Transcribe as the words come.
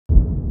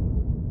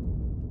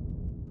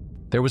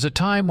There was a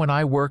time when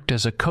I worked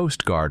as a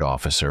Coast Guard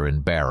officer in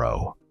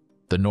Barrow,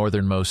 the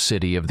northernmost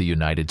city of the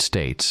United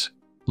States,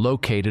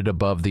 located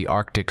above the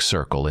Arctic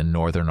Circle in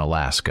northern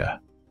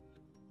Alaska.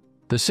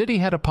 The city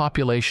had a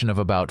population of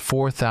about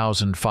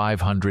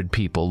 4,500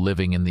 people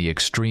living in the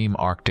extreme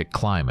Arctic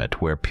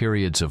climate where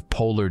periods of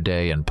polar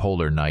day and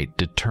polar night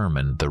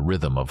determined the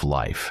rhythm of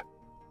life.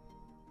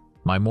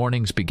 My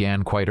mornings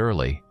began quite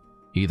early,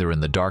 either in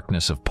the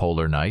darkness of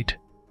polar night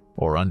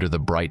or under the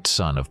bright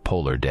sun of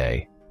polar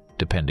day,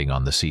 depending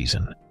on the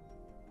season.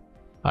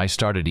 I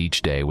started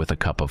each day with a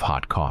cup of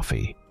hot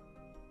coffee,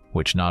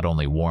 which not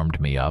only warmed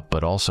me up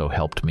but also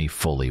helped me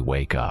fully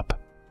wake up.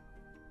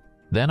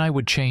 Then I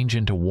would change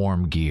into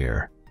warm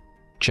gear,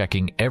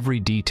 checking every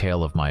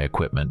detail of my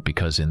equipment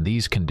because in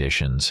these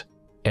conditions,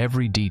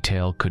 every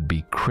detail could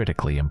be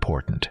critically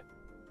important.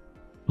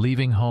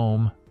 Leaving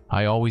home,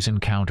 I always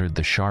encountered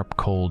the sharp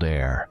cold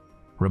air,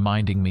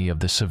 reminding me of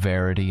the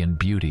severity and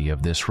beauty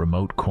of this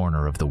remote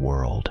corner of the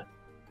world.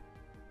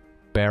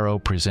 Barrow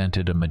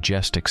presented a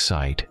majestic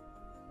sight,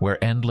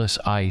 where endless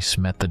ice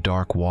met the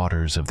dark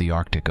waters of the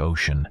Arctic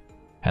Ocean,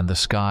 and the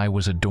sky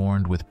was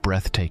adorned with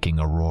breathtaking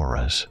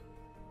auroras.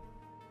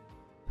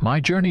 My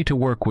journey to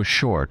work was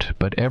short,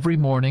 but every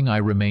morning I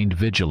remained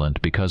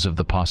vigilant because of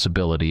the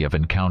possibility of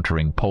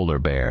encountering polar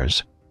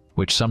bears,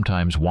 which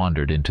sometimes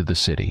wandered into the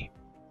city.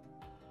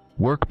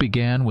 Work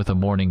began with a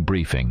morning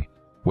briefing,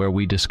 where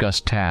we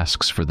discussed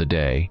tasks for the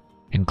day,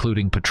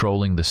 including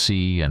patrolling the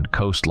sea and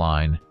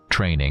coastline,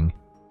 training,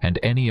 and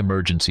any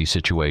emergency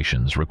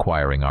situations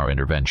requiring our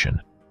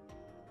intervention.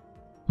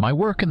 My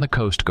work in the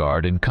Coast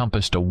Guard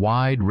encompassed a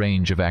wide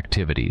range of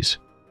activities,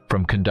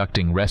 from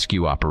conducting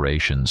rescue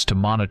operations to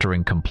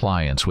monitoring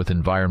compliance with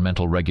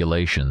environmental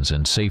regulations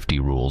and safety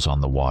rules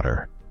on the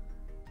water.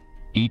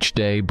 Each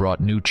day brought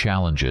new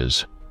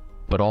challenges,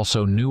 but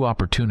also new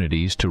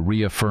opportunities to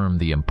reaffirm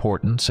the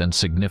importance and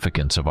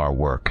significance of our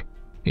work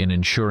in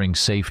ensuring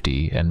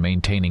safety and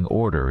maintaining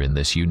order in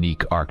this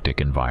unique Arctic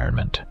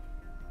environment.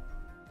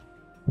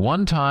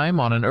 One time,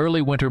 on an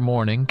early winter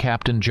morning,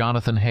 Captain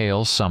Jonathan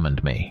Hales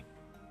summoned me.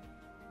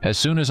 As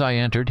soon as I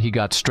entered, he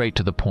got straight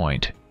to the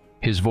point,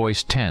 his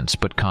voice tense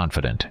but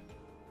confident.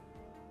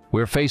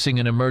 "We're facing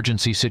an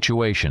emergency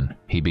situation,"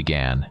 he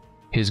began,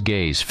 his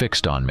gaze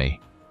fixed on me.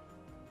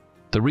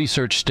 The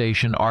research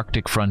station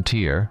Arctic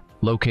Frontier,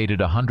 located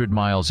 100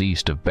 miles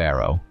east of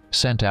Barrow,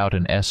 sent out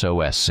an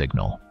SOS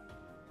signal.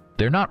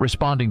 They're not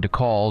responding to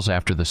calls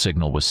after the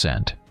signal was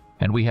sent,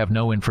 and we have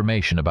no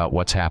information about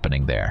what's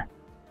happening there.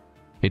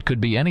 It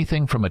could be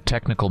anything from a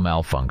technical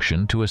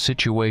malfunction to a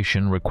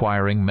situation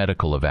requiring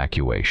medical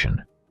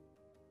evacuation.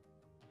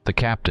 The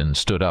captain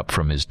stood up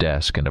from his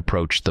desk and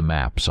approached the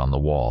maps on the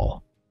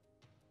wall.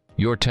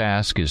 "Your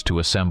task is to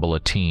assemble a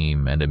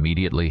team and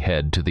immediately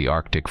head to the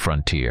Arctic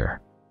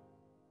Frontier.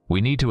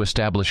 We need to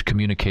establish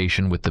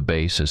communication with the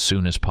base as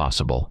soon as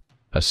possible,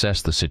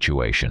 assess the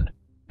situation,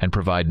 and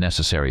provide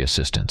necessary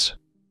assistance."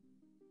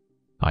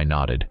 I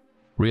nodded,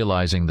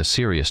 realizing the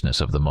seriousness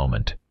of the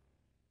moment.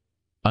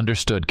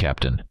 "Understood,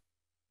 Captain.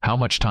 How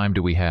much time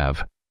do we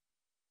have?"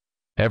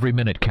 "Every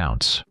minute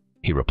counts,"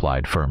 he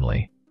replied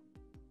firmly.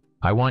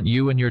 "I want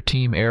you and your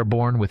team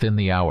airborne within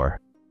the hour.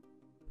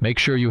 Make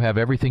sure you have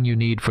everything you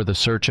need for the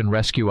search and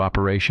rescue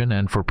operation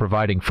and for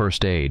providing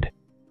first aid.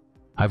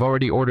 I've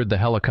already ordered the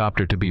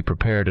helicopter to be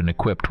prepared and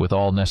equipped with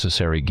all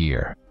necessary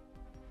gear.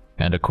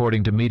 And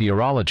according to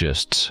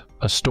meteorologists,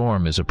 a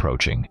storm is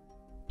approaching,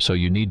 so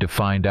you need to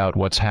find out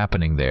what's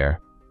happening there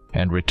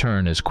and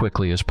return as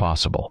quickly as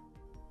possible."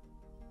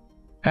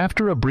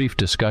 After a brief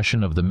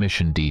discussion of the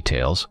mission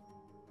details,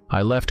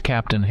 I left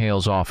Captain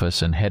Hale's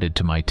office and headed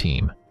to my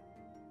team.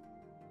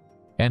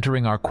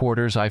 Entering our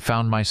quarters, I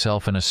found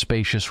myself in a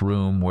spacious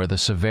room where the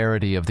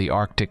severity of the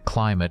Arctic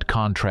climate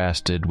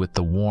contrasted with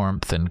the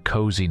warmth and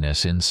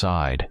coziness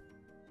inside.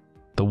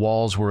 The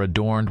walls were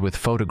adorned with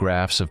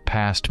photographs of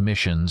past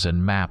missions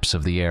and maps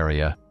of the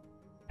area,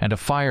 and a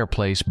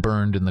fireplace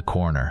burned in the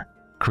corner,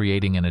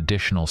 creating an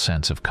additional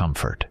sense of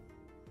comfort.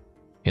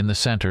 In the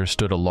center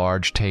stood a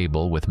large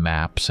table with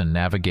maps and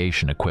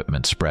navigation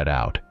equipment spread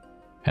out,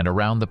 and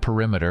around the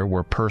perimeter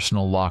were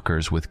personal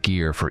lockers with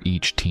gear for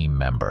each team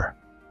member.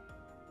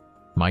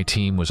 My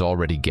team was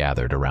already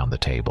gathered around the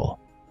table.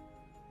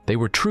 They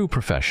were true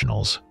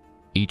professionals,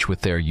 each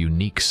with their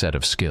unique set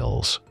of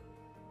skills.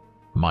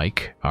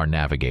 Mike, our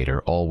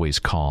navigator, always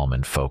calm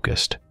and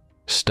focused,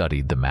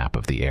 studied the map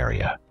of the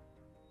area.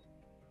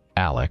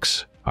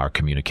 Alex, our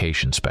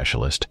communication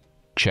specialist,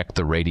 checked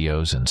the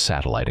radios and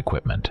satellite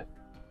equipment.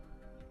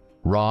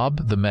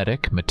 Rob, the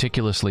medic,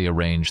 meticulously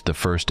arranged the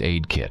first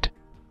aid kit,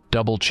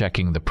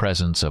 double-checking the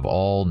presence of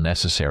all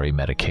necessary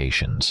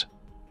medications.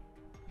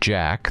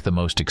 Jack, the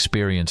most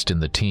experienced in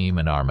the team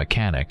and our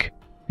mechanic,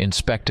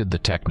 inspected the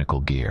technical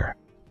gear.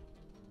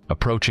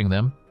 Approaching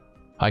them,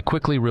 I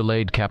quickly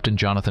relayed Captain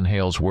Jonathan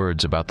Hale's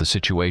words about the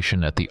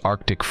situation at the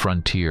Arctic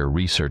Frontier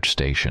Research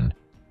Station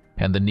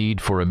and the need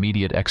for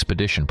immediate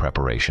expedition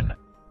preparation.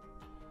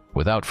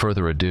 Without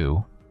further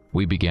ado,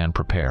 we began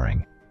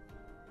preparing.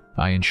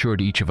 I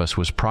ensured each of us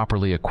was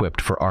properly equipped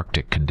for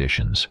Arctic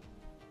conditions.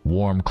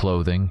 warm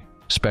clothing,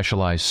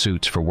 specialized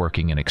suits for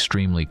working in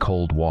extremely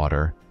cold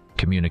water,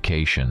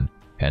 communication,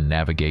 and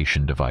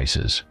navigation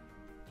devices.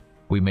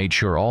 We made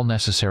sure all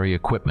necessary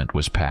equipment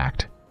was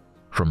packed,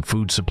 from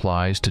food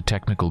supplies to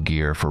technical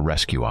gear for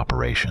rescue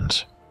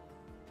operations.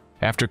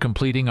 After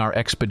completing our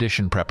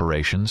expedition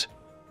preparations,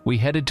 we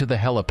headed to the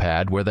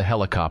helipad where the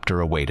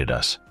helicopter awaited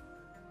us.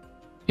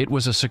 It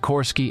was a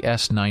Sikorsky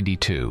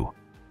S-92,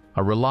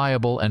 a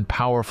reliable and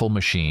powerful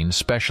machine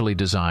specially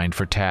designed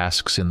for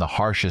tasks in the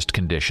harshest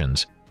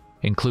conditions,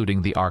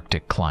 including the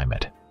Arctic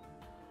climate.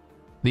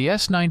 The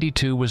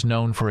S-92 was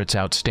known for its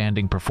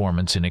outstanding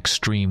performance in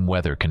extreme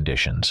weather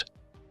conditions,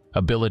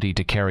 ability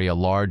to carry a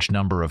large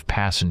number of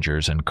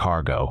passengers and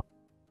cargo,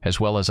 as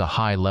well as a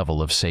high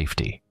level of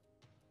safety.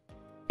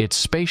 Its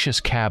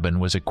spacious cabin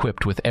was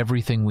equipped with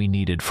everything we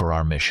needed for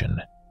our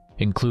mission,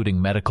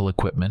 including medical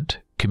equipment,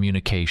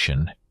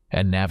 communication,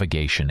 and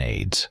navigation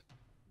aids.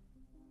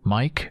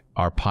 Mike,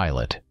 our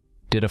pilot,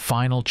 did a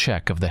final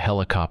check of the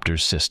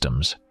helicopter's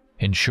systems,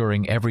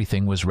 ensuring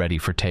everything was ready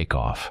for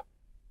takeoff.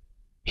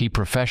 He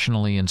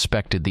professionally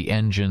inspected the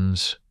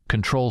engines,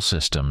 control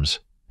systems,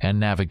 and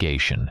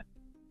navigation,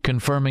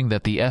 confirming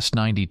that the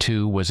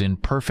S-92 was in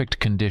perfect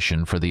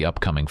condition for the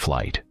upcoming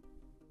flight.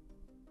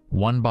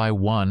 One by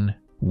one,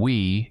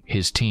 we,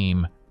 his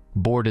team,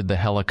 boarded the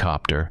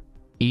helicopter,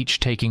 each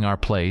taking our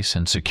place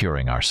and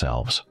securing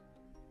ourselves.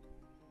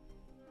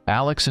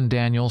 Alex and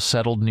Daniel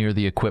settled near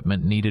the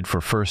equipment needed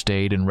for first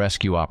aid and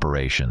rescue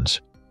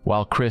operations,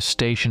 while Chris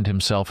stationed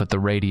himself at the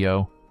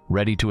radio,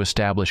 ready to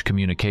establish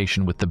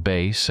communication with the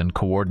base and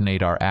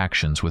coordinate our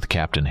actions with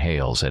Captain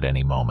Hales at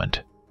any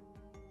moment.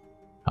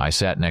 I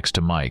sat next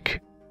to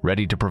Mike,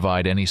 ready to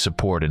provide any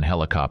support in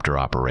helicopter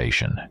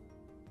operation.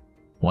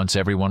 Once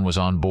everyone was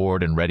on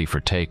board and ready for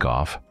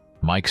takeoff,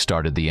 Mike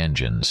started the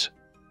engines.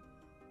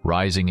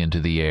 Rising into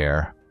the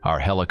air, our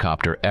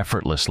helicopter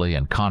effortlessly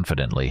and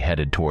confidently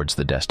headed towards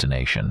the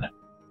destination.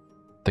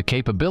 The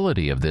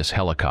capability of this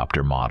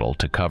helicopter model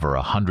to cover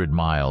 100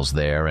 miles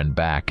there and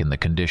back in the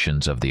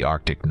conditions of the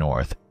Arctic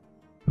North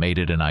made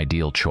it an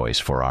ideal choice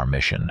for our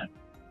mission.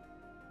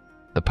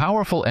 The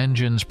powerful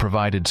engines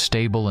provided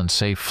stable and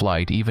safe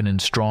flight even in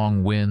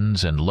strong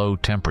winds and low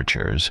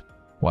temperatures,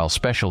 while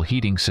special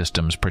heating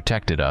systems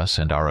protected us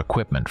and our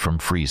equipment from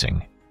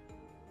freezing.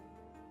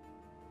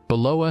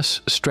 Below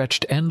us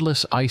stretched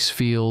endless ice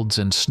fields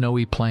and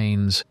snowy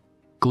plains,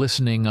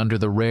 glistening under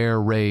the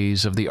rare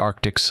rays of the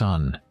Arctic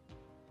sun.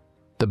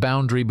 The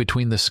boundary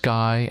between the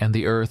sky and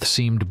the earth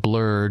seemed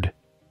blurred,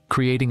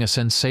 creating a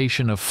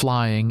sensation of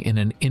flying in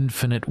an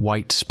infinite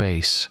white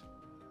space.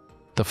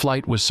 The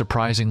flight was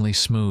surprisingly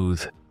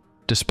smooth,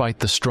 despite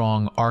the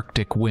strong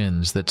Arctic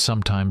winds that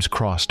sometimes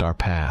crossed our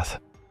path.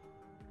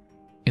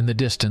 In the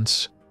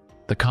distance,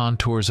 the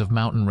contours of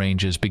mountain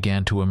ranges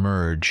began to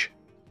emerge,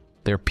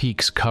 their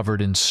peaks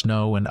covered in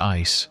snow and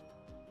ice,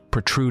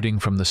 protruding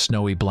from the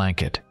snowy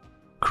blanket,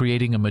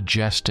 creating a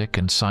majestic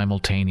and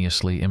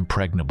simultaneously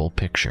impregnable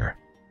picture.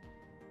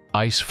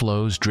 Ice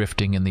floes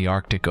drifting in the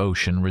Arctic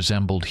Ocean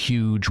resembled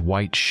huge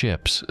white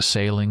ships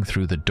sailing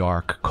through the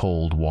dark,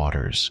 cold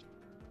waters.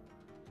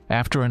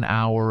 After an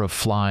hour of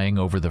flying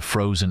over the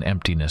frozen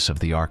emptiness of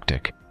the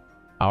Arctic,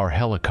 our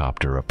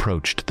helicopter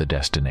approached the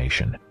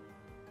destination.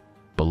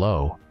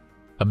 Below,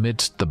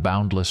 amidst the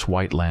boundless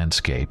white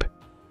landscape,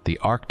 the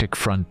Arctic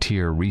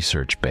Frontier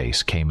Research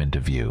Base came into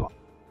view.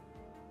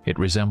 It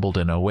resembled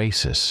an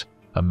oasis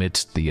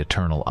amidst the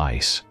eternal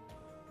ice,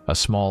 a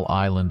small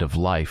island of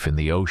life in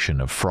the ocean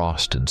of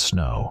frost and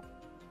snow.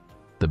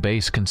 The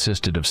base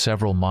consisted of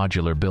several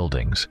modular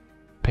buildings,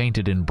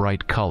 painted in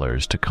bright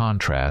colors to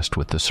contrast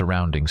with the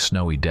surrounding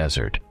snowy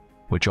desert,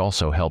 which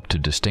also helped to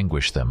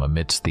distinguish them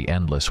amidst the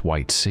endless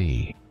white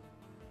sea.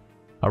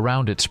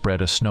 Around it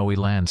spread a snowy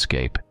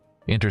landscape,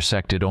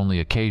 intersected only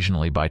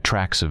occasionally by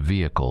tracks of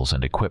vehicles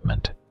and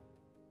equipment.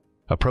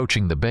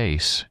 Approaching the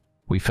base,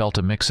 we felt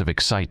a mix of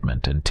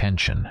excitement and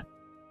tension.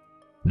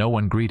 No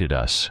one greeted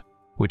us,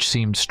 which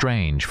seemed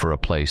strange for a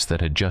place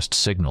that had just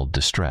signaled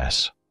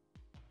distress.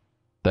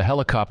 The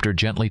helicopter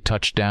gently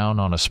touched down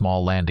on a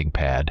small landing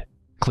pad,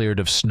 cleared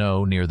of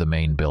snow near the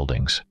main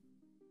buildings.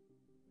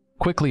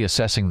 Quickly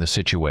assessing the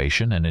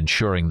situation and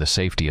ensuring the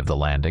safety of the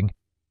landing,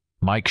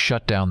 Mike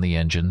shut down the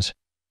engines,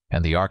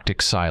 and the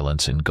Arctic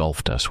silence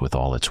engulfed us with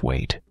all its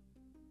weight.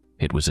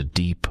 It was a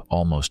deep,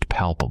 almost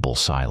palpable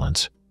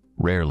silence,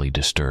 rarely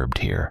disturbed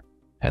here,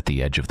 at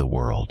the edge of the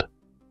world.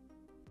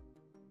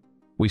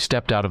 We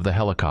stepped out of the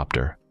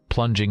helicopter,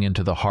 plunging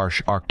into the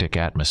harsh Arctic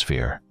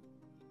atmosphere.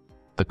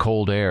 The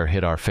cold air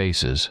hit our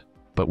faces,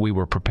 but we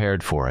were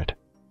prepared for it,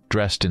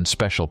 dressed in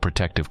special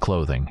protective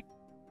clothing.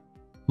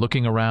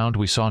 Looking around,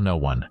 we saw no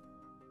one.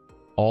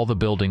 All the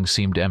buildings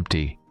seemed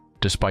empty,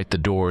 despite the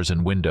doors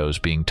and windows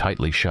being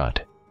tightly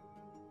shut.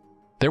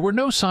 There were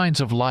no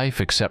signs of life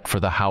except for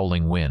the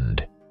howling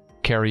wind,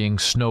 carrying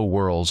snow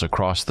whirls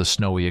across the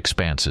snowy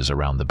expanses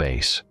around the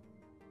base.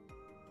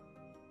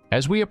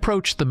 As we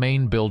approached the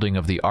main building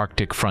of the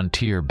Arctic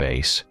Frontier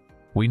Base,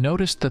 we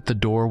noticed that the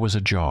door was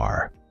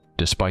ajar,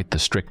 despite the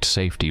strict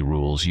safety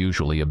rules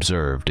usually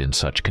observed in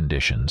such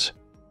conditions.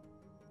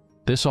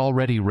 This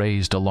already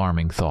raised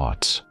alarming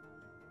thoughts.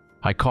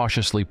 I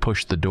cautiously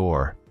pushed the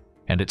door,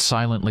 and it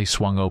silently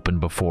swung open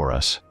before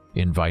us,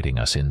 inviting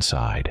us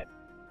inside.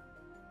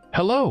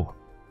 "Hello!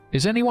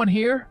 Is anyone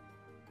here?"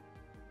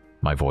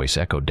 My voice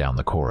echoed down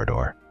the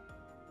corridor,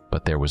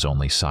 but there was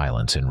only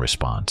silence in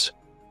response,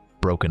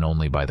 broken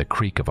only by the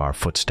creak of our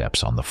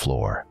footsteps on the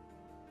floor.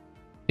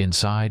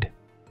 Inside,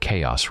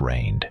 chaos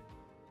reigned.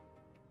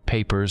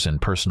 Papers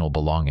and personal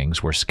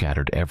belongings were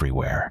scattered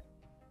everywhere,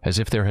 as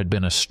if there had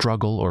been a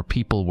struggle or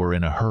people were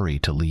in a hurry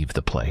to leave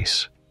the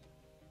place.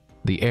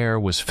 The air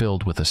was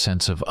filled with a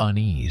sense of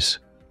unease,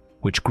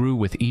 which grew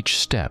with each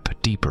step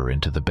deeper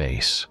into the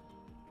base.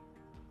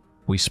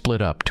 We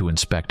split up to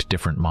inspect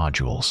different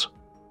modules.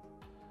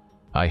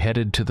 I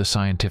headed to the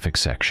scientific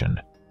section,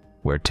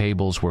 where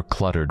tables were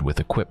cluttered with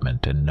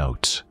equipment and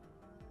notes.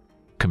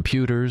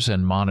 Computers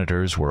and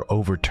monitors were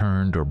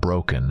overturned or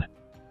broken,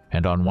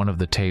 and on one of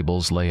the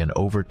tables lay an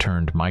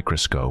overturned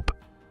microscope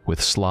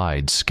with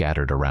slides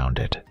scattered around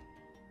it.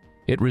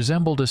 It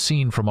resembled a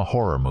scene from a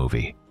horror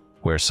movie,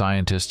 where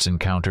scientists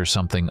encounter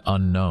something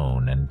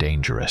unknown and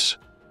dangerous.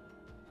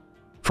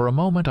 For a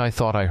moment I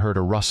thought I heard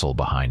a rustle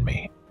behind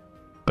me,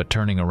 but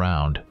turning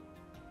around,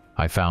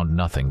 I found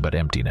nothing but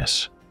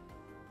emptiness.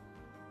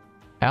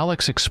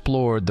 Alex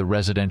explored the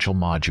residential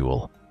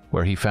module,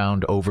 where he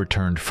found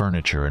overturned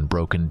furniture and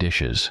broken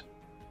dishes.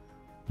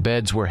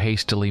 Beds were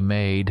hastily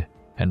made,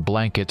 and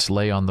blankets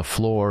lay on the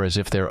floor as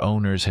if their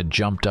owners had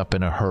jumped up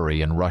in a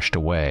hurry and rushed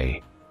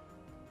away.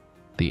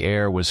 The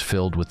air was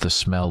filled with the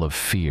smell of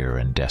fear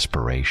and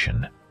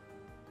desperation.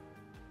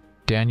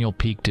 Daniel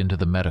peeked into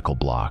the medical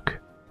block,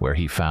 where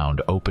he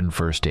found open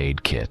first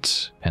aid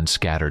kits and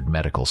scattered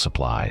medical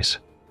supplies.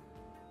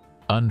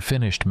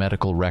 Unfinished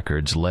medical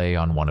records lay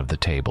on one of the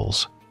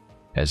tables,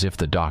 as if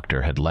the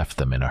doctor had left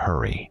them in a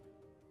hurry.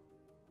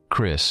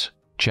 Chris,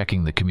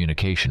 checking the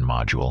communication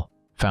module,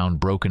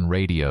 found broken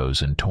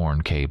radios and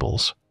torn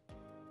cables.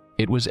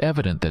 It was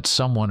evident that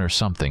someone or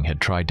something had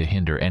tried to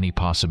hinder any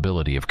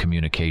possibility of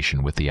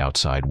communication with the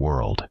outside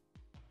world.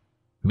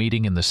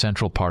 Meeting in the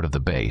central part of the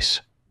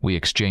base, we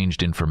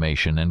exchanged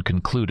information and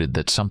concluded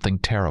that something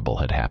terrible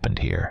had happened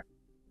here.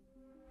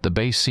 The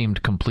base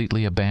seemed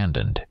completely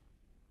abandoned,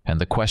 and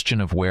the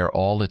question of where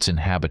all its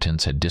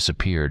inhabitants had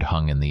disappeared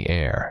hung in the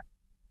air,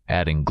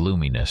 adding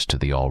gloominess to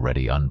the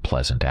already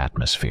unpleasant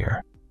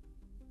atmosphere.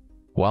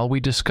 While we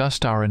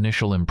discussed our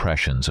initial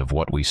impressions of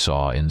what we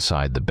saw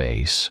inside the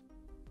base,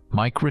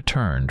 Mike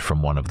returned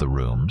from one of the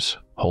rooms,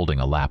 holding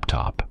a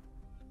laptop.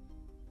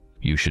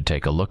 "You should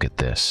take a look at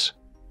this,"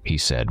 he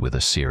said with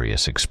a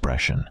serious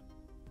expression.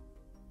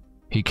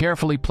 He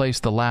carefully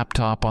placed the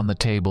laptop on the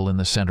table in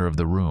the center of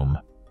the room,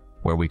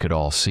 where we could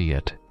all see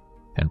it,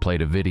 and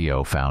played a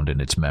video found in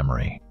its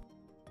memory.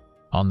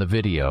 On the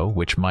video,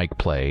 which Mike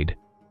played,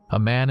 a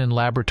man in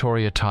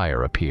laboratory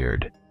attire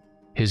appeared,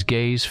 his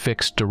gaze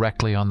fixed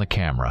directly on the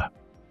camera.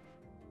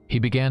 He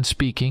began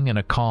speaking in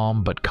a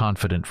calm but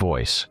confident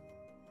voice.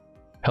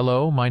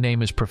 "Hello, my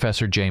name is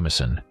Professor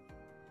Jameson.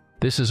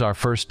 This is our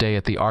first day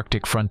at the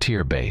Arctic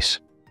Frontier Base.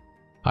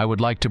 I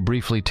would like to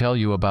briefly tell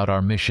you about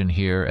our mission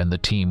here and the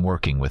team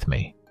working with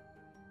me."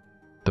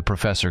 The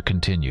professor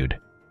continued.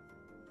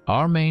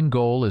 "Our main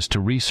goal is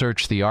to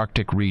research the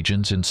Arctic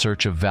regions in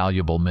search of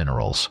valuable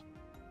minerals.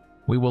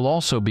 We will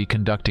also be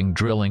conducting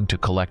drilling to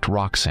collect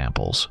rock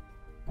samples,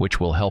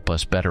 which will help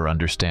us better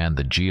understand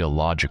the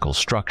geological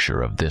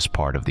structure of this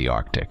part of the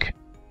Arctic.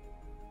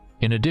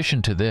 In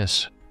addition to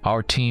this,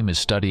 our team is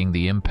studying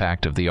the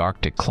impact of the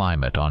Arctic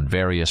climate on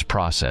various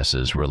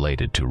processes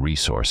related to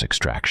resource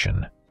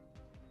extraction."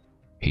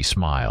 He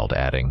smiled,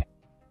 adding,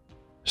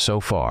 "So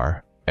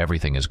far,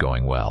 everything is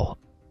going well.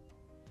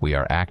 We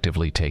are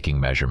actively taking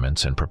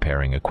measurements and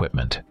preparing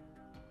equipment.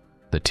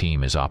 The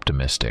team is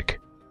optimistic,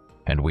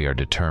 and we are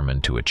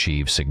determined to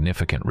achieve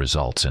significant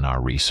results in our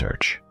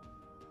research."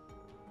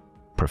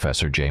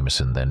 Professor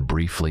Jameson then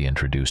briefly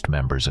introduced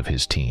members of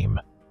his team,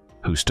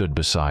 who stood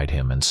beside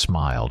him and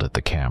smiled at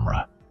the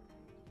camera.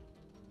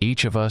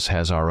 "Each of us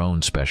has our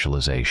own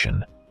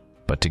specialization,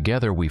 but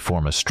together we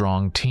form a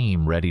strong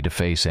team ready to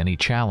face any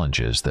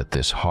challenges that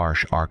this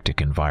harsh Arctic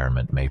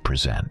environment may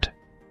present."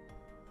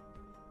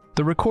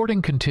 The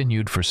recording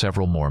continued for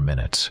several more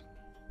minutes,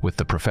 with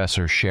the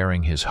professor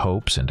sharing his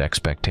hopes and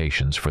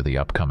expectations for the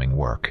upcoming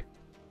work,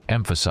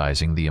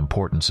 emphasizing the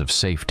importance of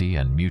safety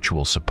and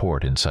mutual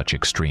support in such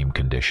extreme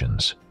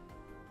conditions.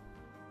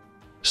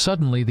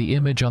 Suddenly, the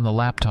image on the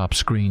laptop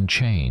screen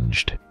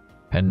changed,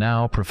 and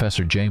now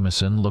Professor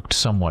Jameson looked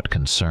somewhat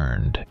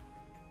concerned.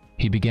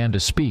 He began to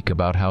speak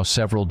about how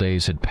several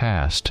days had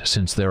passed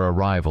since their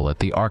arrival at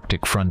the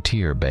Arctic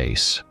Frontier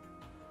Base.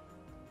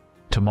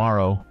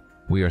 "Tomorrow,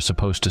 we are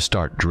supposed to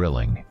start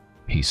drilling,"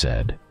 he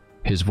said,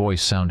 his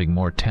voice sounding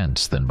more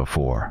tense than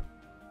before.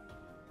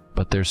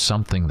 "But there's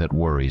something that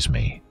worries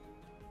me.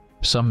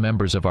 Some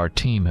members of our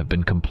team have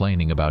been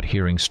complaining about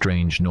hearing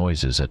strange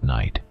noises at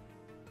night.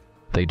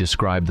 They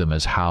describe them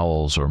as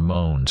howls or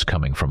moans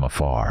coming from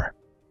afar."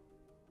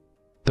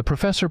 The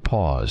professor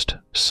paused,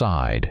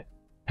 sighed,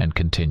 and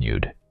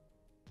continued.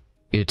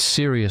 It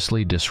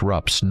seriously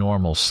disrupts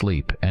normal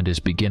sleep and is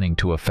beginning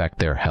to affect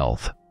their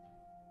health.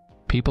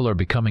 People are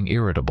becoming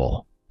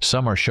irritable.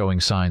 Some are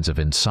showing signs of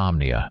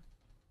insomnia.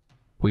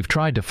 We've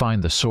tried to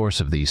find the source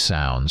of these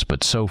sounds,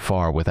 but so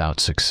far without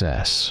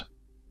success.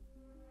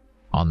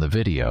 On the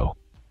video,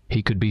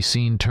 he could be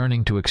seen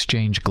turning to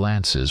exchange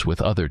glances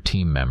with other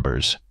team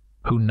members,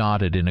 who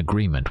nodded in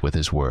agreement with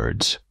his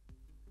words.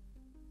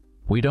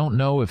 We don't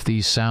know if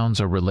these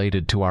sounds are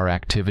related to our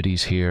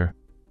activities here,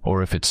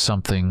 or if it's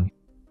something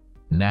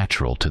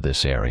natural to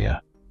this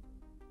area.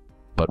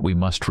 But we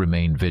must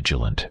remain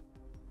vigilant.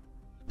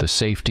 The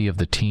safety of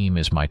the team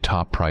is my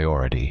top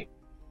priority,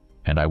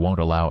 and I won't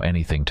allow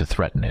anything to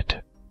threaten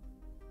it.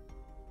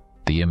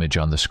 The image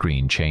on the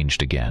screen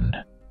changed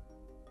again.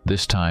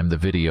 This time the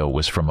video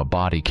was from a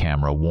body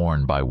camera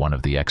worn by one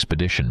of the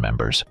expedition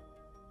members.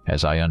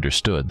 As I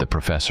understood, the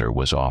professor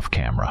was off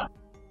camera.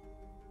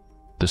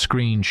 The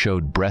screen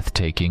showed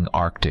breathtaking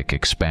Arctic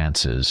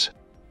expanses,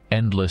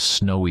 endless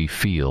snowy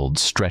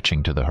fields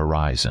stretching to the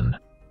horizon.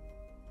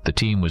 The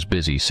team was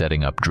busy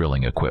setting up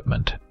drilling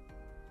equipment.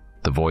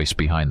 The voice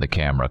behind the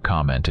camera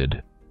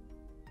commented,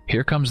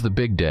 "Here comes the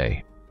big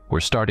day. We're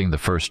starting the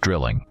first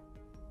drilling."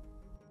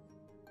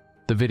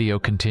 The video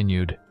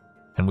continued,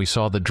 and we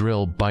saw the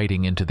drill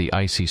biting into the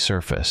icy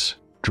surface,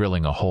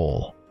 drilling a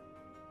hole.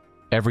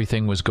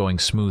 Everything was going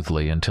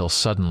smoothly until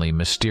suddenly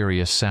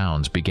mysterious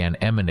sounds began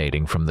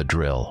emanating from the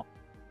drill.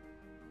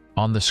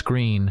 On the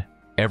screen,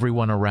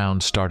 everyone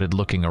around started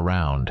looking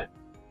around,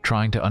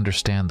 trying to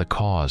understand the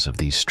cause of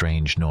these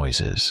strange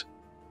noises.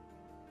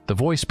 The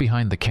voice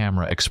behind the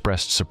camera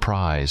expressed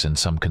surprise and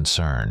some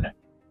concern.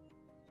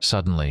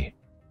 Suddenly,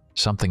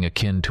 something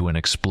akin to an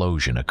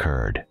explosion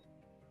occurred.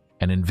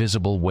 An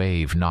invisible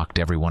wave knocked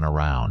everyone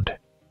around.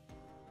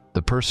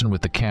 The person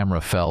with the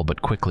camera fell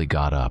but quickly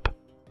got up,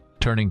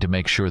 turning to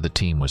make sure the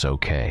team was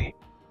okay.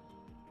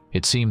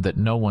 It seemed that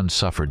no one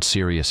suffered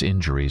serious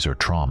injuries or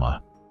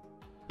trauma,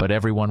 but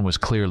everyone was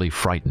clearly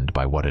frightened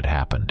by what had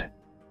happened.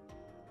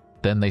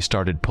 Then they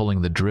started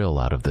pulling the drill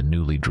out of the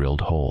newly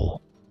drilled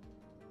hole.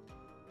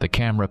 The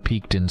camera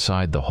peeked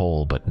inside the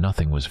hole, but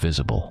nothing was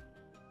visible,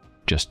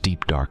 just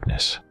deep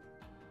darkness.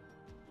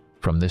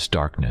 From this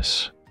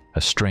darkness, a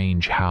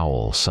strange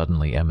howl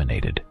suddenly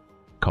emanated,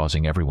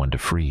 causing everyone to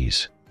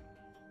freeze.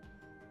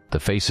 The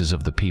faces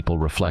of the people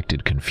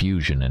reflected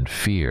confusion and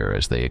fear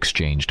as they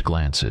exchanged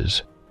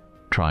glances,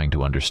 trying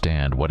to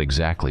understand what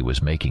exactly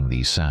was making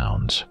these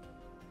sounds.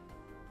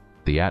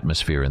 The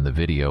atmosphere in the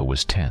video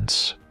was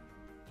tense.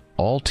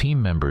 All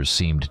team members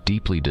seemed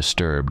deeply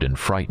disturbed and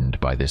frightened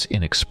by this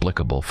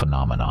inexplicable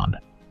phenomenon.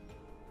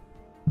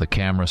 The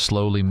camera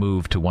slowly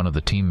moved to one of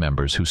the team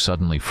members who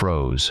suddenly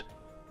froze,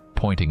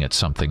 pointing at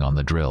something on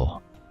the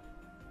drill.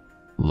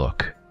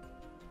 "Look,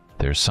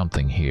 there's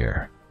something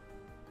here,"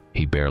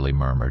 he barely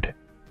murmured.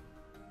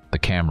 The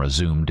camera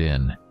zoomed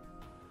in,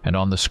 and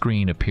on the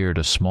screen appeared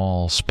a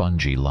small,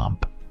 spongy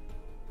lump.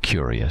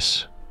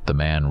 Curious, the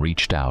man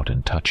reached out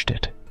and touched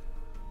it.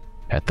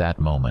 At that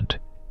moment,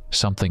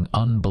 something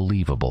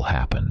unbelievable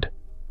happened.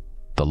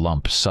 The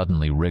lump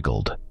suddenly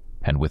wriggled,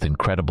 and with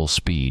incredible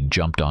speed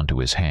jumped onto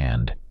his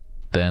hand,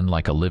 then,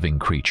 like a living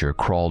creature,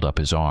 crawled up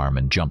his arm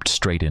and jumped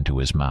straight into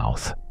his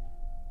mouth.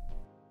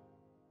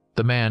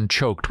 The man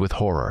choked with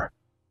horror,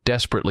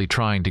 desperately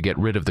trying to get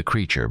rid of the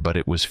creature, but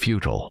it was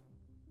futile.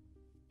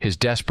 His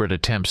desperate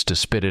attempts to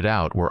spit it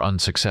out were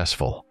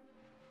unsuccessful.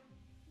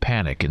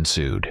 Panic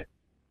ensued.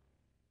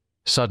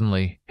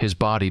 Suddenly, his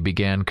body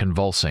began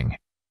convulsing,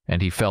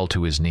 and he fell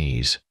to his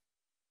knees.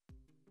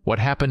 What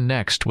happened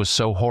next was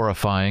so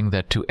horrifying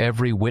that to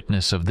every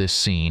witness of this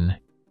scene,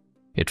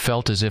 it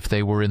felt as if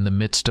they were in the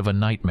midst of a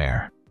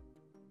nightmare.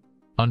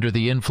 Under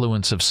the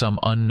influence of some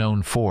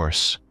unknown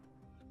force,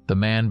 the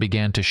man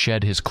began to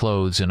shed his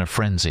clothes in a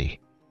frenzy.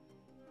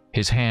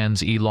 His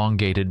hands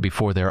elongated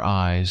before their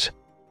eyes,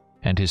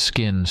 and his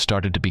skin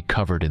started to be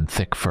covered in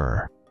thick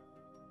fur.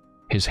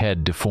 His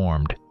head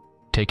deformed,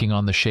 taking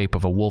on the shape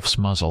of a wolf's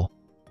muzzle,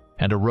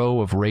 and a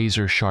row of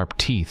razor-sharp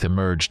teeth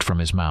emerged from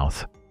his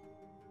mouth.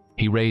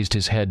 He raised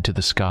his head to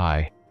the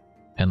sky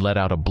and let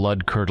out a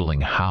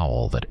blood-curdling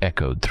howl that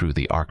echoed through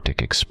the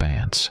Arctic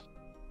expanse.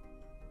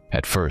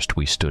 At first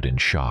we stood in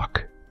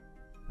shock,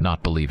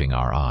 not believing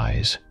our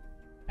eyes,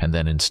 and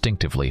then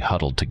instinctively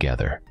huddled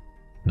together,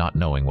 not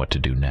knowing what to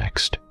do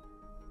next.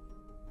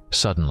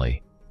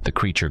 Suddenly, the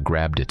creature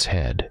grabbed its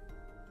head,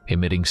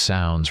 emitting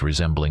sounds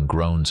resembling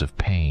groans of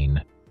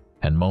pain,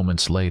 and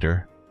moments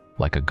later,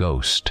 like a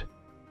ghost,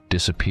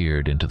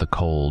 disappeared into the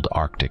cold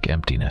Arctic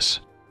emptiness.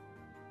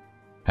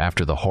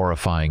 After the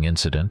horrifying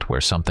incident where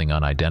something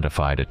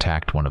unidentified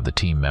attacked one of the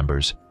team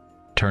members,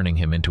 turning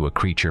him into a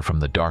creature from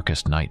the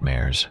darkest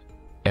nightmares,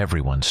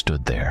 everyone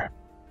stood there,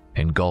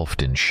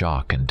 engulfed in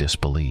shock and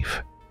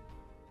disbelief.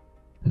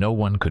 No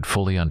one could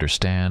fully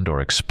understand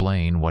or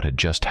explain what had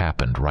just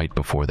happened right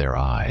before their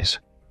eyes.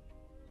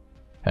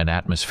 An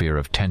atmosphere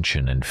of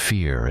tension and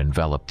fear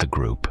enveloped the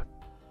group,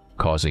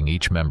 causing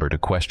each member to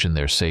question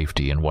their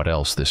safety and what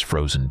else this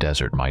frozen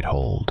desert might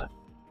hold.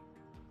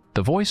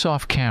 The voice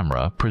off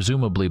camera,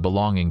 presumably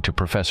belonging to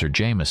Professor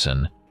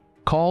Jameson,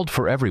 called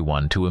for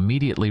everyone to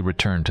immediately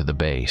return to the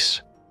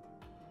base.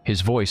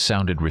 His voice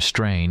sounded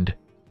restrained,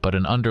 but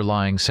an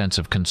underlying sense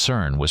of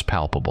concern was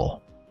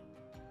palpable.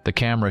 The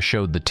camera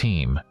showed the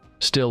team,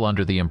 still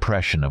under the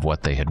impression of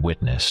what they had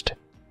witnessed,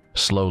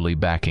 slowly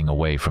backing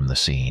away from the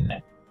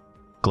scene,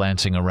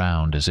 glancing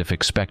around as if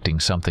expecting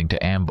something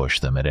to ambush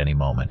them at any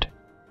moment.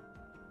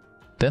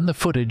 Then the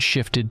footage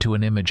shifted to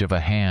an image of a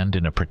hand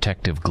in a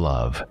protective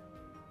glove,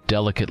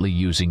 delicately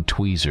using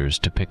tweezers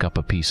to pick up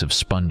a piece of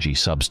spongy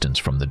substance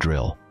from the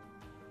drill.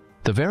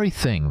 The very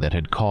thing that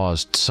had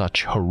caused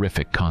such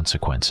horrific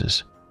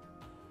consequences.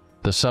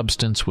 The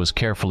substance was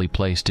carefully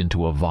placed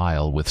into a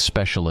vial with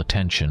special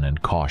attention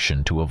and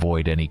caution to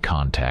avoid any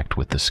contact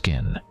with the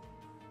skin.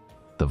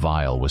 The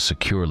vial was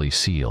securely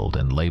sealed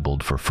and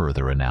labeled for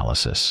further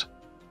analysis.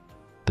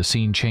 The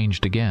scene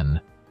changed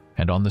again,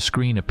 and on the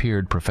screen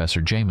appeared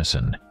Professor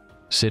Jameson,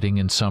 sitting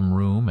in some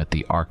room at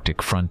the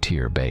Arctic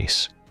Frontier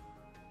Base.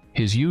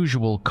 His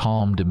usual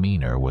calm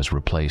demeanor was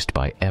replaced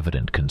by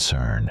evident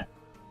concern.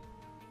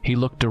 He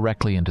looked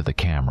directly into the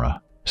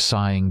camera,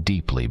 sighing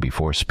deeply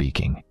before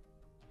speaking.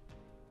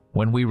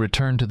 When we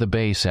returned to the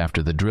base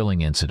after the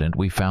drilling incident,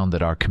 we found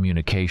that our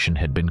communication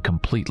had been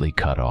completely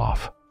cut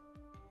off.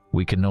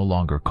 We could no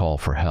longer call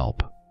for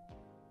help.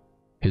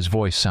 His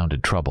voice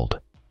sounded troubled,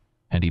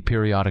 and he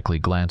periodically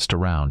glanced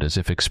around as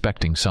if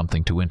expecting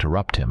something to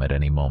interrupt him at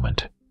any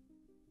moment.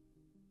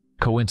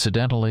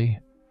 Coincidentally,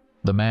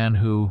 the man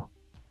who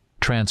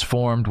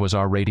transformed was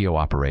our radio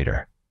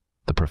operator,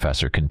 the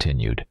professor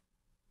continued,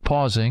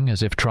 pausing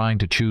as if trying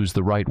to choose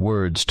the right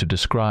words to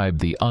describe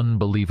the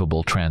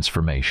unbelievable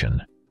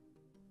transformation.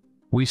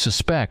 We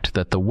suspect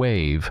that the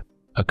wave,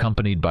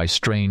 accompanied by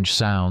strange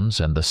sounds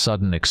and the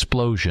sudden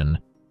explosion,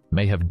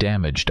 may have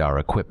damaged our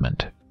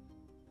equipment.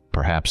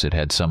 Perhaps it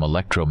had some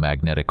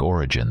electromagnetic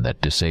origin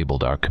that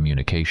disabled our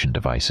communication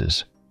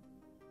devices.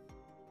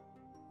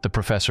 The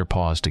professor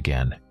paused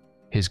again,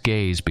 his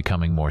gaze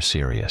becoming more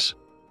serious.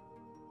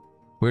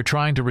 We're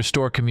trying to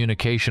restore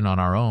communication on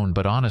our own,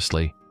 but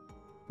honestly,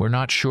 we're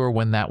not sure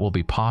when that will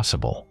be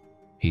possible,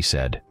 he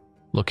said,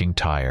 looking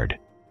tired,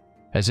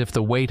 as if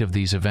the weight of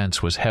these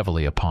events was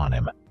heavily upon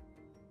him.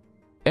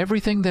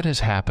 Everything that has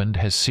happened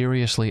has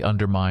seriously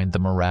undermined the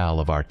morale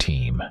of our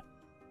team.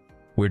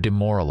 We're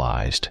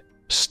demoralized,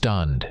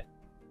 stunned,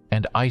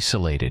 and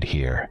isolated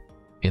here,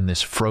 in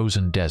this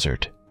frozen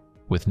desert,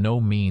 with no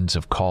means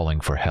of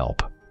calling for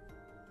help.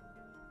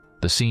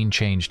 The scene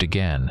changed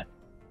again,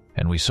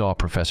 and we saw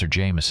Professor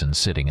Jameson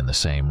sitting in the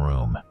same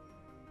room.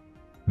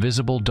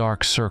 Visible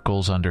dark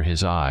circles under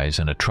his eyes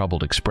and a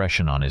troubled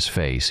expression on his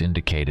face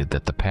indicated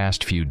that the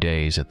past few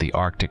days at the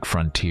Arctic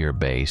Frontier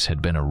Base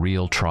had been a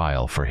real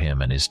trial for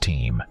him and his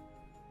team.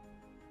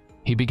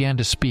 He began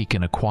to speak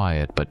in a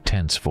quiet but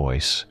tense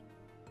voice.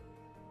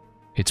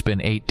 It's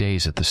been 8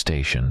 days at the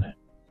station.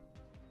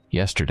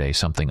 Yesterday,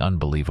 something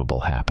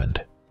unbelievable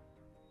happened.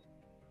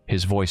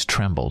 His voice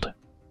trembled,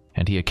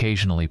 and he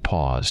occasionally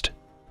paused,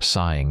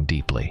 sighing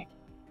deeply.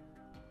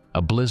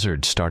 A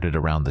blizzard started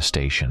around the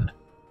station.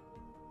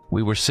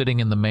 We were sitting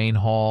in the main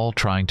hall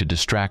trying to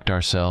distract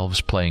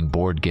ourselves playing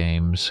board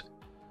games,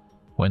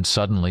 when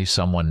suddenly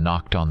someone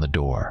knocked on the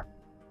door.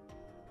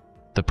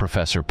 The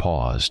professor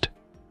paused,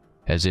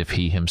 as if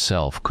he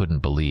himself couldn't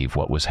believe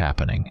what was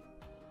happening.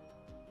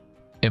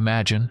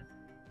 Imagine,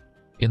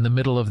 in the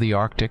middle of the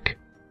Arctic,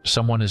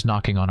 someone is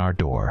knocking on our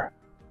door.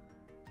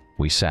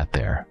 We sat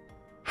there,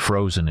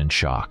 frozen in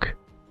shock,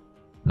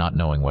 not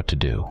knowing what to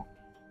do.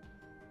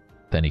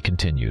 Then he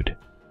continued.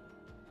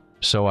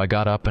 So I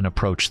got up and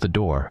approached the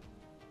door.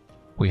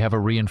 We have a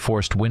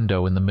reinforced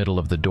window in the middle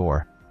of the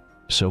door,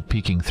 so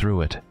peeking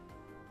through it,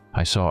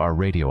 I saw our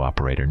radio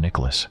operator,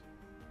 Nicholas.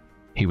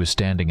 He was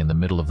standing in the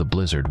middle of the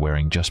blizzard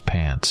wearing just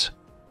pants,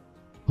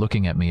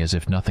 looking at me as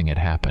if nothing had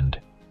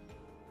happened,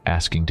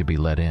 asking to be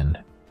let in.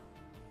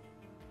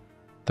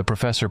 The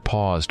professor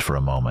paused for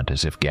a moment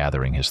as if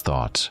gathering his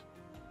thoughts.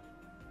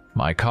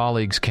 My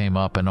colleagues came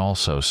up and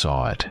also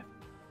saw it.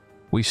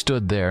 We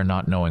stood there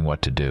not knowing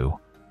what to do.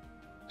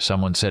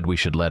 Someone said we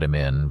should let him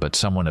in, but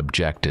someone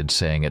objected,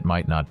 saying it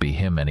might not be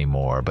him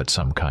anymore, but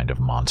some kind of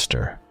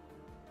monster.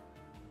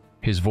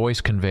 His voice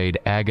conveyed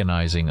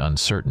agonizing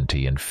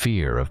uncertainty and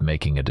fear of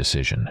making a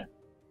decision.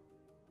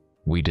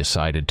 We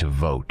decided to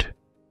vote,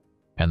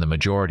 and the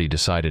majority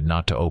decided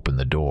not to open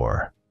the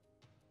door.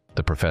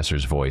 The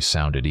professor's voice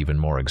sounded even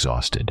more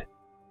exhausted.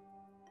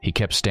 He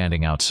kept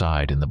standing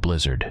outside in the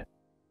blizzard.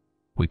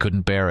 We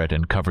couldn't bear it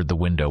and covered the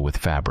window with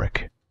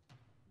fabric.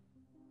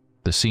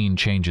 The scene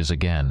changes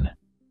again,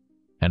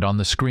 and on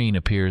the screen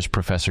appears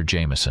Professor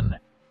Jameson,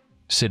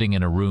 sitting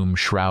in a room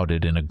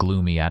shrouded in a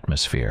gloomy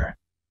atmosphere.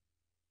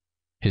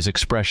 His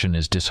expression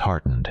is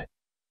disheartened,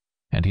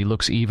 and he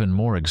looks even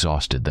more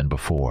exhausted than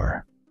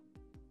before.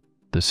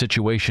 The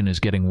situation is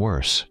getting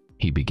worse,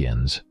 he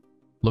begins,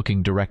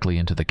 looking directly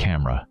into the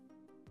camera,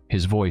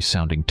 his voice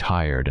sounding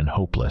tired and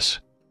hopeless.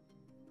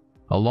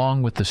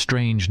 Along with the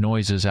strange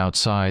noises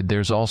outside,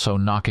 there's also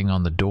knocking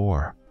on the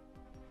door.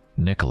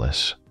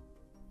 Nicholas,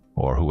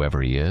 or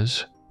whoever he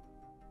is,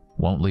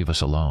 won't leave us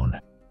alone.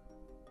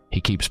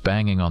 He keeps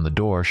banging on the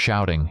door,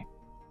 shouting.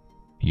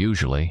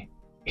 Usually,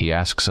 he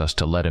asks us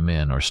to let him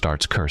in or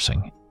starts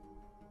cursing.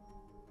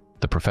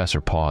 The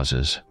professor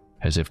pauses,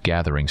 as if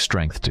gathering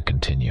strength to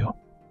continue.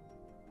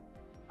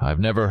 I've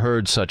never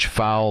heard such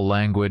foul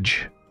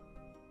language.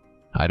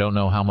 I don't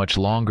know how much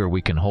longer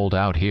we can hold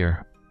out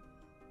here.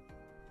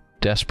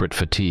 Desperate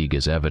fatigue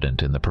is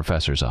evident in the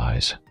professor's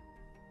eyes.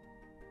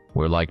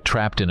 We're like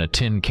trapped in a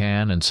tin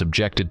can and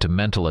subjected to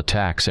mental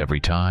attacks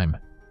every time.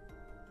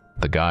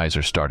 The guys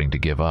are starting to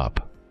give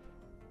up.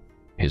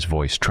 His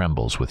voice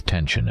trembles with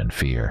tension and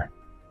fear.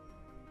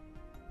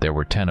 There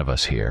were 10 of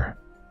us here.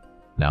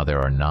 Now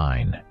there are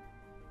 9.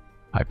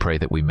 I pray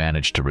that we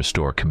manage to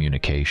restore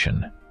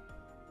communication.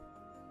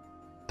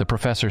 The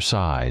professor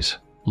sighs,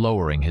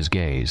 lowering his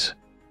gaze.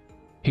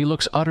 He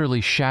looks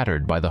utterly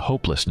shattered by the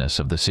hopelessness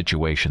of the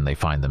situation they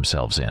find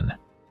themselves in.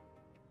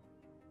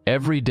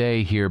 Every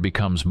day here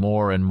becomes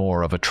more and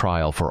more of a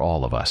trial for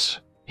all of us,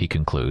 he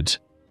concludes,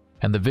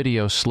 and the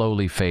video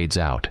slowly fades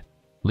out,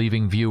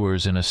 leaving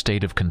viewers in a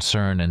state of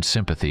concern and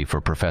sympathy for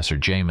Professor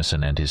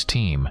Jameson and his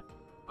team,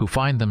 who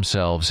find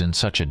themselves in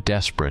such a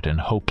desperate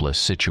and hopeless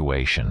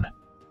situation.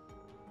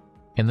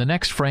 In the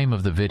next frame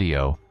of the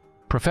video,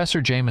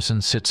 Professor Jameson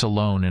sits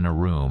alone in a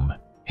room,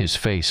 his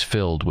face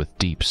filled with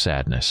deep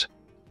sadness.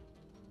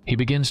 He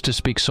begins to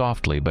speak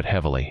softly but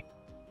heavily.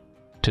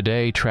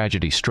 Today,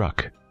 tragedy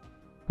struck.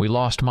 We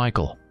lost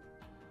Michael.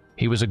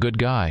 He was a good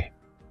guy,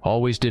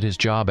 always did his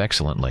job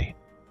excellently.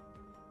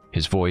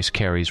 His voice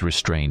carries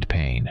restrained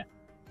pain.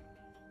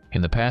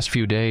 In the past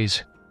few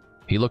days,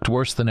 he looked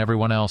worse than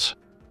everyone else.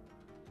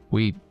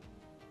 We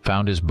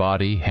found his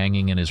body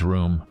hanging in his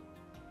room.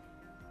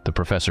 The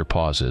professor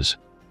pauses,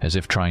 as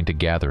if trying to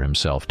gather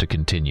himself to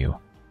continue.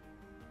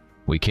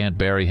 We can't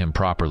bury him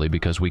properly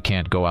because we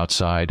can't go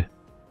outside.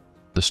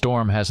 The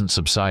storm hasn't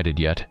subsided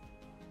yet,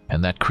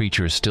 and that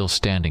creature is still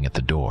standing at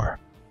the door.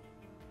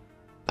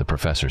 The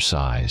professor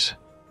sighs,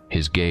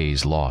 his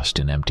gaze lost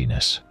in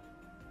emptiness.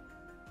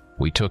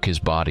 We took his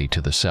body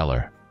to the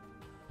cellar,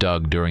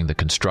 dug during the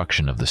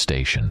construction of the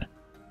station.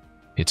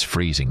 It's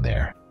freezing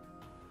there,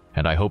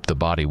 and I hope the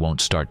body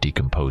won't start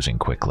decomposing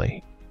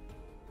quickly.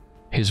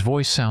 His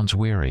voice sounds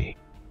weary,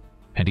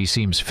 and he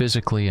seems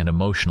physically and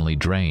emotionally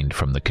drained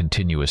from the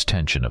continuous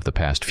tension of the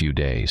past few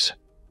days.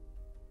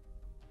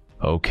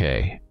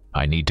 Okay,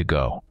 I need to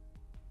go,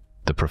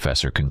 the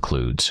professor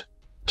concludes,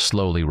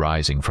 slowly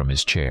rising from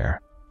his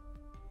chair.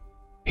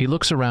 He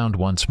looks around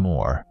once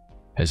more,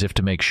 as if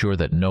to make sure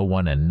that no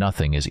one and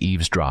nothing is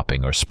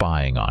eavesdropping or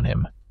spying on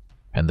him,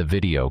 and the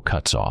video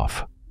cuts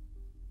off.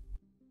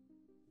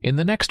 In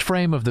the next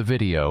frame of the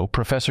video,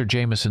 Professor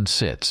Jameson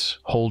sits,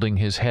 holding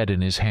his head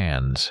in his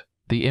hands,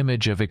 the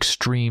image of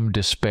extreme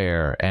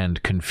despair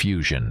and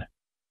confusion.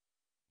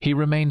 He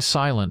remains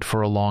silent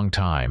for a long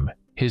time,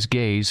 his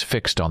gaze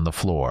fixed on the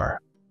floor.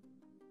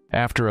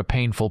 After a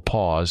painful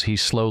pause, he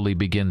slowly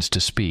begins to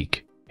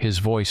speak, his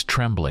voice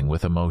trembling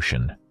with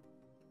emotion.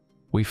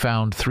 We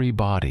found 3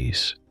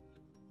 bodies.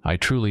 I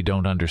truly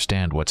don't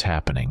understand what's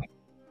happening.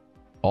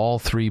 All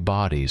 3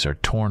 bodies are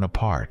torn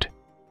apart,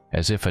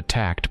 as if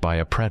attacked by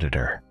a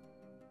predator.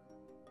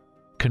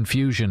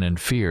 Confusion and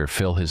fear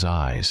fill his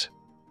eyes.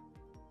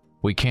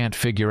 We can't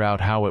figure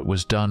out how it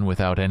was done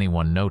without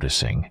anyone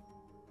noticing,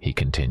 he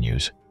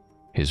continues,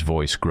 his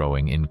voice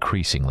growing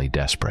increasingly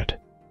desperate.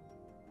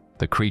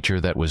 The creature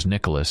that was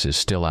Nicholas is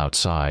still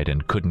outside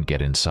and couldn't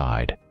get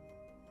inside.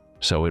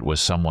 So it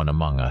was someone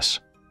among us,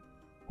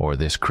 or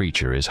this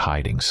creature is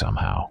hiding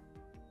somehow.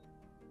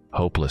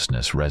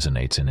 Hopelessness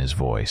resonates in his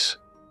voice.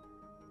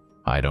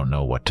 I don't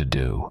know what to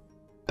do,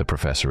 the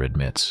professor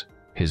admits,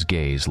 his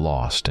gaze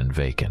lost and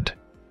vacant.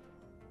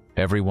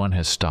 Everyone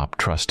has stopped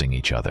trusting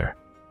each other.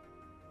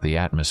 The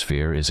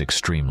atmosphere is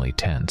extremely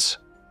tense.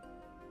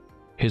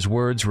 His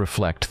words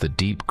reflect the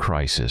deep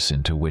crisis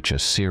into which a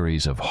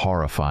series of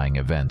horrifying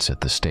events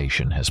at the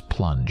station has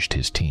plunged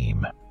his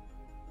team.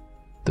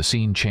 The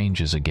scene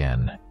changes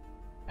again,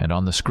 and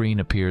on the screen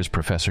appears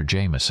Professor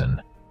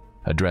Jameson,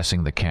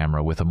 addressing the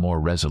camera with a more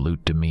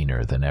resolute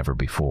demeanor than ever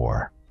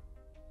before.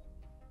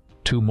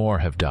 2 more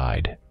have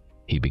died,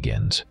 he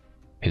begins,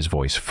 his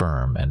voice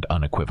firm and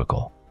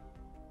unequivocal.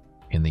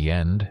 In the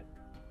end,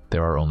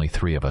 there are only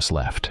 3 of us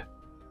left.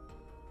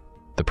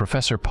 The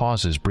professor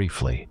pauses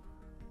briefly,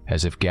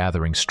 as if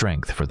gathering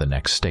strength for the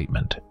next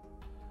statement.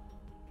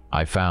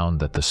 I found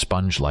that the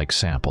sponge-like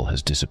sample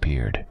has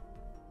disappeared.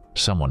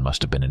 Someone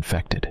must have been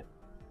infected.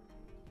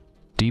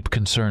 Deep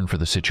concern for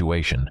the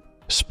situation,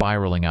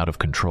 spiraling out of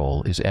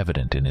control, is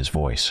evident in his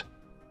voice.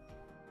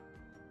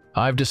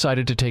 I've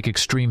decided to take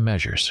extreme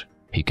measures,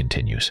 he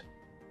continues,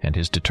 and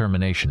his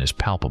determination is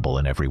palpable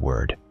in every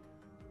word.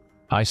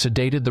 I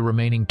sedated the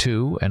remaining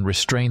 2 and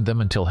restrained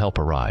them until help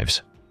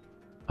arrives.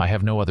 I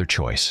have no other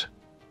choice.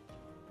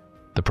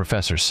 The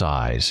professor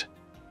sighs,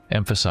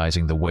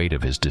 emphasizing the weight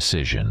of his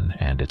decision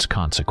and its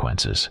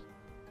consequences.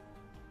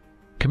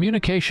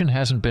 Communication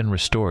hasn't been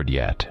restored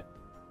yet,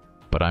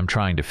 but I'm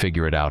trying to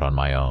figure it out on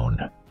my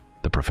own,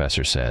 the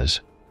professor says,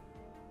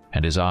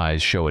 and his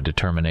eyes show a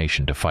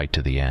determination to fight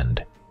to the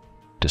end,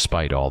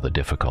 despite all the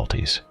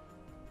difficulties.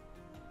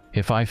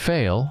 If I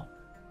fail,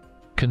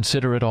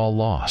 consider it all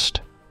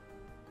lost."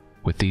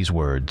 With these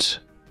words,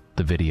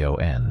 the video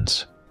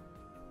ends.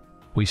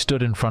 We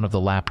stood in front of the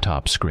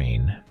laptop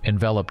screen,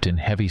 enveloped in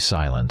heavy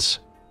silence,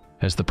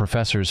 as the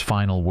professor's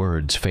final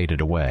words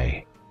faded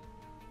away.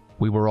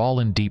 We were all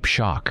in deep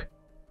shock,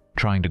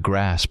 trying to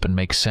grasp and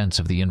make sense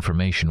of the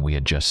information we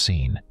had just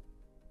seen.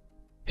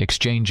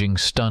 Exchanging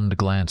stunned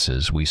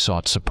glances, we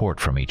sought support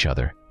from each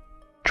other,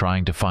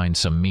 trying to find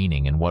some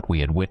meaning in what we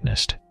had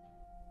witnessed.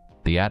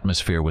 The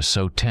atmosphere was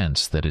so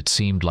tense that it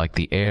seemed like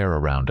the air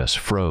around us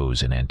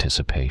froze in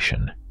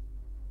anticipation.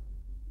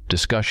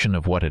 Discussion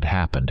of what had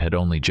happened had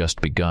only just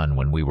begun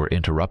when we were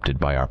interrupted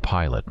by our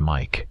pilot,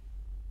 Mike.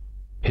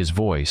 His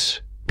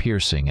voice,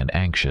 piercing and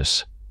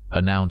anxious,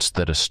 announced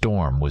that a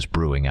storm was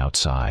brewing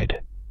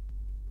outside.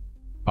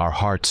 Our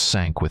hearts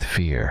sank with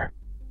fear.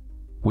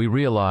 We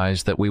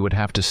realized that we would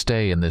have to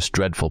stay in this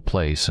dreadful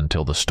place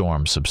until the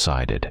storm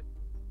subsided.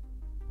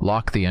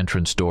 "Lock the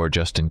entrance door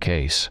just in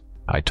case,"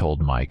 I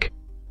told Mike,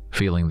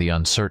 feeling the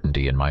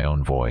uncertainty in my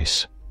own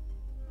voice.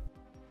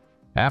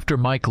 After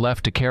Mike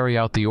left to carry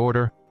out the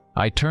order,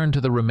 I turned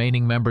to the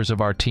remaining members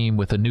of our team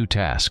with a new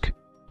task: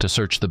 to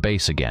search the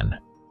base again.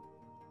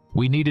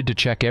 We needed to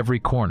check every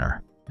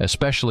corner,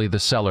 especially the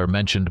cellar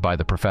mentioned by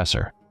the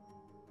professor.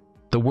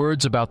 The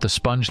words about the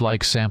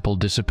sponge-like sample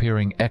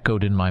disappearing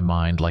echoed in my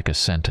mind like a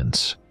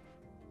sentence.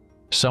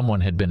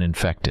 Someone had been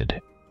infected.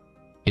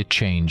 It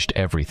changed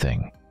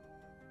everything.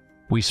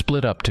 We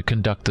split up to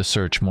conduct the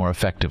search more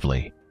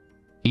effectively,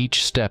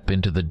 each step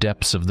into the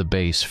depths of the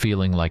base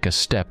feeling like a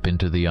step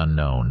into the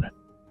unknown.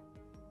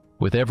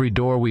 With every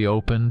door we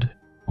opened,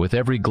 with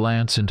every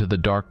glance into the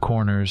dark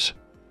corners,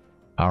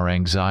 our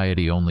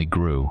anxiety only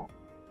grew.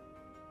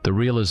 The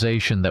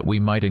realization that we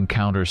might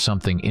encounter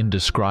something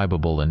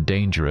indescribable and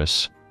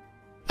dangerous,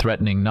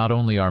 threatening not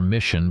only our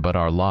mission but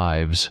our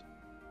lives,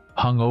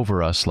 hung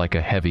over us like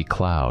a heavy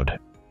cloud.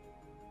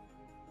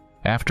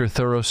 After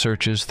thorough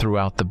searches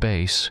throughout the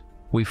base,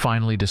 we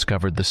finally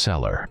discovered the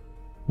cellar,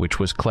 which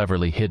was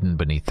cleverly hidden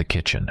beneath the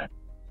kitchen.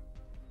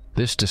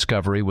 This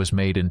discovery was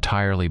made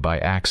entirely by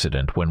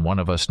accident when one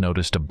of us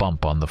noticed a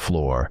bump on the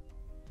floor,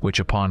 which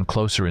upon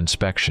closer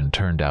inspection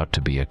turned out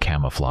to be a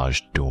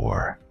camouflaged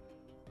door.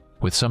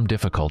 With some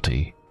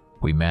difficulty,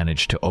 we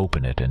managed to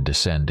open it and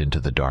descend into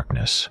the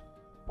darkness,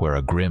 where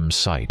a grim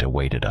sight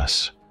awaited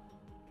us.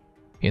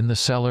 In the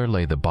cellar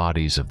lay the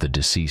bodies of the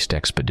deceased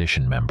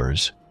expedition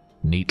members,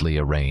 neatly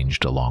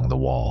arranged along the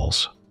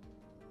walls.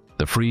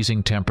 The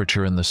freezing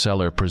temperature in the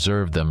cellar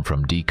preserved them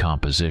from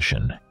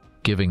decomposition,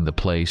 giving the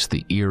place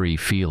the eerie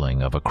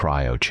feeling of a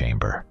cryo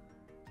chamber.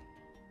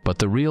 But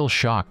the real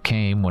shock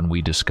came when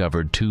we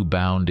discovered two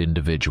bound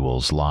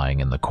individuals lying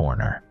in the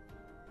corner.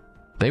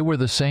 They were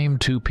the same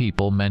two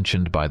people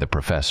mentioned by the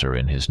professor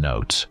in his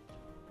notes,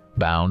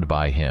 bound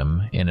by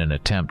him in an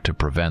attempt to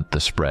prevent the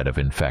spread of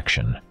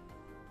infection.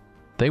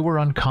 They were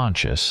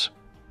unconscious,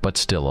 but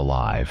still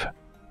alive.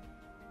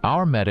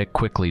 Our medic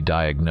quickly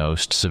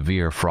diagnosed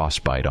severe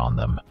frostbite on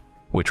them,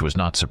 which was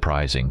not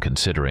surprising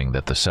considering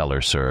that the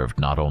cellar served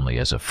not only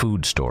as a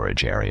food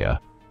storage area,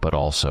 but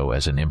also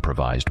as an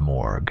improvised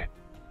morgue.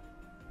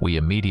 We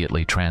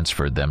immediately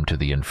transferred them to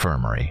the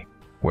infirmary,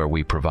 where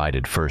we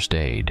provided first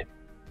aid,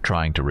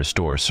 trying to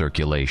restore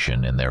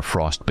circulation in their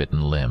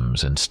frostbitten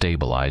limbs and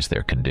stabilize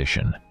their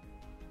condition.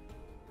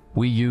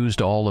 We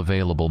used all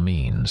available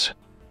means,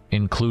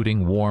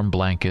 including warm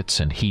blankets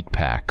and heat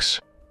packs,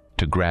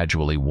 to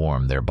gradually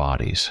warm their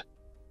bodies.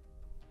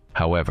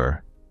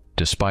 However,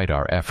 despite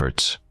our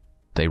efforts,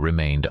 they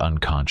remained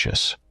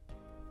unconscious.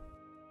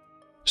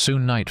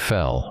 Soon night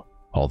fell,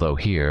 although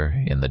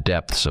here, in the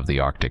depths of the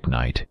Arctic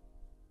night,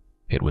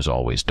 it was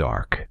always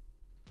dark.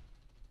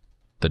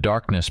 The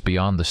darkness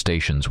beyond the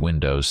station's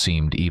windows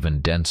seemed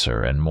even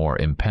denser and more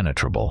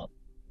impenetrable,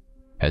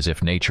 as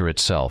if nature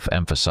itself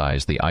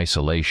emphasized the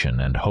isolation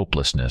and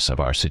hopelessness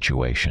of our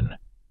situation.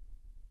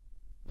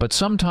 But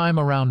sometime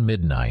around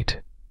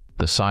midnight,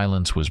 the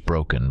silence was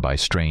broken by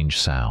strange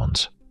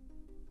sounds.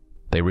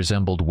 They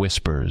resembled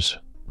whispers,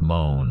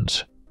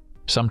 moans,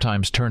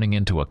 sometimes turning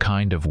into a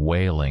kind of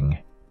wailing,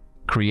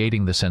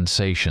 creating the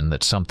sensation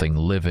that something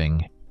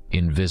living,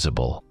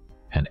 invisible,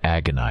 and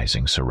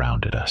agonizing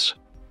surrounded us.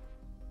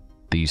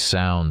 These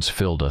sounds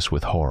filled us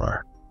with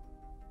horror,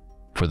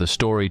 for the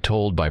story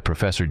told by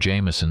Professor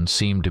Jameson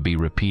seemed to be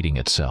repeating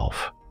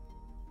itself.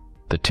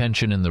 The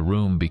tension in the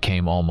room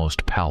became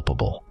almost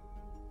palpable.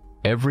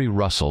 Every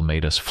rustle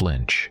made us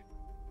flinch,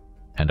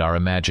 and our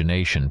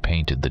imagination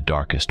painted the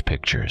darkest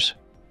pictures.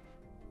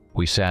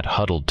 We sat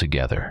huddled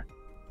together,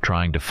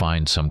 trying to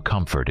find some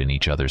comfort in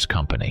each other's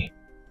company,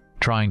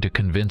 trying to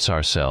convince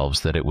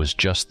ourselves that it was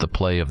just the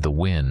play of the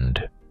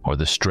wind or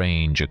the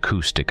strange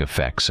acoustic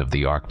effects of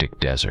the Arctic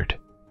desert.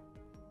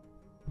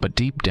 But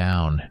deep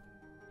down,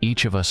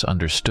 each of us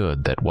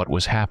understood that what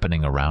was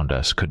happening around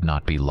us could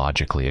not be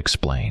logically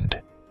explained.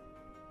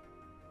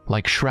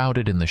 Like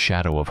shrouded in the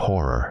shadow of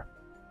horror,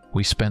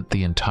 we spent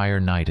the entire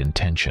night in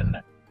tension,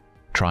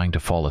 trying to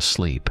fall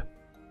asleep,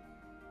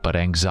 but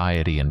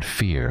anxiety and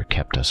fear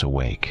kept us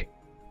awake.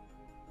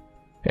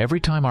 Every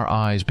time our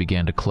eyes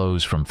began to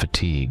close from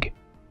fatigue,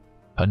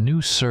 a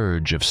new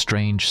surge of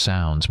strange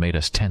sounds made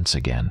us tense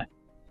again,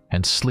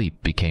 and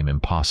sleep became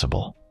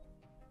impossible.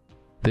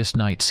 This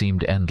night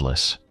seemed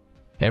endless,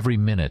 every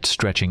minute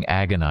stretching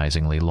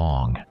agonizingly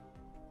long.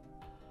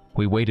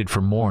 We waited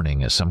for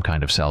morning as some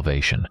kind of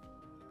salvation,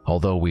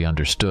 although we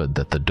understood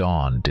that the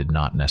dawn did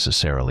not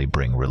necessarily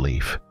bring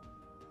relief.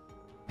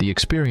 The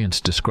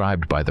experience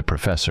described by the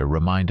professor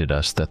reminded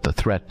us that the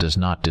threat does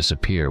not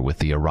disappear with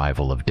the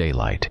arrival of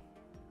daylight,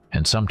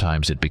 and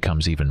sometimes it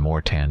becomes even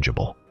more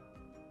tangible.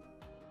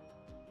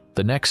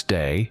 The next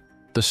day,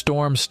 the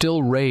storm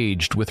still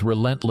raged with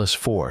relentless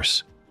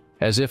force,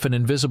 as if an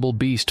invisible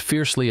beast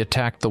fiercely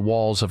attacked the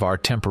walls of our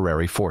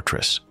temporary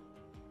fortress.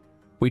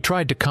 We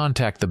tried to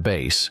contact the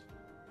base,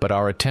 but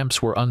our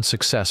attempts were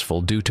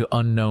unsuccessful due to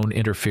unknown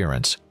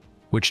interference,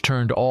 which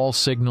turned all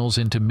signals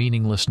into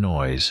meaningless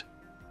noise.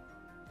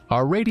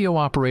 Our radio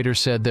operator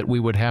said that we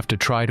would have to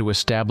try to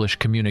establish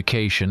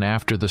communication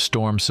after the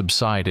storm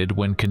subsided,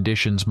 when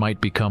conditions might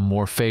become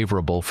more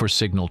favorable for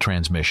signal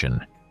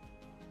transmission.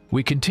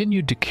 We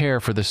continued to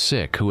care for the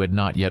sick who had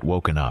not yet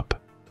woken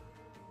up.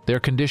 Their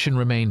condition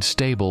remained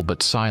stable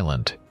but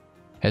silent,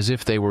 as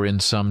if they were in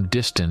some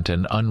distant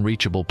and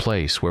unreachable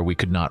place where we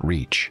could not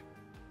reach.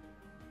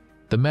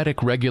 The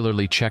medic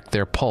regularly checked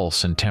their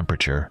pulse and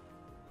temperature,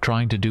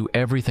 trying to do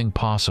everything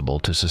possible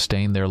to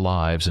sustain their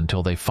lives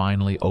until they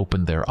finally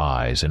opened their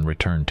eyes and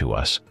returned to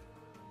us.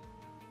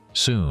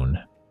 Soon,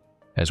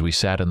 as we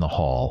sat in the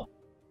hall,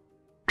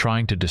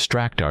 trying to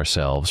distract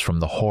ourselves from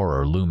the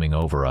horror looming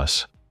over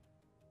us,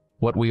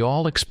 what we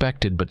all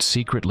expected but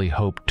secretly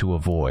hoped to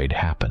avoid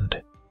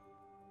happened.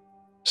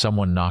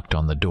 Someone knocked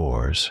on the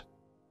doors.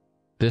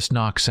 This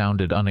knock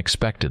sounded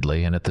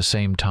unexpectedly and at the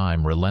same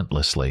time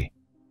relentlessly,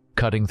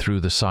 cutting through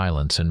the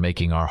silence and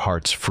making our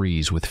hearts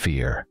freeze with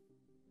fear.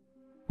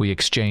 We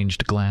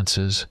exchanged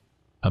glances,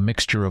 a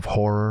mixture of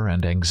horror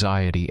and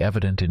anxiety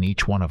evident in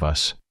each one of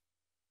us.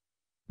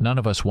 None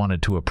of us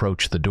wanted to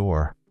approach the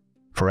door,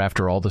 for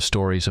after all the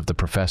stories of the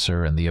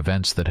professor and the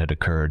events that had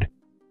occurred,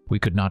 we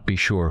could not be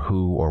sure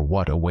who or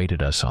what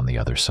awaited us on the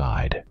other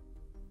side.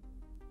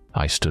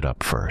 I stood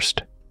up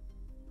first.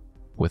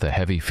 With a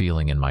heavy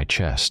feeling in my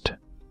chest,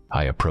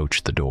 I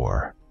approached the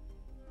door.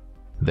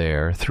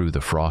 There, through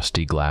the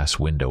frosty glass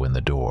window in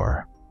the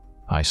door,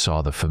 I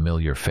saw the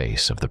familiar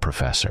face of the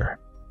professor.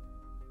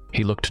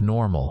 He looked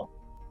normal,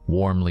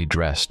 warmly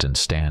dressed and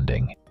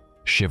standing,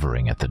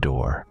 shivering at the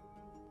door.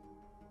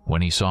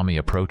 When he saw me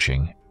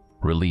approaching,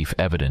 relief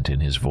evident in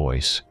his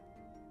voice,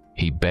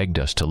 he begged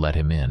us to let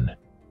him in,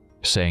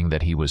 saying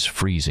that he was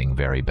freezing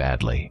very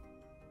badly.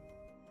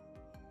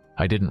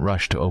 I didn't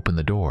rush to open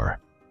the door.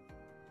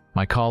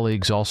 My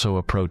colleagues also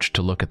approached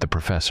to look at the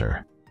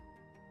professor.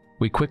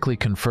 We quickly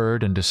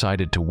conferred and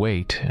decided to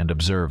wait and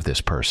observe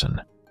this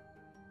person.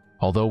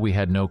 Although we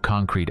had no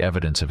concrete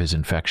evidence of his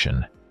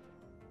infection,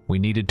 we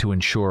needed to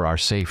ensure our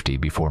safety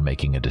before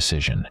making a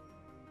decision.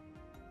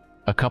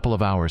 A couple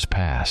of hours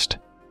passed.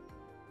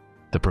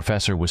 The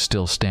professor was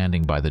still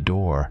standing by the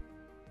door,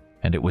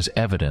 and it was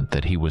evident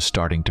that he was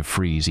starting to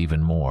freeze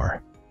even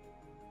more.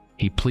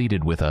 He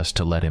pleaded with us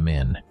to let him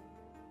in,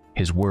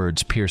 his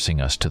words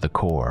piercing us to the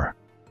core.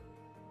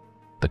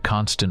 The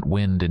constant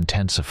wind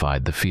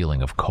intensified the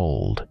feeling of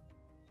cold,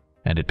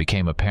 and it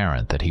became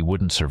apparent that he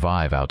wouldn't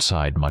survive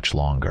outside much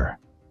longer.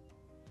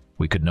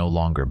 We could no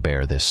longer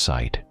bear this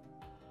sight.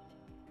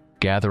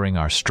 Gathering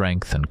our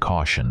strength and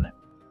caution,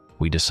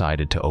 we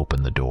decided to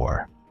open the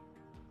door.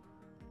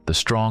 The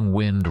strong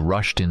wind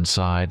rushed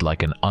inside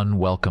like an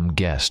unwelcome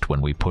guest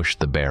when we pushed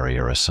the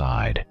barrier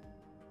aside.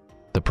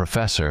 The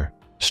professor,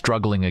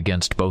 struggling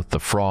against both the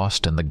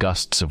frost and the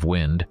gusts of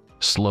wind,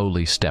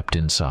 slowly stepped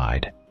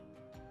inside.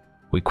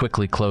 We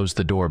quickly closed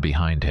the door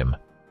behind him,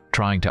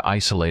 trying to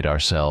isolate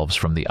ourselves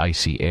from the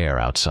icy air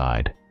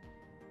outside.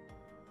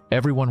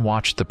 Everyone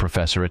watched the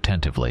professor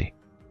attentively,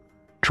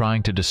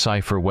 trying to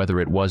decipher whether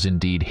it was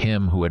indeed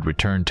him who had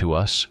returned to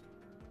us,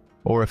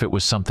 or if it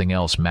was something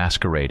else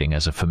masquerading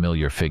as a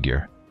familiar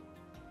figure.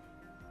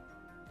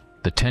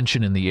 The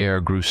tension in the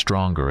air grew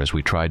stronger as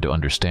we tried to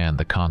understand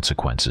the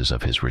consequences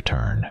of his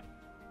return.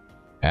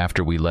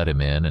 After we let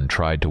him in and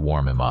tried to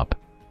warm him up,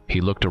 he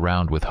looked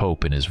around with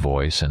hope in his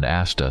voice and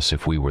asked us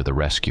if we were the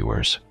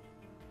rescuers.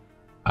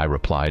 I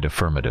replied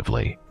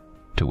affirmatively,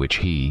 to which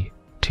he,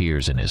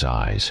 tears in his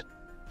eyes,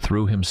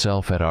 threw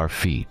himself at our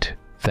feet,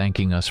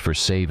 thanking us for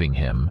saving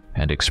him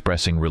and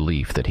expressing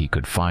relief that he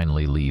could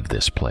finally leave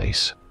this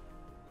place.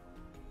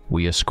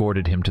 We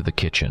escorted him to the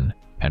kitchen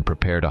and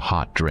prepared a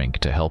hot drink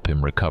to help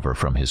him recover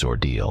from his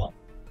ordeal.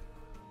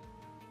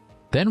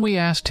 Then we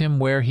asked him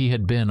where he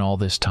had been all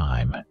this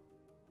time.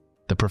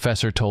 The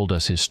professor told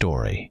us his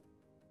story.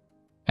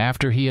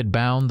 After he had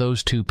bound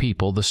those two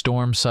people, the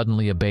storm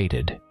suddenly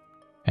abated,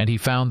 and he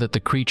found that the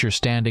creature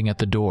standing at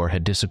the door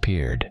had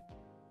disappeared.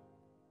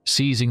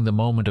 Seizing the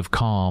moment of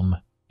calm,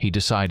 he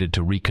decided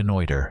to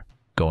reconnoiter,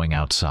 going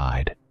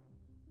outside.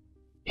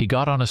 He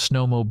got on a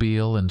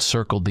snowmobile and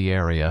circled the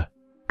area,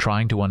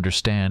 trying to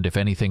understand if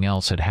anything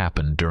else had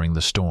happened during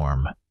the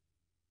storm.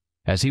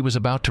 As he was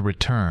about to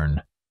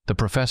return, the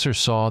professor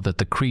saw that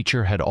the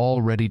creature had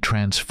already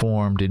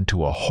transformed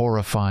into a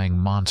horrifying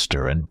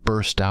monster and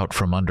burst out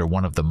from under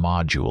one of the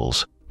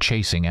modules,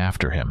 chasing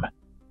after him.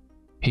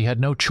 He had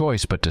no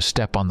choice but to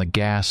step on the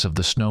gas of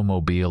the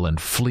snowmobile and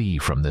flee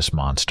from this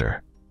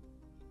monster.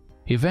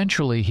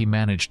 Eventually, he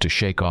managed to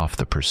shake off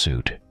the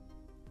pursuit,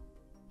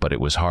 but it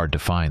was hard to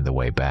find the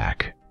way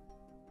back.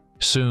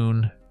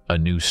 Soon, a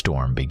new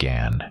storm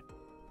began,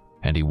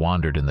 and he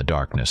wandered in the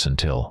darkness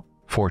until,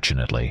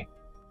 fortunately,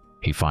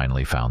 he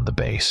finally found the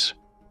base.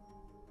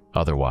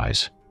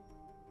 Otherwise,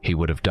 he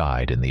would have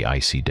died in the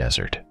icy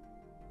desert.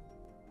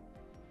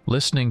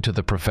 Listening to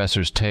the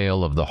professor's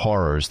tale of the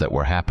horrors that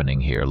were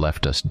happening here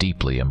left us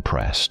deeply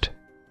impressed.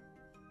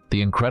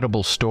 The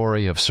incredible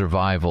story of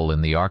survival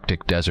in the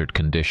Arctic desert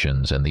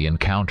conditions and the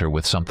encounter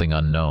with something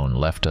unknown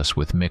left us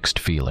with mixed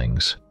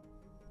feelings.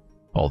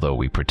 Although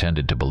we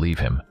pretended to believe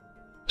him,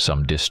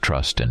 some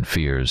distrust and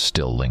fears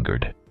still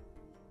lingered.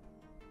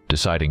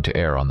 Deciding to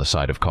err on the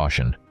side of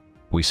caution,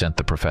 we sent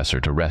the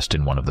professor to rest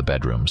in one of the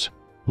bedrooms,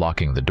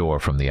 locking the door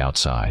from the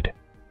outside.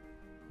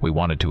 We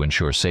wanted to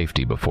ensure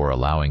safety before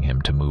allowing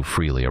him to move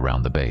freely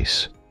around the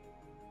base.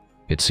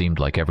 It seemed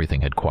like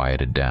everything had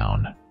quieted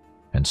down,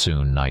 and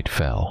soon night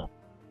fell.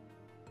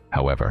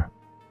 However,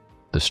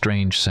 the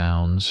strange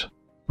sounds,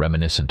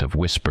 reminiscent of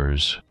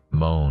whispers,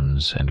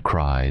 moans, and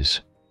cries,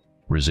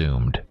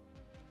 resumed,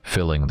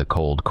 filling the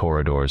cold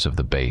corridors of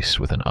the base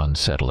with an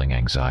unsettling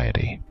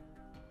anxiety.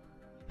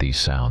 These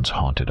sounds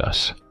haunted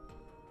us,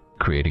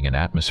 creating an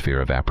atmosphere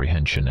of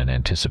apprehension and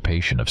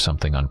anticipation of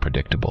something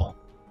unpredictable.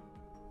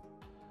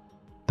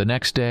 The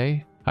next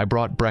day, I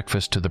brought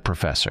breakfast to the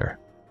professor.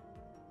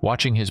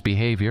 Watching his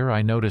behavior,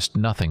 I noticed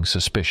nothing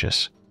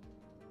suspicious.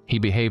 He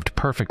behaved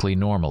perfectly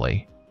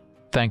normally,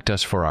 thanked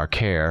us for our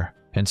care,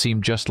 and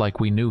seemed just like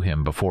we knew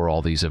him before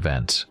all these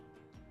events.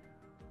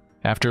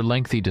 After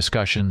lengthy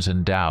discussions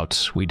and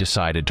doubts, we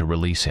decided to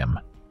release him.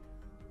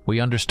 We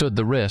understood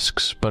the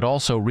risks, but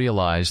also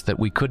realized that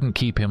we couldn't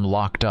keep him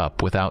locked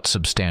up without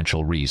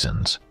substantial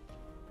reasons.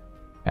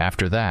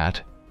 After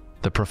that,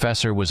 the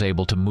professor was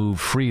able to move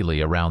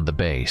freely around the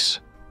base.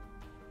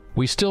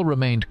 We still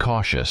remained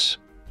cautious,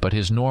 but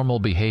his normal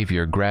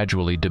behavior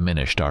gradually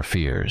diminished our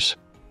fears.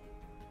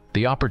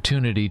 The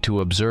opportunity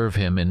to observe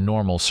him in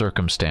normal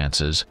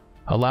circumstances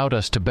allowed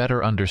us to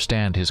better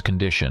understand his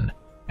condition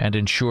and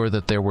ensure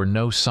that there were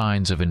no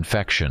signs of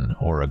infection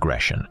or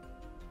aggression.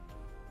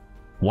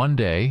 One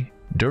day,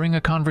 during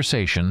a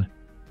conversation,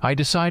 I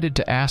decided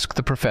to ask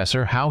the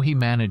professor how he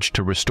managed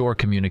to restore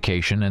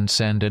communication and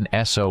send an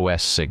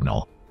SOS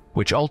signal,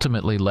 which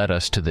ultimately led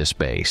us to this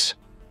base.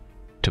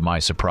 To my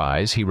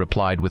surprise, he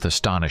replied with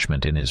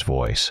astonishment in his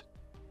voice.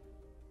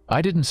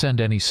 "I didn't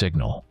send any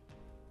signal."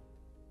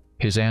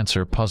 His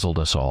answer puzzled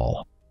us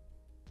all.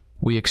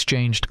 We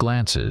exchanged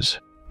glances,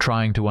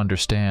 trying to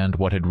understand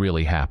what had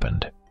really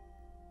happened.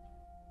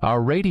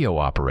 Our radio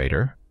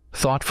operator,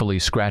 thoughtfully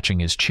scratching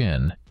his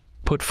chin,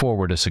 put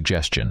forward a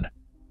suggestion.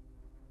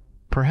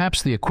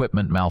 Perhaps the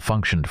equipment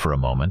malfunctioned for a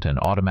moment and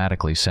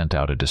automatically sent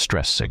out a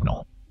distress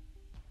signal.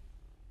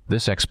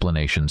 This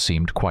explanation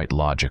seemed quite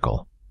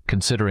logical,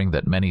 considering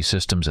that many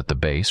systems at the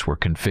base were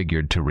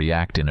configured to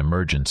react in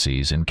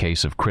emergencies in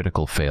case of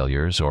critical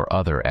failures or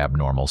other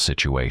abnormal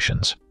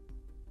situations.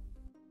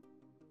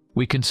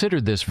 We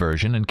considered this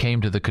version and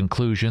came to the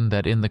conclusion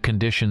that in the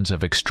conditions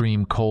of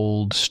extreme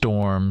cold,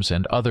 storms,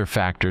 and other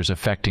factors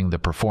affecting the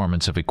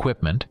performance of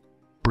equipment,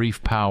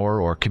 brief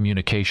power or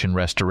communication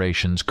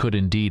restorations could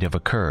indeed have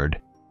occurred,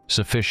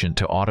 sufficient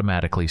to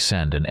automatically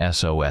send an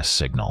SOS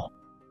signal.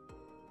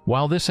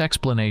 While this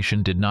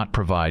explanation did not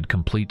provide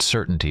complete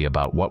certainty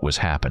about what was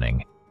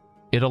happening,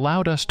 it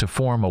allowed us to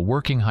form a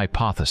working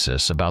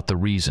hypothesis about the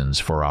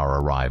reasons for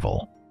our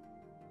arrival.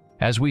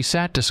 As we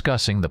sat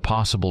discussing the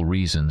possible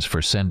reasons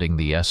for sending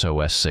the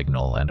SOS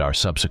signal and our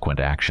subsequent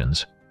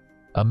actions,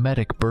 a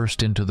medic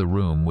burst into the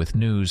room with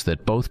news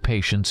that both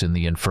patients in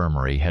the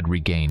infirmary had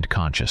regained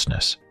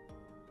consciousness.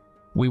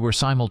 We were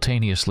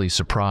simultaneously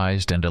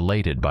surprised and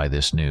elated by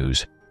this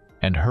news,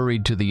 and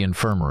hurried to the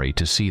infirmary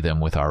to see them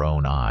with our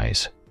own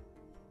eyes.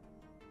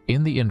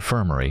 In the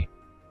infirmary,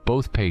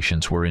 both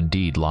patients were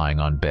indeed lying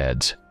on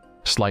beds,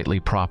 slightly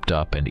propped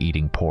up and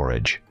eating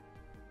porridge.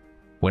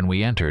 When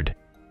we entered,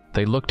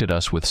 they looked at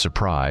us with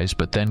surprise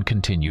but then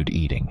continued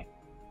eating.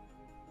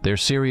 Their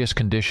serious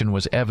condition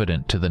was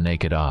evident to the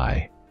naked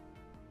eye,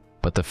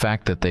 but the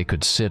fact that they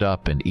could sit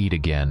up and eat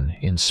again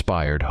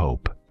inspired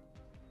hope.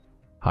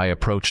 I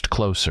approached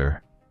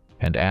closer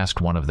and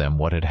asked one of them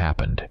what had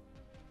happened.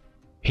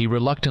 He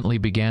reluctantly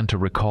began to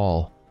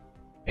recall.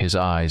 His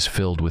eyes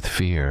filled with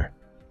fear,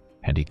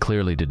 and he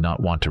clearly did not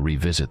want to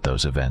revisit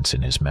those events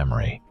in his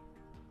memory.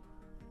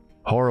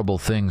 "Horrible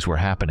things were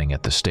happening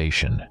at the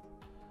station,"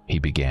 he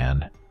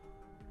began,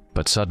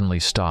 but suddenly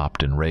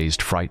stopped and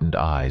raised frightened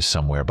eyes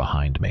somewhere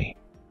behind me.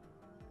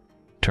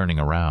 Turning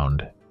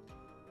around,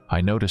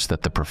 I noticed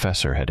that the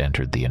professor had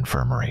entered the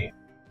infirmary.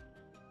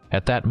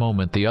 At that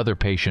moment, the other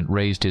patient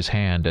raised his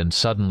hand and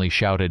suddenly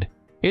shouted,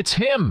 "It's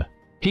him!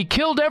 He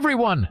killed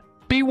everyone!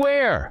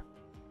 Beware!"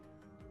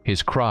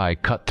 His cry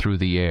cut through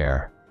the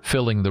air,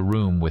 filling the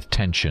room with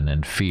tension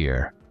and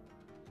fear.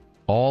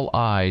 All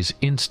eyes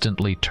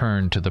instantly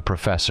turned to the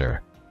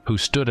professor, who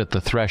stood at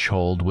the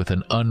threshold with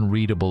an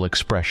unreadable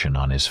expression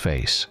on his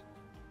face.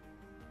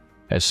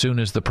 As soon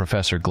as the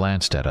professor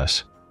glanced at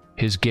us,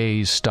 his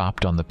gaze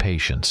stopped on the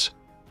patients,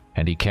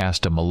 and he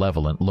cast a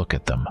malevolent look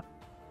at them.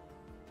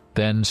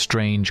 Then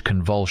strange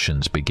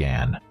convulsions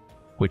began,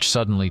 which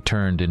suddenly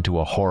turned into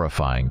a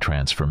horrifying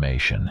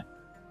transformation.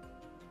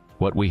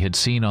 What we had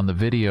seen on the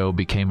video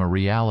became a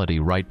reality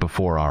right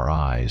before our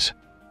eyes.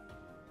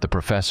 The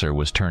professor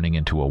was turning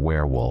into a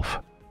werewolf.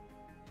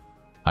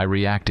 I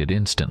reacted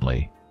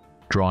instantly,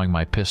 drawing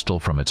my pistol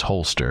from its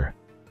holster,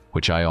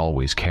 which I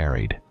always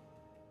carried.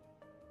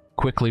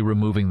 Quickly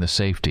removing the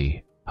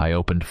safety, I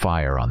opened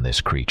fire on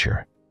this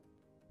creature.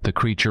 The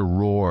creature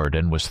roared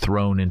and was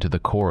thrown into the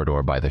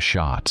corridor by the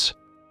shots.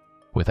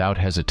 Without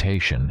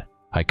hesitation,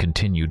 I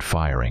continued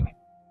firing.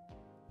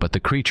 But the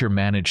creature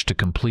managed to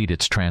complete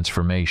its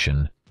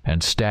transformation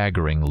and,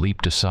 staggering,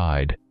 leaped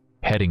aside,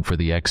 heading for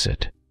the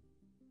exit.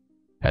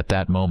 At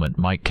that moment,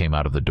 Mike came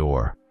out of the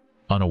door,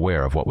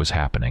 unaware of what was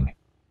happening.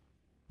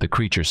 The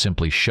creature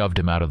simply shoved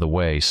him out of the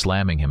way,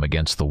 slamming him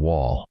against the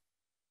wall.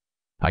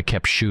 I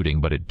kept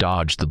shooting, but it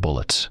dodged the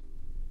bullets.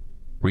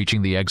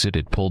 Reaching the exit,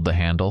 it pulled the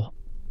handle,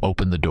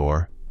 opened the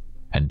door,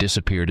 and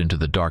disappeared into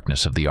the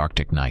darkness of the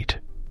Arctic night.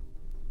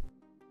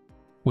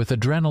 With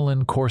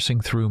adrenaline coursing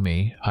through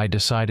me, I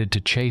decided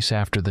to chase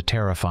after the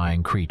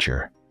terrifying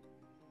creature.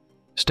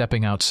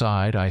 Stepping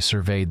outside, I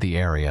surveyed the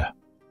area.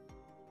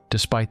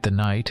 Despite the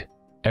night,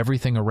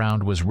 everything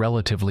around was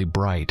relatively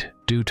bright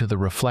due to the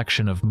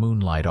reflection of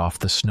moonlight off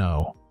the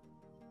snow.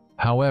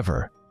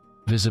 However,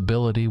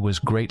 visibility was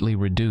greatly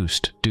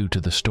reduced due to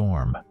the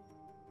storm.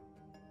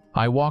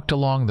 I walked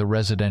along the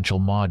residential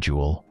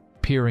module,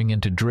 peering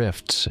into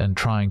drifts and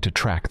trying to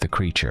track the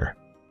creature.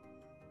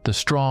 The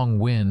strong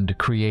wind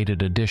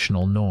created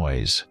additional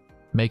noise,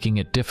 making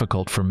it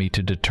difficult for me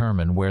to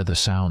determine where the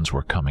sounds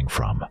were coming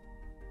from.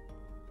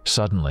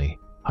 Suddenly,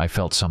 I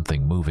felt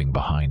something moving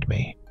behind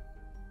me.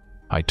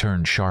 I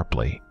turned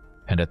sharply,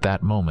 and at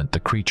that moment the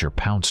creature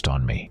pounced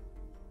on me.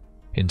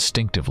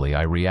 Instinctively,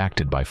 I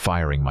reacted by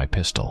firing my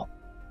pistol.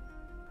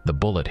 The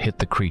bullet hit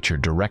the creature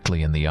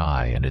directly in the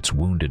eye, and its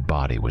wounded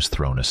body was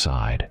thrown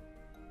aside.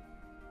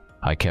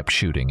 I kept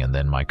shooting, and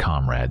then my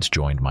comrades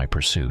joined my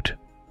pursuit,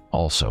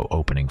 also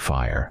opening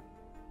fire.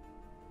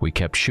 We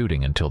kept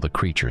shooting until the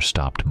creature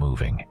stopped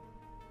moving.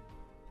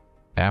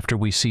 After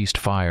we ceased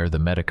fire, the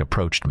medic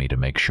approached me to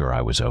make sure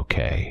I was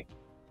okay.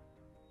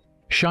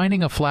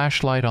 Shining a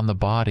flashlight on the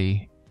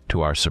body,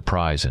 to our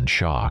surprise and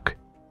shock,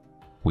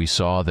 we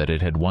saw that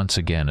it had once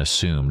again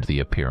assumed the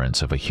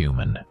appearance of a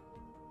human.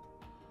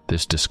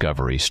 This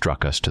discovery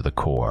struck us to the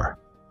core.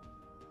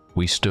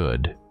 We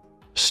stood,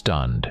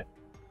 stunned,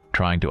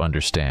 trying to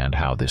understand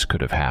how this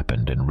could have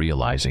happened and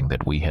realizing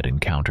that we had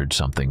encountered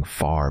something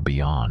far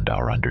beyond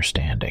our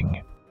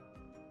understanding.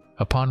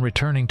 Upon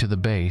returning to the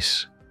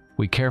base,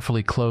 we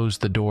carefully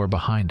closed the door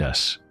behind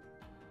us,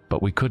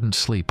 but we couldn't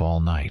sleep all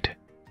night.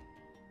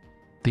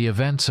 The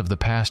events of the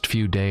past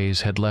few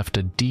days had left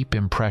a deep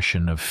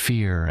impression of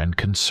fear and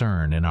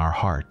concern in our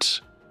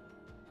hearts.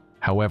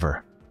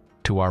 However,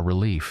 to our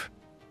relief,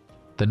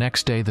 the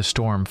next day the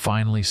storm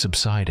finally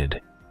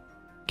subsided,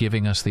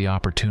 giving us the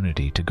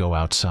opportunity to go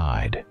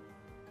outside.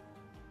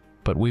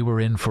 But we were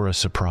in for a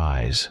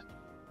surprise.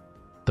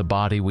 The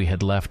body we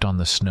had left on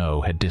the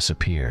snow had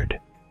disappeared.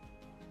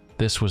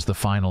 This was the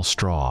final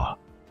straw.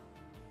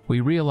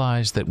 We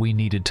realized that we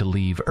needed to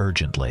leave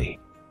urgently.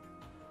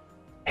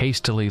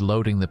 Hastily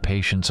loading the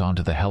patients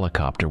onto the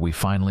helicopter, we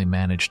finally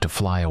managed to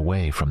fly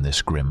away from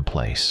this grim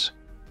place.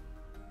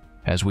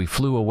 As we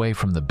flew away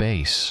from the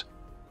base,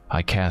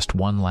 I cast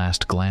one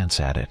last glance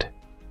at it.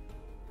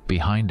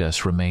 Behind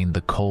us remained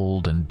the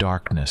cold and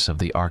darkness of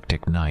the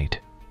Arctic night,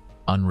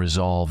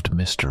 unresolved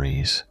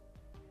mysteries,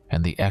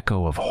 and the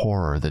echo of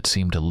horror that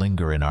seemed to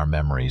linger in our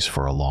memories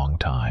for a long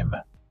time.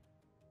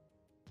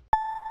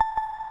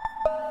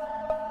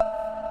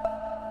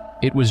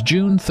 It was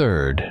June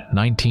 3rd,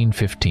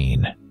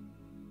 1915.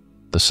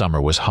 The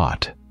summer was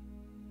hot.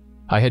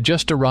 I had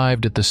just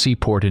arrived at the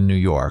seaport in New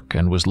York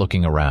and was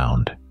looking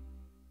around.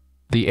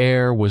 The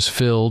air was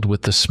filled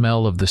with the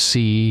smell of the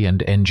sea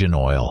and engine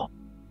oil.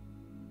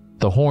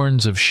 The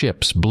horns of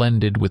ships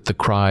blended with the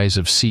cries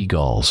of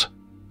seagulls,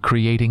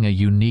 creating a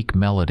unique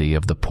melody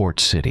of the port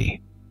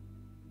city.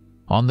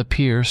 On the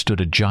pier stood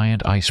a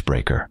giant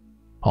icebreaker,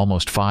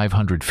 almost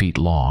 500 feet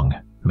long,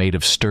 made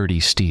of sturdy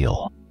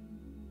steel.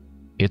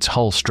 Its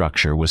hull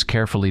structure was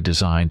carefully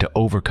designed to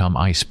overcome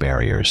ice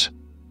barriers.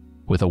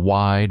 With a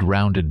wide,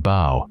 rounded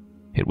bow,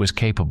 it was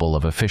capable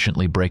of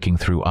efficiently breaking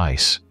through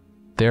ice,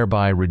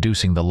 thereby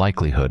reducing the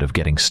likelihood of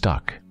getting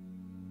stuck.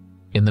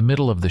 In the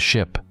middle of the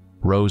ship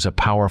rose a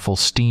powerful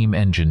steam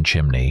engine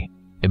chimney,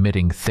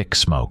 emitting thick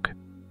smoke.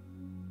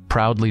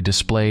 Proudly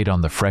displayed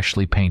on the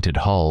freshly painted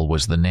hull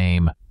was the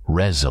name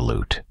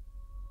Resolute.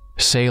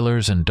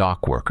 Sailors and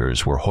dock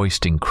workers were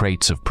hoisting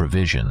crates of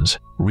provisions,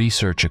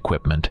 research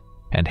equipment,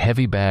 and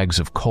heavy bags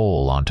of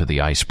coal onto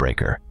the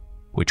icebreaker,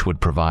 which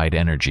would provide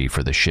energy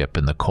for the ship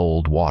in the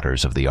cold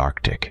waters of the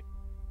Arctic.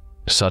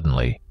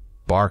 Suddenly,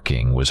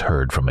 barking was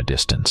heard from a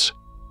distance.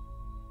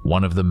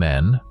 One of the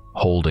men,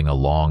 holding a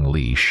long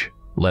leash,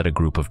 led a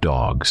group of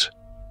dogs.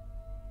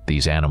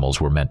 These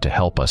animals were meant to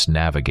help us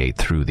navigate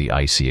through the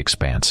icy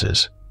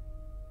expanses.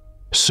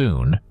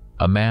 Soon,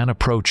 a man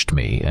approached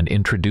me and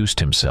introduced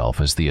himself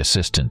as the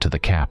assistant to the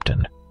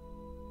captain.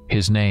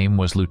 His name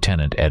was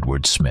Lieutenant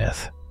Edward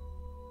Smith.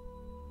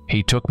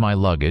 He took my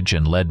luggage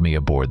and led me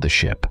aboard the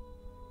ship.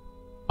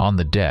 On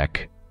the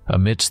deck,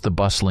 amidst the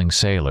bustling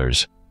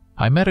sailors,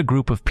 I met a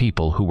group of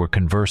people who were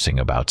conversing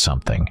about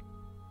something.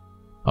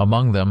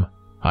 Among them,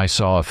 I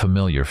saw a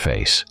familiar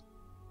face.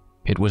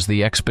 It was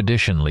the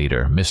expedition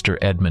leader, Mr.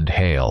 Edmund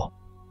Hale.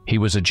 He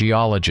was a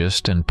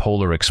geologist and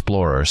polar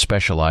explorer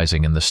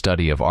specializing in the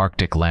study of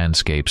Arctic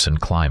landscapes and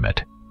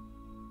climate.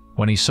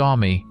 When he saw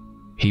me,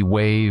 he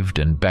waved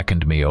and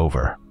beckoned me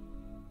over.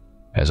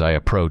 As I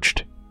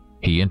approached,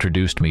 he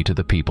introduced me to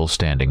the people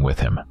standing with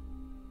him.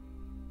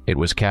 It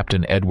was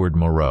Captain Edward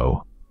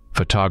Moreau,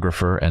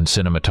 photographer and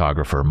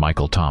cinematographer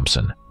Michael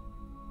Thompson.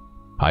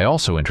 I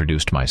also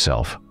introduced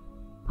myself.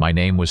 My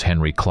name was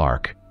Henry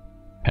Clark,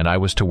 and I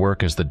was to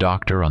work as the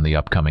doctor on the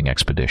upcoming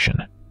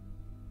expedition.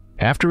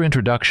 After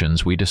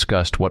introductions, we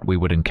discussed what we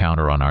would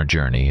encounter on our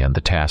journey and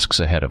the tasks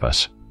ahead of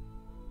us.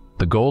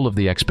 The goal of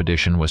the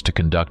expedition was to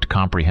conduct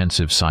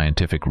comprehensive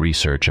scientific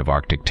research of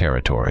Arctic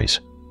territories,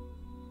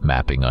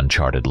 mapping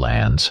uncharted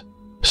lands,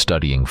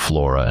 studying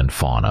flora and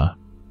fauna,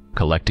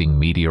 collecting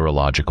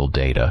meteorological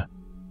data,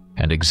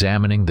 and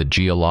examining the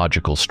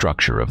geological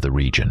structure of the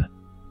region.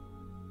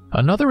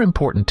 Another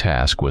important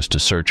task was to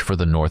search for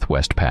the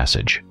Northwest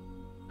Passage,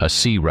 a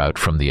sea route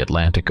from the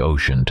Atlantic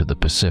Ocean to the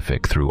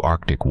Pacific through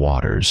Arctic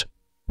waters,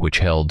 which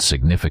held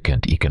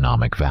significant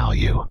economic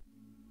value.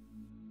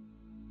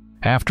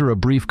 After a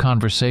brief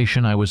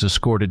conversation, I was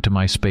escorted to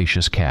my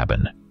spacious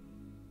cabin.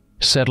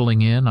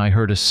 Settling in, I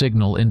heard a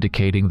signal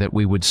indicating that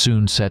we would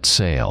soon set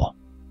sail.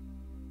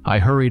 I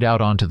hurried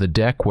out onto the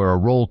deck where a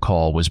roll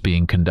call was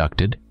being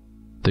conducted.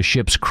 The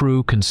ship's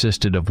crew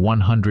consisted of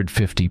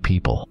 150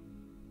 people.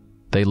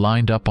 They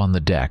lined up on the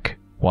deck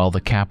while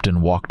the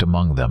captain walked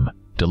among them,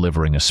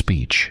 delivering a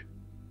speech.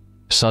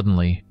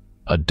 Suddenly,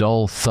 a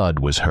dull thud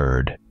was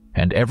heard,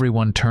 and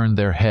everyone turned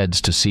their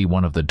heads to see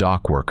one of the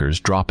dock workers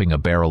dropping a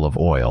barrel of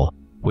oil,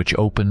 which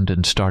opened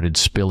and started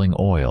spilling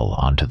oil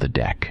onto the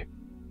deck.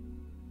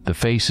 The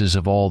faces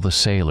of all the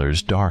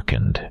sailors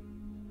darkened.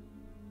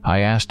 I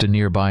asked a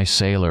nearby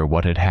sailor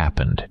what had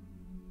happened,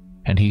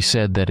 and he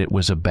said that it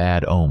was a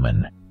bad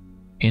omen,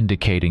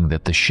 indicating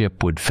that the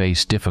ship would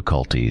face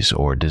difficulties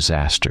or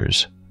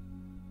disasters.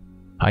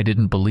 I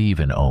didn't believe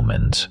in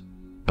omens,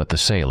 but the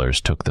sailors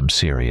took them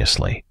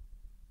seriously.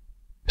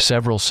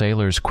 Several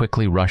sailors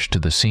quickly rushed to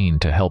the scene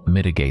to help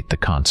mitigate the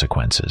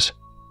consequences.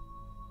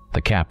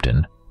 The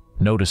captain,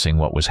 noticing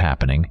what was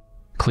happening,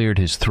 cleared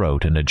his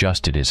throat and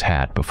adjusted his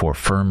hat before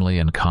firmly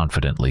and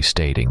confidently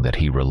stating that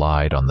he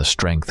relied on the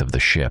strength of the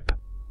ship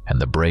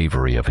and the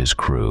bravery of his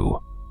crew,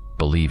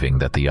 believing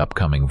that the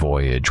upcoming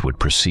voyage would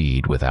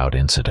proceed without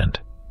incident.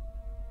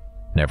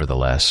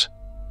 Nevertheless,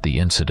 the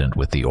incident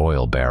with the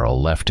oil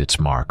barrel left its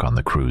mark on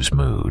the crew's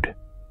mood.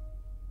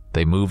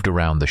 They moved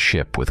around the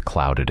ship with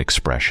clouded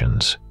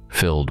expressions,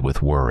 filled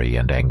with worry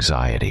and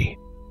anxiety.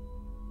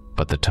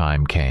 But the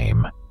time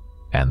came,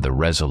 and the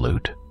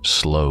Resolute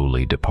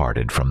slowly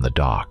departed from the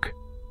dock.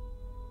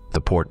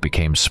 The port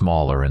became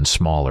smaller and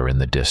smaller in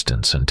the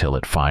distance until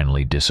it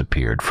finally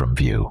disappeared from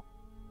view.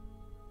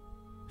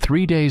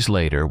 3 days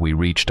later, we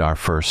reached our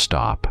first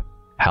stop,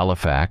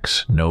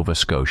 Halifax, Nova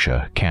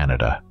Scotia,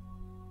 Canada.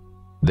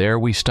 There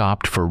we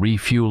stopped for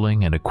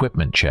refueling and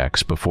equipment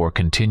checks before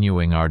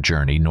continuing our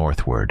journey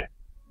northward.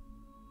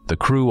 The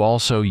crew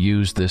also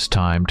used this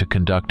time to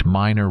conduct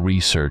minor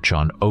research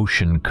on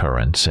ocean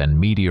currents and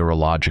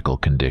meteorological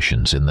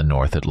conditions in the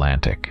North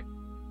Atlantic.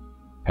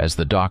 As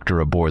the doctor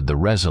aboard the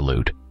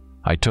Resolute,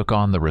 I took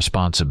on the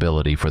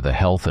responsibility for the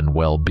health and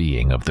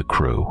well-being of the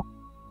crew.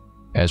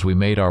 As we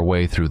made our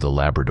way through the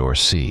Labrador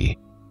Sea,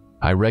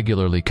 I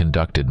regularly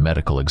conducted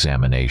medical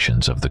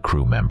examinations of the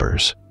crew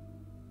members.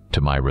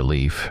 To my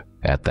relief,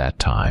 at that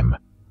time,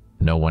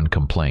 no one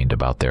complained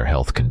about their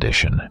health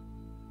condition.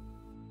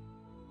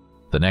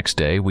 The next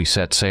day, we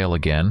set sail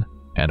again,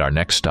 and our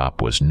next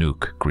stop was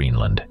Nuuk,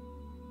 Greenland.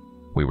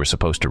 We were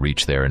supposed to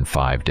reach there in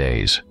 5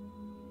 days.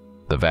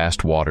 The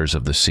vast waters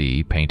of the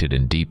sea, painted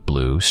in deep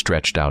blue,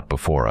 stretched out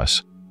before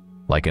us,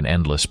 like an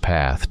endless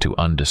path to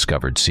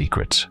undiscovered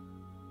secrets.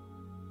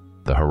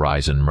 The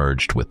horizon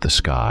merged with the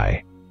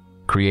sky,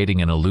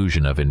 creating an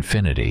illusion of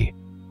infinity,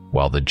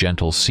 while the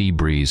gentle sea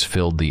breeze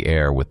filled the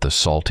air with the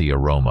salty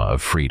aroma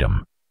of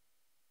freedom.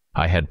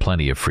 I had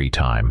plenty of free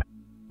time,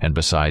 and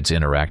besides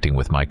interacting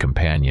with my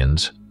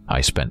companions,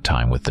 I spent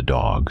time with the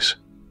dogs.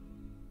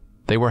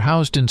 They were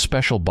housed in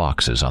special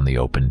boxes on the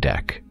open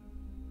deck.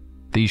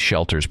 These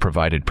shelters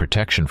provided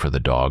protection for the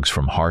dogs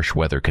from harsh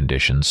weather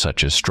conditions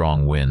such as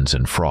strong winds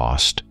and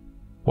frost,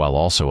 while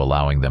also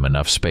allowing them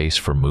enough space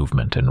for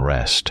movement and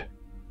rest.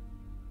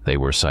 They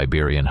were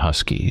Siberian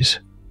Huskies.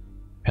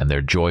 and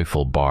their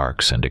joyful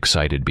barks and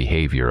excited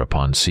behavior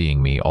upon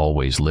seeing me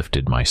always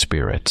lifted my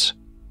spirits.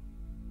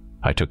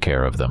 I took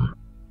care of them,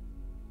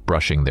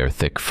 brushing their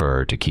thick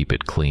fur to keep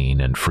it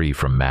clean and free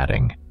from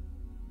matting,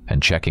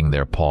 and checking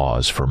their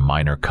paws for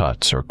minor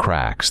cuts or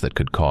cracks that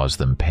could cause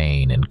them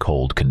pain in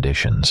cold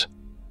conditions.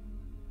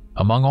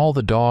 Among all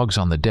the dogs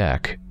on the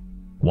deck,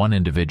 one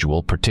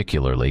individual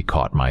particularly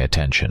caught my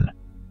attention.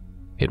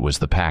 It was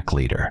the pack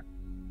leader,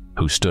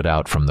 who stood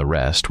out from the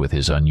rest with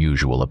his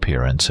unusual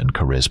appearance and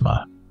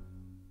charisma.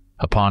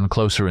 Upon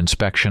closer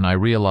inspection, I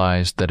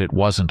realized that it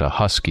wasn't a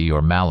husky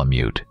or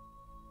malamute,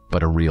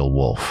 but a real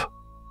wolf.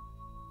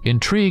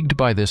 Intrigued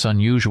by this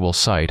unusual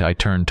sight, I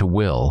turned to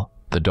Will,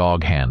 the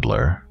dog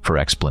handler, for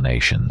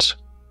explanations.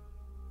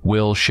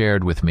 Will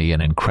shared with me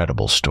an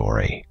incredible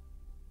story.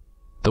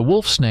 The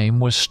wolf's name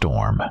was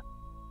Storm.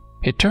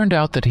 It turned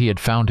out that he had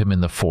found him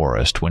in the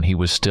forest when he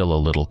was still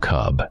a little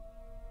cub.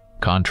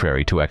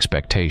 Contrary to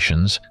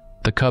expectations,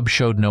 the cub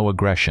showed no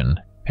aggression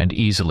and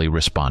easily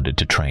responded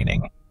to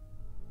training.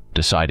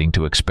 Deciding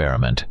to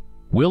experiment,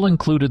 Will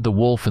included the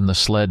wolf in the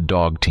sled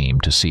dog team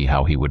to see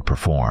how he would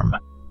perform.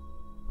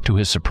 To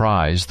his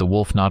surprise, the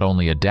wolf not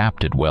only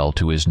adapted well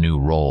to his new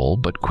role,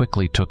 but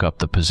quickly took up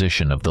the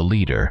position of the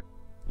leader,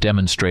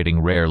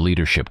 demonstrating rare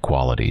leadership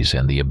qualities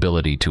and the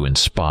ability to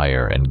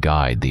inspire and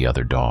guide the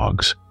other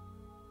dogs.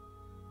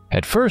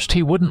 At first,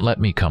 he wouldn't let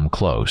me come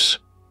close,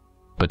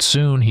 but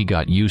soon he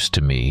got used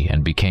to me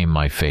and became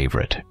my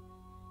favorite.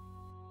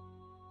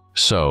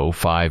 So,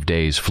 5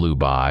 days flew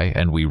by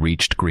and we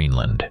reached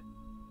Greenland.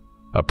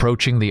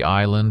 Approaching the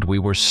island, we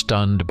were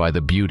stunned by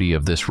the beauty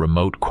of this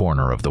remote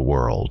corner of the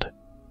world.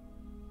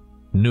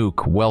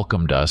 Nuuk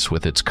welcomed us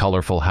with its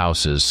colorful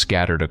houses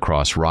scattered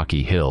across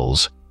rocky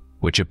hills,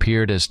 which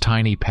appeared as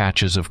tiny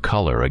patches of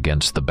color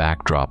against the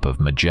backdrop of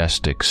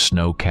majestic,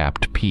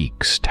 snow-capped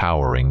peaks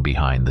towering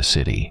behind the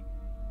city.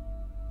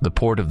 The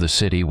port of the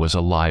city was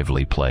a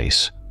lively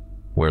place,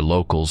 where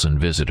locals and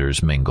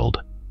visitors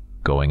mingled,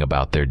 going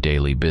about their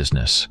daily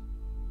business.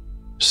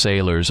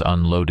 Sailors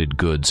unloaded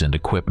goods and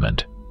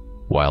equipment,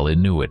 while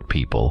Inuit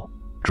people,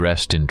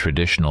 dressed in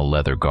traditional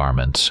leather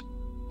garments,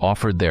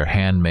 offered their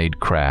handmade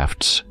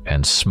crafts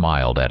and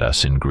smiled at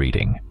us in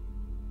greeting.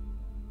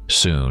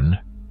 Soon,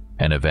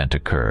 an event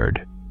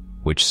occurred,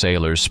 which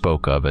sailors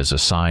spoke of as a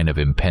sign of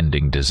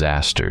impending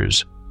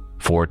disasters,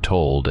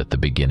 foretold at the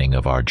beginning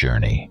of our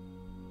journey.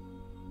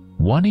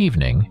 One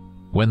evening,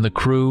 when the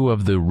crew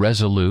of the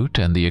Resolute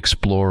and the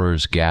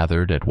explorers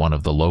gathered at one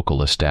of the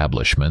local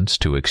establishments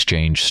to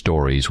exchange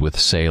stories with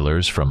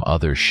sailors from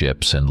other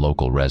ships and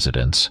local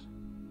residents,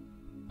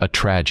 a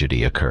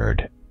tragedy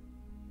occurred.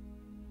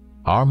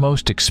 Our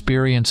most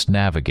experienced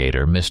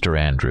navigator, Mr.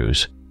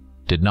 Andrews,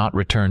 did not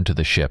return to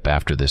the ship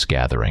after this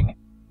gathering.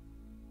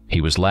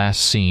 He was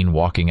last seen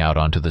walking out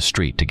onto the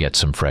street to get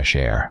some fresh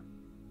air.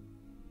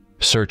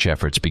 Search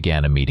efforts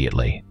began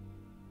immediately.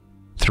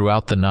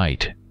 Throughout the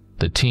night,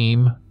 the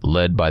team,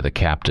 led by the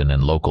captain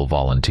and local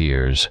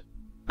volunteers,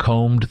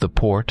 combed the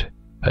port,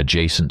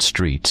 adjacent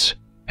streets,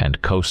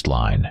 and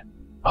coastline,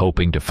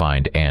 hoping to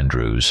find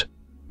Andrews,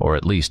 or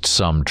at least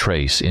some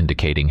trace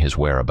indicating his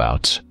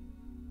whereabouts.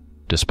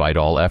 Despite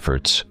all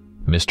efforts,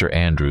 Mr.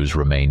 Andrews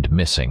remained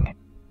missing.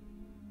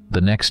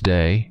 The next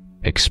day,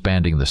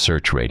 expanding the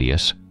search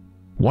radius,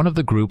 one of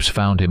the groups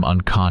found him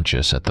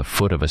unconscious at the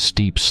foot of a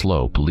steep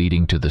slope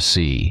leading to the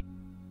sea,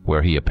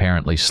 where he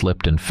apparently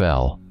slipped and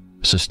fell,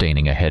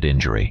 sustaining a head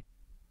injury.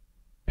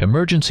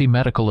 Emergency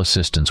medical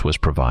assistance was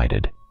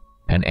provided,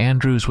 and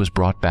Andrews was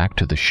brought back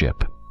to the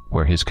ship,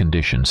 where his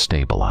condition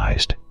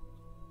stabilized.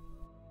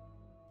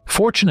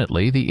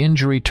 Fortunately, the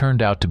injury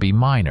turned out to be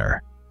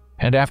minor,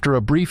 and after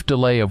a brief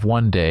delay of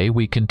 1 day,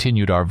 we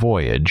continued our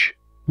voyage,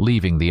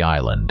 leaving the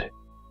island.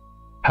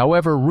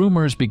 However,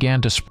 rumors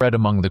began to spread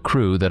among the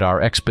crew that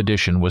our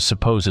expedition was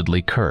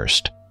supposedly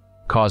cursed,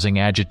 causing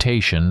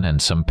agitation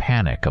and some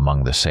panic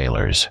among the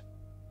sailors.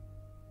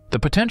 The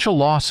potential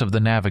loss of the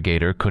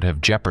navigator could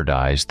have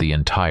jeopardized the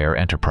entire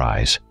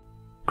enterprise,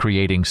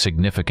 creating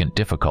significant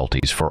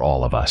difficulties for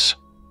all of us.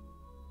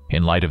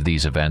 In light of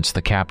these events,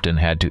 the captain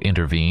had to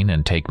intervene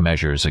and take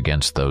measures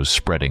against those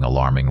spreading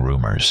alarming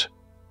rumors.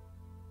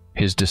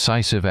 His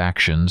decisive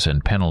actions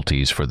and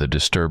penalties for the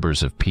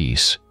disturbers of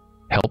peace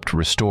helped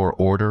restore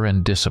order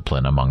and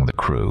discipline among the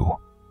crew.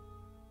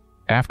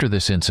 After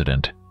this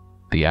incident,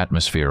 the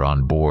atmosphere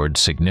on board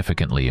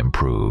significantly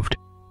improved,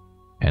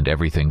 and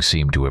everything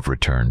seemed to have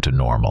returned to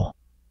normal.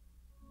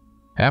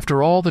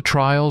 After all the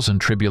trials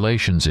and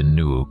tribulations in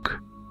Nuuk,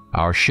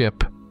 our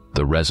ship,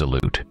 the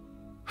Resolute,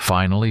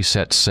 finally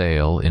set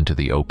sail into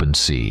the open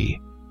sea,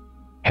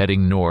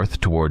 heading north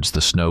towards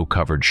the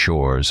snow-covered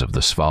shores of the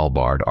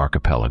Svalbard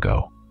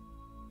archipelago.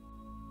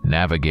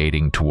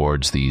 Navigating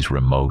towards these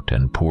remote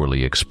and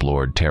poorly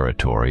explored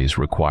territories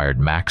required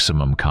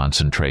maximum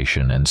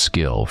concentration and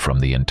skill from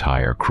the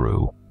entire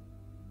crew.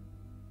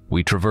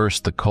 We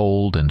traversed the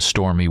cold and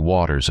stormy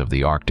waters of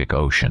the Arctic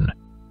Ocean,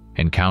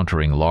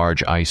 encountering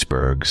large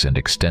icebergs and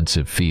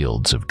extensive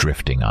fields of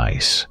drifting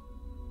ice.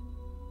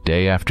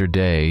 Day after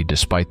day,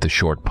 despite the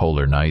short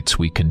polar nights,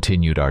 we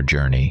continued our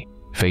journey,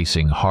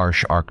 facing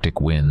harsh Arctic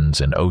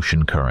winds and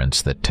ocean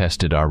currents that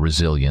tested our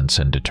resilience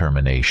and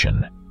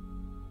determination.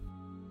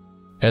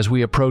 As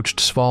we approached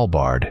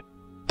Svalbard,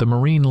 the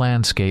marine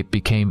landscape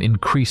became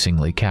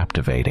increasingly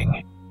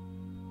captivating.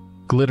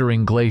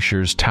 Glittering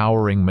glaciers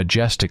towering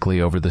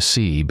majestically over the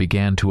sea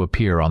began to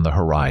appear on the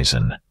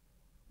horizon.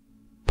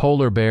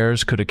 Polar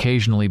bears could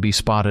occasionally be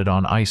spotted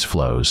on ice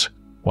floes,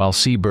 while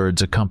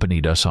seabirds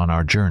accompanied us on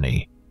our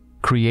journey,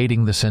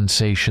 creating the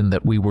sensation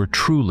that we were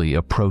truly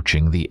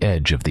approaching the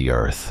edge of the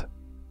Earth.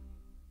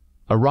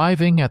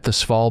 Arriving at the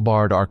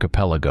Svalbard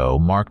archipelago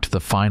marked the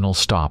final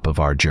stop of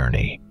our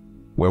journey,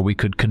 where we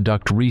could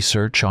conduct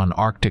research on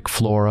Arctic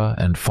flora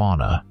and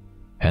fauna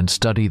and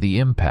study the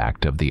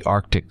impact of the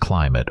Arctic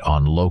climate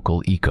on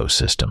local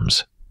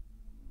ecosystems.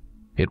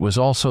 It was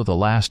also the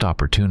last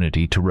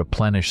opportunity to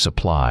replenish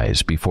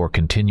supplies before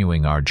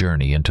continuing our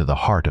journey into the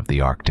heart of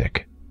the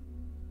Arctic.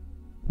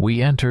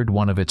 We entered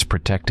one of its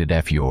protected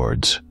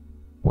fjords,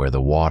 where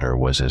the water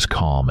was as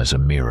calm as a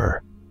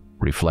mirror,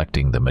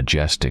 reflecting the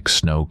majestic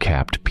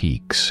snow-capped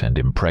peaks and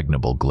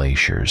impregnable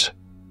glaciers.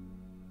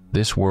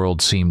 This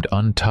world seemed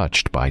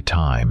untouched by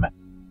time,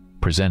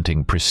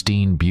 presenting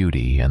pristine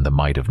beauty and the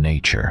might of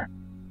nature.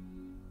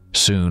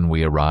 Soon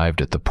we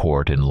arrived at the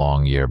port in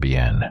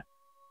Longyearbyen.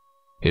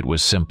 It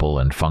was simple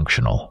and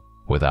functional,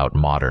 without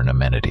modern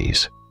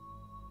amenities.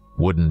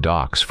 Wooden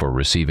docks for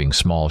receiving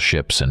small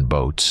ships and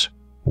boats,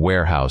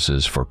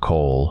 warehouses for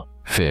coal,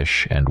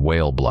 fish, and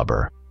whale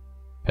blubber,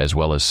 as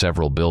well as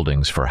several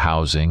buildings for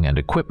housing and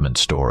equipment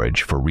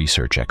storage for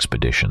research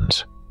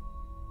expeditions.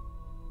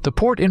 The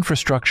port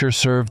infrastructure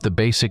served the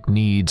basic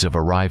needs of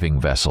arriving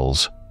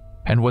vessels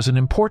and was an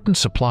important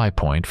supply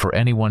point for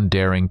anyone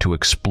daring to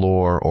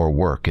explore or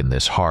work in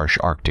this harsh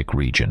Arctic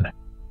region.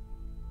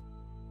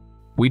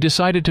 We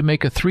decided to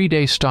make a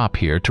 3-day stop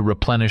here to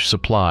replenish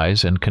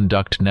supplies and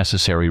conduct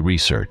necessary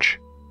research.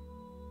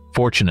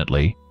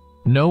 Fortunately,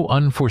 no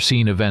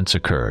unforeseen events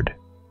occurred,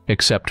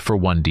 except for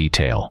one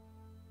detail.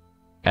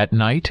 At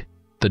night,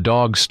 the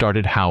dogs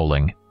started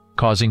howling,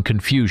 causing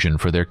confusion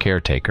for their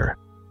caretaker.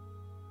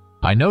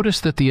 I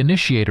noticed that the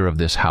initiator of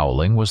this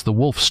howling was the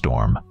wolf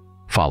storm,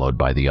 followed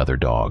by the other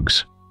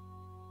dogs.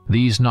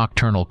 These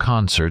nocturnal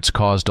concerts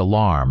caused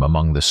alarm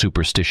among the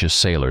superstitious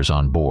sailors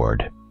on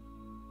board.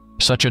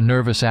 Such a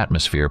nervous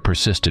atmosphere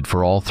persisted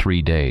for all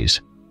 3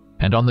 days,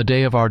 and on the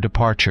day of our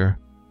departure,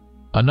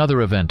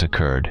 another event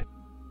occurred,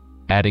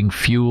 adding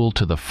fuel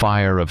to the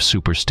fire of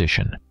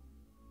superstition.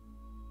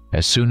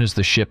 As soon as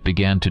the ship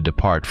began to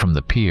depart from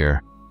the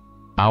pier,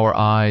 our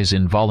eyes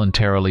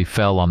involuntarily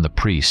fell on the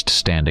priest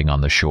standing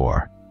on the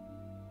shore.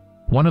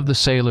 One of the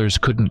sailors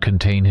couldn't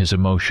contain his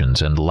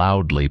emotions and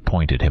loudly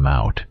pointed him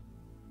out.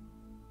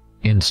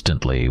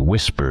 Instantly,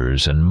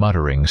 whispers and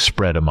muttering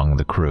spread among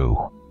the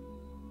crew.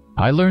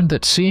 I learned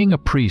that seeing a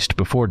priest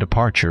before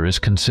departure is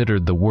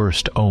considered the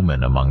worst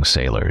omen among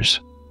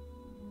sailors.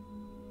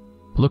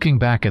 Looking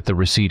back at the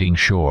receding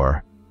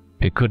shore,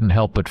 it couldn't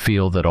help but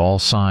feel that all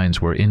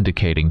signs were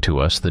indicating to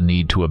us the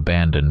need to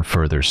abandon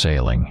further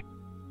sailing.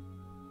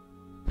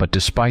 But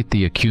despite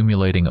the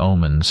accumulating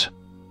omens,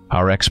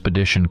 our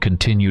expedition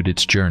continued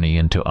its journey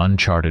into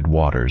uncharted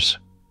waters.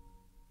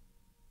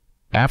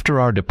 After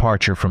our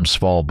departure from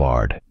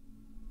Svalbard,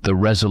 the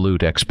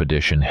resolute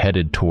expedition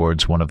headed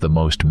towards one of the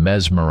most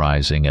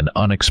mesmerizing and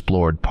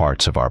unexplored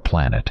parts of our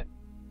planet,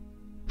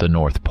 the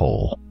North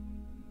Pole.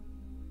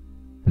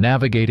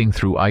 Navigating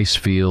through ice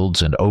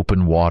fields and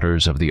open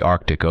waters of the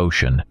Arctic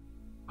Ocean,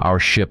 our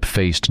ship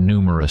faced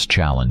numerous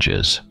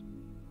challenges.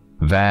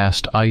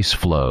 Vast ice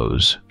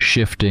floes,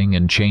 shifting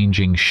and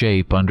changing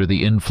shape under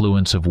the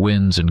influence of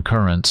winds and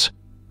currents,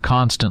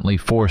 constantly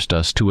forced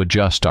us to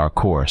adjust our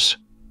course,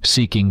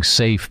 seeking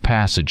safe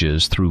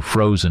passages through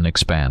frozen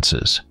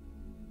expanses.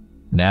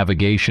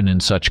 Navigation in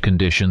such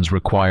conditions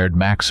required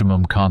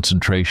maximum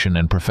concentration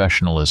and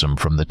professionalism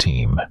from the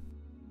team.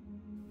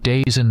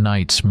 Days and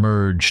nights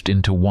merged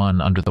into one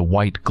under the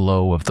white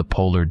glow of the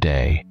polar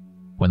day,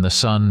 when the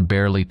sun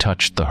barely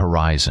touched the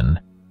horizon,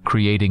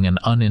 creating an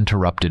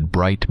uninterrupted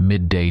bright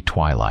midday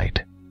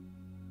twilight.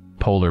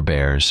 Polar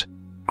bears,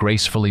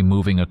 gracefully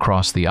moving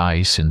across the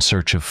ice in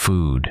search of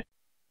food,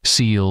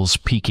 seals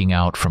peeking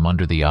out from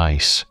under the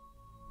ice,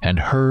 and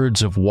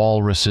herds of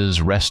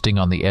walruses resting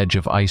on the edge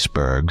of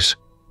icebergs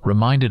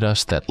reminded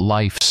us that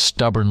life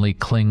stubbornly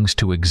clings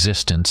to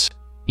existence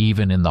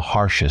even in the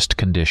harshest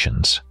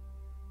conditions.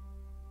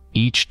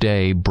 Each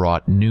day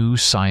brought new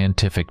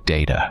scientific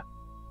data.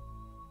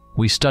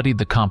 We studied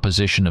the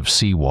composition of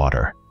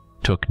seawater,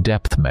 took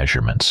depth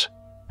measurements,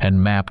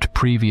 and mapped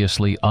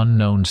previously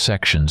unknown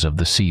sections of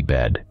the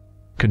seabed,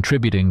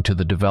 contributing to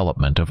the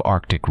development of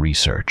Arctic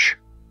research.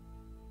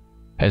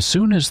 As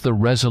soon as the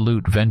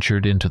Resolute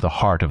ventured into the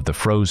heart of the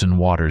frozen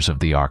waters of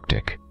the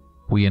Arctic,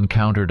 we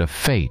encountered a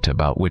fate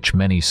about which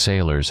many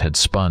sailors had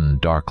spun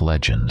dark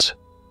legends.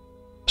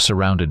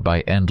 Surrounded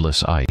by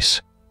endless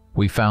ice,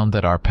 we found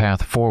that our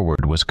path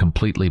forward was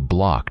completely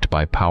blocked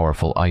by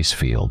powerful ice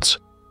fields.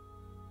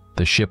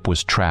 The ship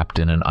was trapped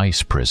in an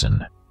ice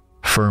prison,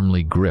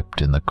 firmly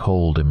gripped in the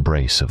cold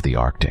embrace of the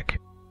Arctic.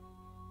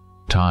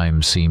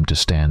 Time seemed to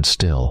stand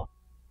still,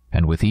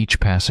 and with each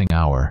passing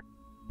hour,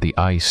 the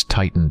ice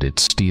tightened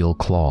its steel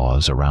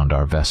claws around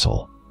our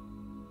vessel.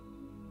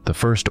 The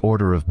first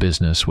order of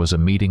business was a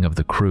meeting of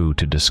the crew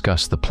to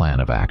discuss the plan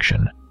of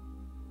action.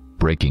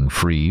 Breaking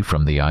free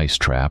from the ice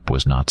trap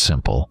was not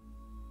simple.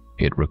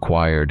 It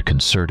required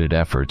concerted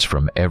efforts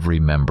from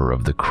every member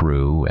of the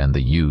crew and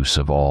the use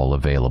of all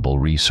available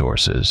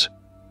resources.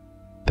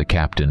 The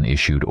captain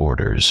issued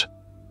orders.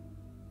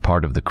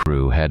 Part of the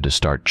crew had to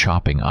start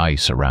chopping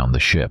ice around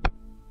the ship,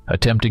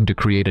 attempting to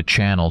create a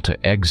channel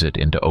to exit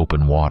into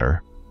open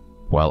water,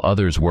 while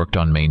others worked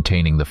on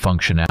maintaining the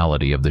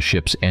functionality of the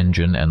ship's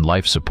engine and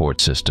life support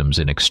systems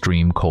in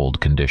extreme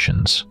cold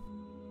conditions.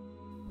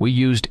 We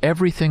used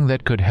everything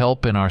that could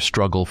help in our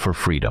struggle for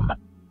freedom,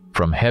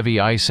 from heavy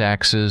ice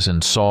axes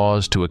and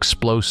saws to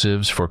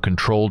explosives for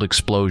controlled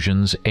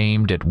explosions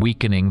aimed at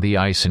weakening the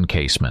ice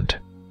encasement.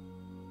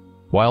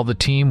 While the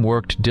team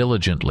worked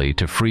diligently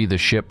to free the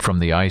ship from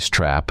the ice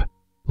trap,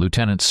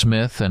 Lieutenant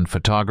Smith and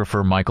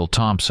photographer Michael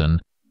Thompson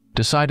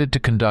decided to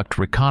conduct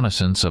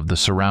reconnaissance of the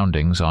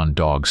surroundings on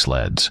dog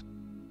sleds.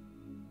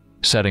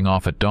 Setting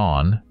off at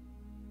dawn,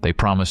 they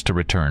promised to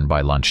return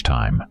by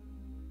lunchtime.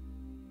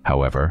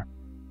 However,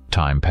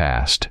 time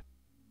passed,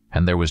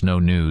 and there was no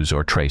news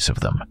or trace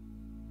of them.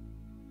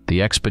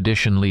 The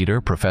expedition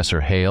leader,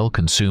 Professor Hale,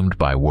 consumed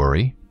by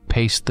worry,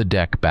 paced the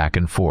deck back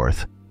and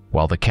forth,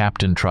 while the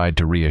captain tried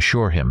to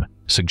reassure him,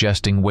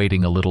 suggesting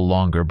waiting a little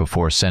longer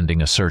before sending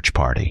a search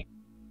party.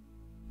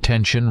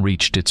 Tension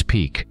reached its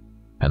peak,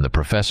 and the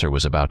professor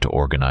was about to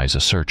organize a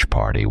search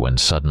party when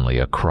suddenly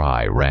a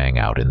cry rang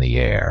out in the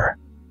air.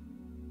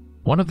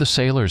 One of the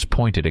sailors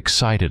pointed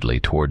excitedly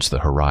towards the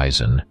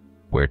horizon,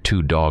 where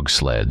two dog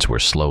sleds were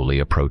slowly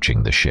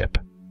approaching the ship.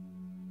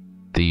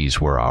 These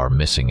were our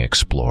missing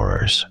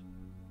explorers.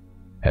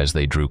 As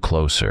they drew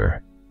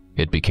closer,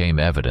 it became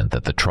evident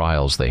that the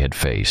trials they had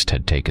faced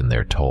had taken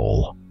their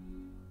toll.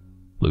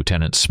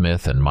 Lieutenant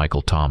Smith and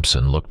Michael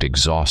Thompson looked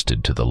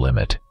exhausted to the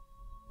limit,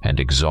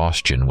 and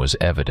exhaustion was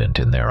evident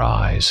in their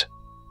eyes.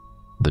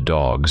 The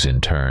dogs,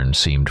 in turn,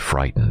 seemed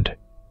frightened,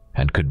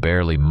 and could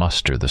barely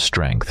muster the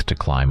strength to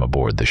climb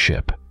aboard the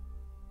ship.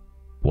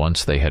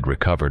 Once they had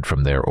recovered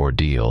from their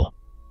ordeal,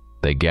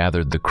 they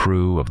gathered the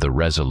crew of the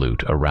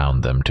Resolute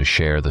around them to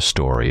share the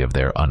story of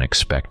their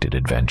unexpected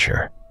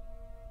adventure.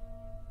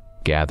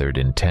 Gathered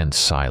in tense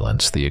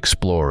silence, the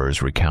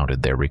explorers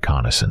recounted their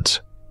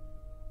reconnaissance.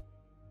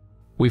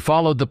 We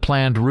followed the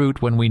planned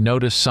route when we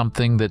noticed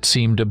something that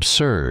seemed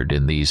absurd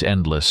in these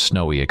endless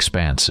snowy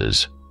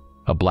expanses: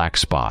 a black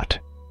spot.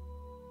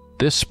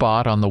 This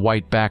spot on the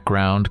white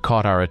background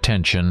caught our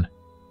attention,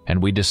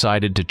 and we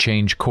decided to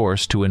change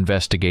course to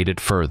investigate it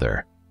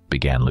further,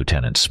 began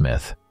Lieutenant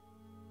Smith.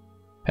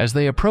 As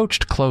they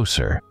approached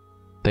closer,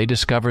 they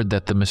discovered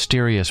that the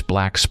mysterious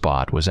black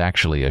spot was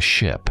actually a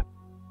ship,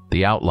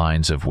 the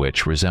outlines of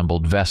which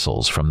resembled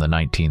vessels from the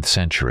 19th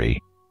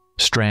century,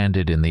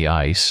 stranded in the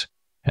ice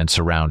and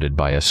surrounded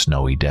by a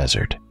snowy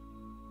desert.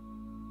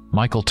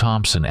 Michael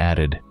Thompson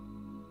added,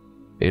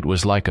 "It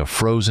was like a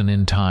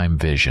frozen-in-time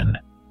vision.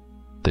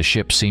 The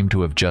ship seemed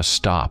to have just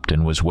stopped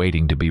and was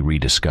waiting to be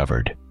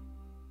rediscovered.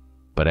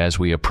 But as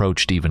we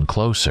approached even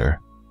closer,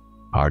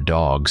 our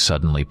dogs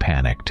suddenly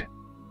panicked."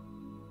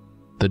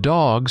 The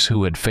dogs,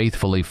 who had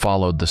faithfully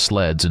followed the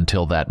sleds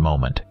until that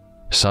moment,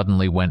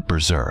 suddenly went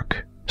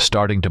berserk,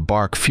 starting to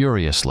bark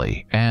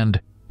furiously and,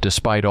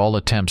 despite all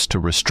attempts to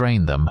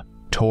restrain them,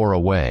 tore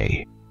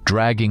away,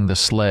 dragging the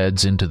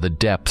sleds into the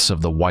depths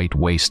of the white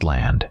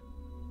wasteland.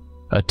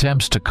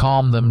 Attempts to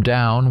calm them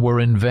down were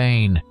in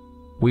vain.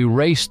 "We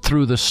raced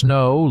through the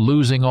snow,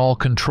 losing all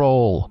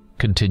control,"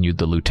 continued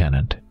the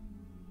lieutenant.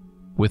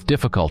 With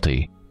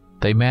difficulty,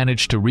 they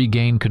managed to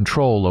regain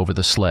control over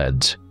the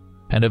sleds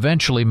and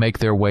eventually make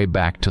their way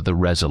back to the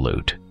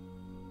Resolute.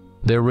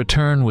 Their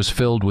return was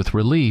filled with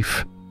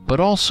relief,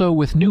 but also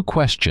with new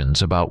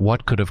questions about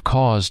what could have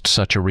caused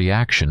such a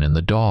reaction in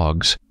the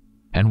dogs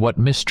and what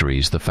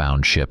mysteries the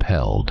found ship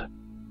held.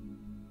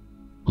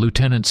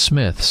 Lieutenant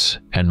Smith's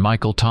and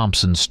Michael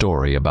Thompson's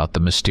story about the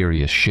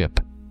mysterious ship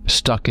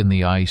stuck in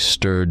the ice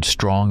stirred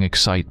strong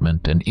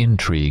excitement and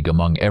intrigue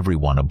among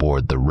everyone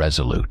aboard the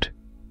Resolute.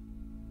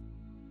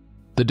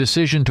 The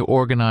decision to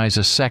organize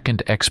a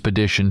second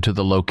expedition to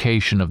the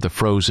location of the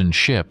frozen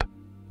ship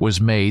was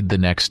made the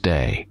next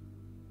day.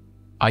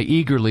 I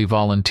eagerly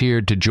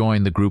volunteered to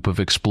join the group of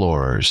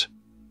explorers.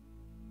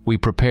 We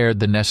prepared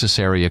the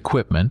necessary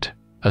equipment,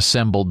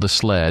 assembled the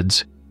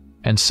sleds,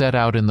 and set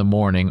out in the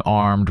morning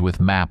armed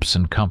with maps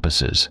and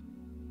compasses.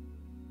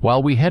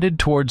 While we headed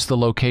towards the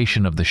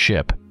location of the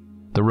ship,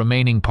 the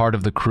remaining part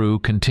of the crew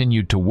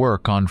continued to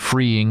work on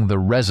freeing the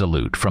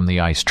Resolute from the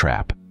ice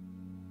trap.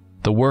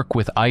 The work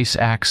with ice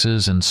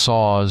axes and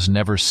saws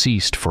never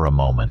ceased for a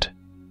moment.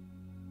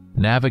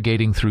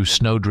 Navigating through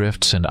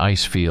snowdrifts and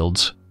ice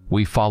fields,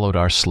 we followed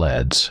our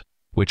sleds,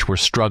 which were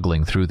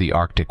struggling through the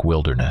Arctic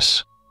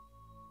wilderness.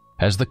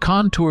 As the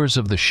contours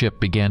of the ship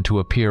began to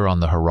appear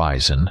on the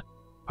horizon,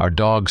 our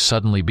dogs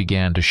suddenly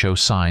began to show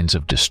signs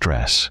of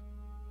distress.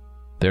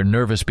 Their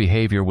nervous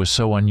behavior was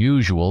so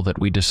unusual that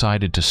we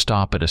decided to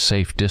stop at a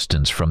safe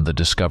distance from the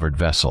discovered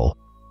vessel,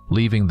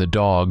 leaving the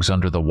dogs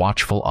under the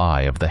watchful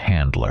eye of the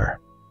handler.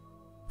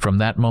 From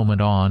that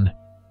moment on,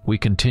 we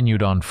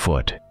continued on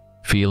foot,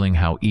 feeling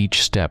how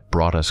each step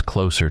brought us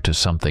closer to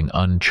something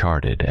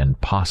uncharted and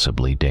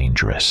possibly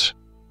dangerous.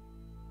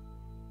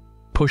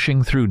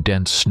 Pushing through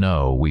dense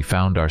snow, we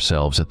found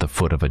ourselves at the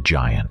foot of a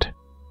giant.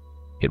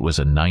 It was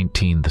a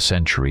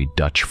 19th-century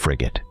Dutch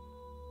frigate.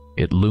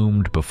 It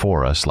loomed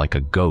before us like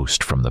a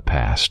ghost from the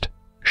past,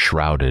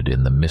 shrouded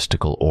in the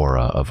mystical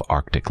aura of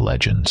Arctic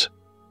legends.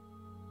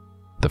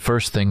 The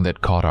first thing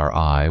that caught our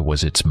eye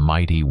was its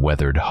mighty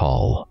weathered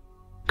hull,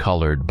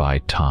 colored by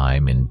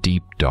time in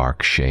deep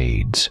dark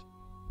shades,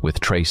 with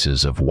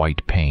traces of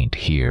white paint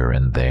here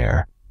and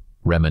there,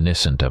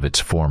 reminiscent of its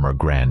former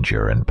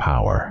grandeur and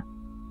power.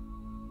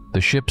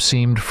 The ship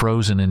seemed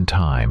frozen in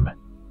time,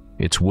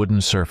 its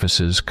wooden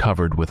surfaces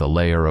covered with a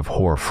layer of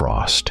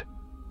hoarfrost,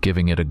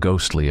 giving it a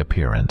ghostly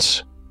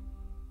appearance.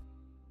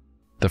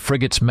 The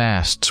frigate's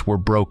masts were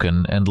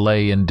broken and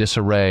lay in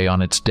disarray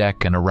on its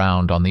deck and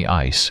around on the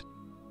ice,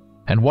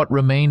 and what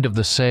remained of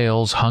the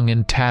sails hung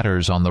in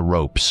tatters on the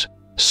ropes,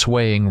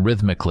 swaying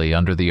rhythmically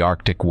under the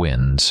Arctic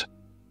winds.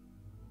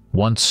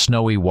 Once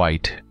snowy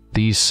white,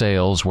 these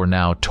sails were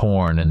now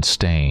torn and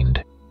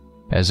stained,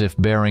 as if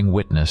bearing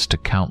witness to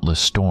countless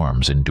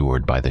storms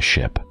endured by the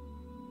ship.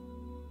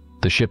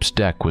 The ship's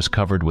deck was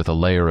covered with a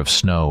layer of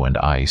snow and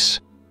ice,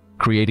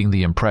 creating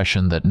the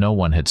impression that no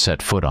one had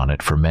set foot on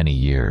it for many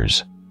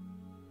years.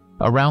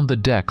 Around the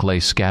deck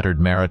lay scattered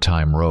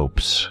maritime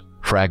ropes,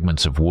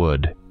 fragments of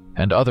wood,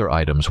 and other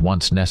items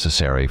once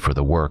necessary for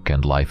the work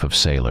and life of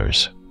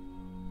sailors.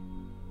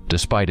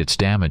 Despite its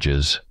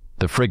damages,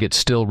 the frigate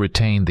still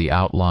retained the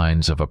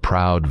outlines of a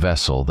proud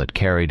vessel that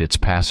carried its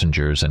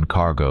passengers and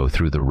cargo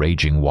through the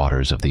raging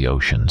waters of the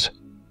oceans.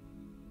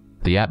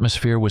 The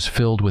atmosphere was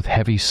filled with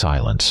heavy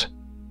silence,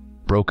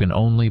 broken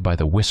only by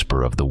the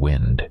whisper of the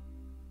wind,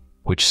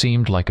 which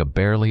seemed like a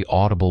barely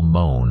audible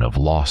moan of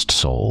lost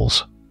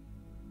souls.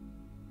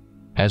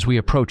 As we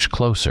approached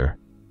closer,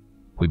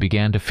 we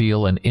began to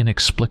feel an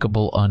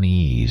inexplicable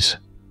unease,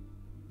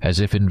 as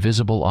if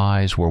invisible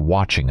eyes were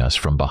watching us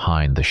from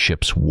behind the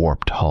ship's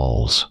warped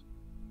hulls.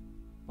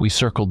 We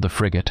circled the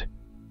frigate,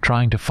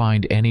 trying to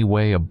find any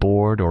way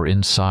aboard or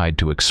inside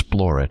to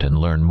explore it and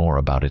learn more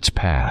about its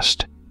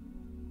past.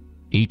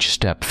 Each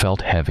step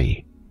felt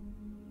heavy,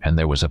 and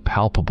there was a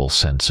palpable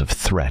sense of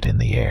threat in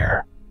the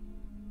air.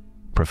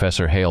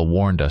 Professor Hale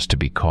warned us to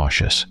be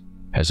cautious,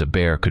 as a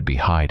bear could be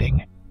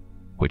hiding,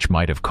 which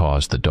might have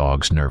caused the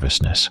dog's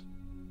nervousness.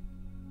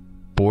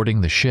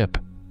 Boarding the ship,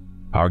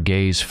 our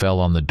gaze fell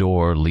on the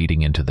door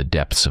leading into the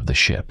depths of the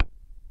ship.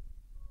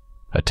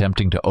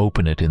 Attempting to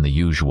open it in the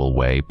usual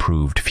way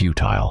proved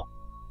futile.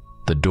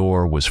 The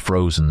door was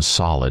frozen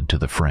solid to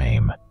the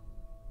frame.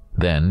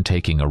 Then,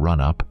 taking a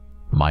run-up,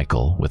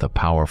 Michael, with a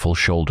powerful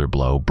shoulder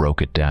blow,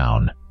 broke it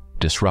down,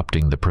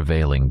 disrupting the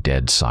prevailing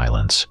dead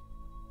silence.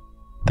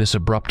 This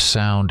abrupt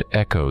sound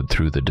echoed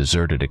through the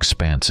deserted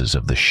expanses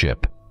of the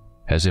ship,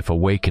 as if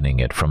awakening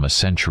it from a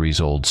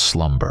centuries-old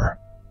slumber.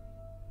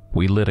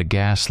 We lit a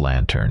gas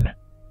lantern,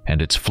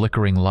 and its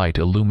flickering light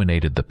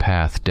illuminated the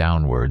path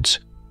downwards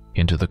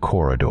into the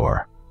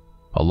corridor,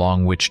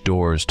 along which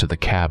doors to the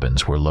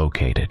cabins were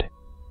located.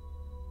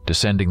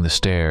 Descending the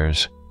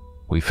stairs,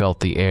 we felt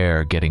the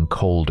air getting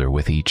colder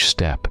with each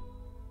step,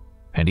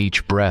 and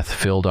each breath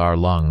filled our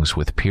lungs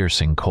with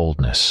piercing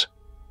coldness.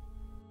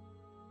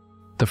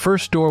 The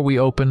first door we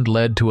opened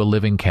led to a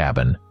living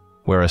cabin,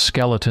 where a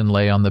skeleton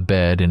lay on the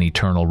bed in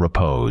eternal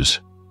repose.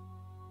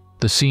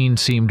 The scene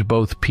seemed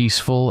both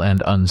peaceful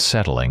and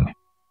unsettling.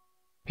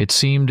 It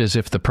seemed as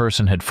if the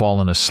person had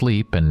fallen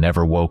asleep and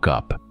never woke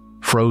up,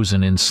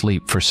 frozen in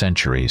sleep for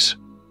centuries.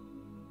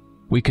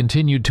 We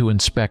continued to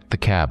inspect the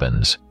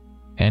cabins,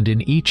 and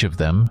in each of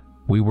them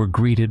we were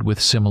greeted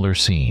with similar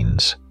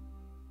scenes.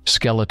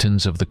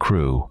 Skeletons of the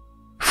crew,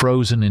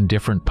 frozen in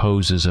different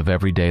poses of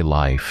everyday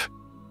life,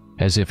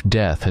 as if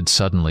death had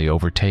suddenly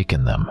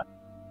overtaken them.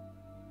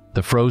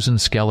 The frozen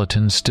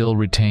skeletons still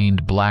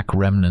retained black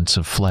remnants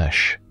of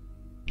flesh,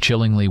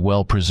 chillingly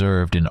well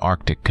preserved in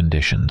Arctic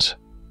conditions.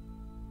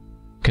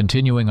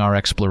 Continuing our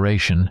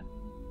exploration,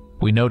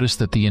 we noticed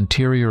that the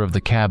interior of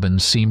the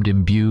cabins seemed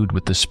imbued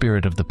with the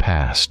spirit of the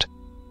past.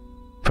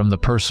 From the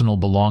personal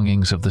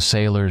belongings of the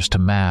sailors to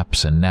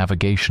maps and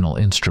navigational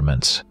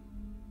instruments,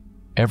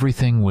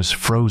 everything was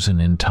frozen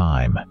in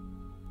time,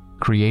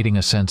 creating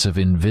a sense of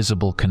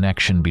invisible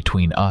connection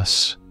between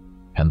us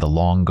and the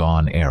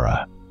long-gone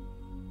era.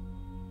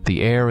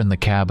 The air in the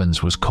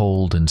cabins was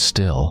cold and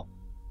still,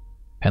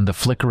 and the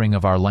flickering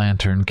of our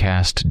lantern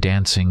cast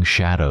dancing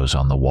shadows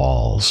on the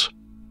walls,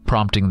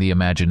 prompting the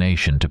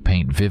imagination to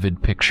paint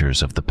vivid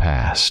pictures of the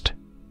past.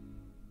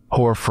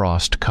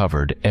 Hoarfrost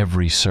covered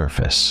every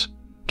surface,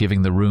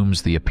 giving the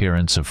rooms the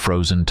appearance of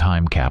frozen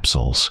time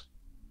capsules.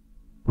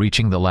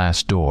 Reaching the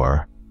last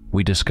door,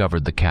 we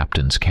discovered the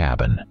captain's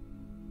cabin.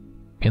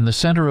 In the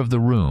center of the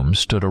room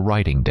stood a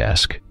writing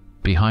desk,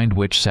 behind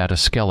which sat a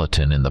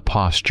skeleton in the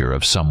posture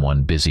of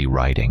someone busy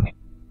writing,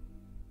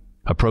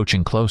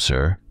 Approaching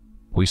closer,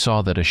 we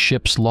saw that a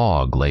ship's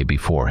log lay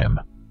before him.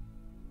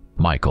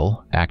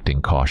 Michael,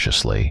 acting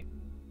cautiously,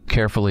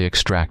 carefully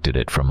extracted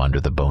it from under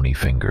the bony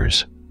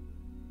fingers.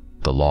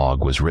 The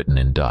log was written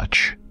in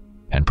Dutch,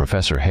 and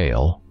Professor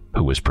Hale,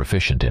 who was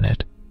proficient in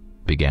it,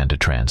 began to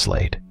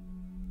translate.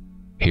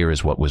 Here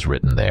is what was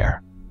written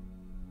there.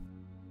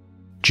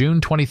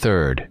 June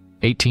 23rd,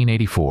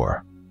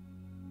 1884.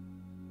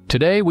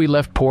 Today we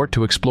left port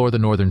to explore the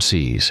northern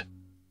seas.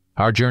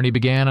 Our journey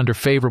began under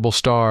favorable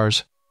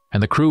stars,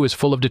 and the crew is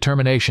full of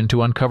determination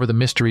to uncover the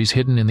mysteries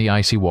hidden in the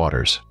icy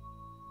waters.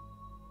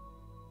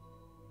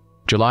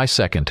 July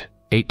 2nd,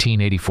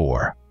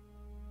 1884.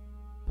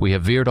 We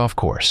have veered off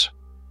course.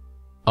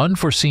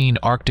 Unforeseen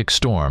Arctic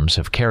storms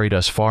have carried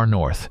us far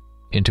north,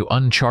 into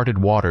uncharted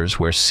waters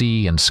where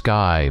sea and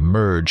sky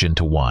merge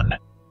into one.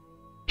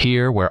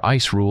 Here, where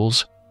ice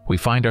rules, we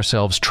find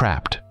ourselves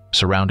trapped,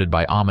 surrounded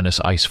by ominous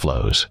ice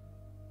floes.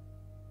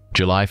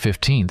 July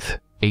 15th,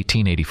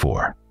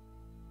 1884.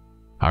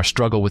 Our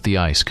struggle with the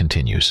ice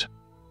continues.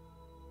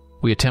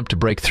 We attempt to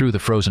break through the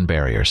frozen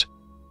barriers,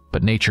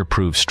 but nature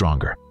proves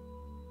stronger.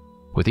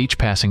 With each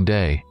passing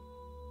day,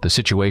 the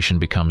situation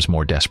becomes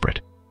more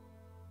desperate.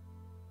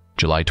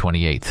 July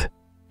 28th,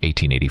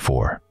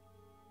 1884.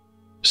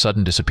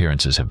 Sudden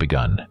disappearances have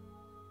begun.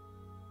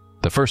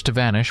 The first to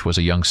vanish was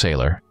a young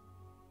sailor.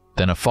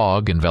 Then a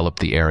fog enveloped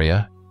the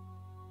area,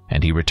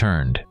 and he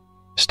returned,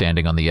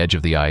 standing on the edge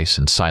of the ice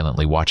and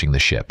silently watching the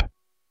ship.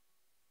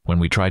 When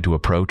we tried to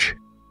approach,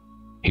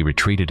 he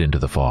retreated into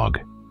the fog.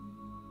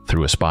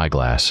 Through a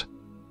spyglass,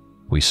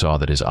 we saw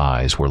that his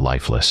eyes were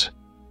lifeless.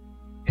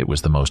 It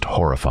was the most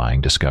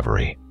horrifying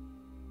discovery.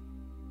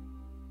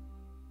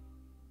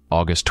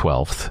 August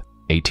 12th,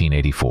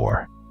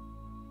 1884.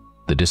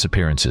 The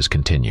disappearances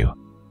continue,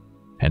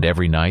 and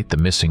every night the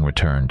missing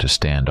return to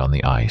stand on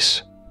the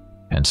ice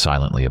and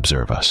silently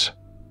observe us.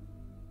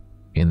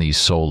 In these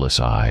soulless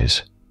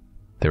eyes,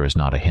 there is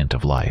not a hint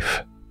of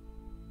life.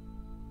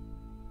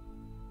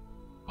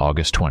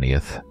 August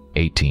 20th,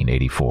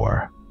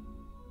 1884.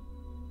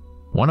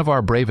 One of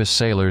our bravest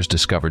sailors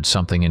discovered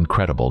something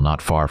incredible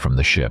not far from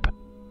the ship.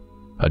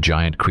 A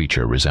giant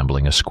creature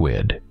resembling a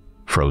squid,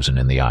 frozen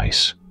in the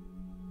ice.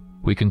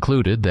 We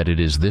concluded that it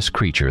is this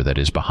creature that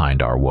is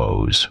behind our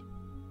woes.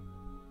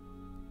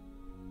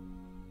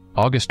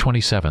 August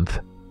 27th,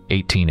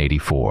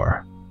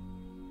 1884.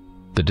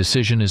 The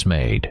decision is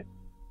made.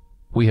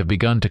 We have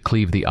begun to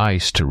cleave the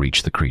ice to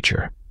reach the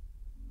creature.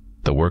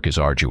 The work is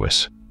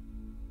arduous,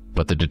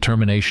 but the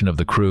determination of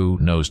the crew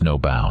knows no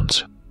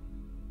bounds.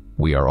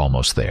 We are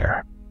almost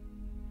there.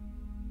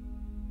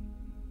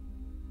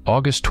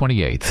 August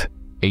 28th,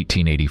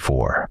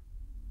 1884.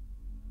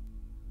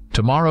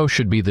 Tomorrow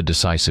should be the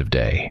decisive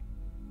day.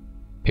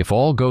 If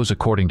all goes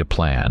according to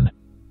plan,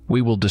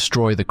 we will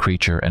destroy the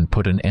creature and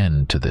put an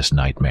end to this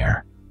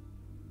nightmare.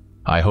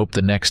 I hope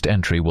the next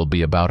entry will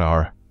be about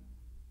our...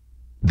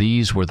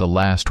 These were the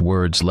last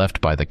words left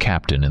by the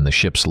captain in the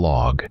ship's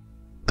log,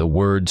 the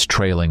words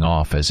trailing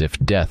off as if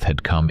death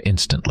had come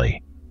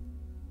instantly.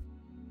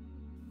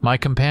 My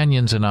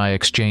companions and I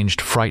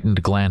exchanged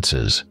frightened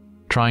glances,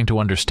 trying to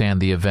understand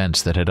the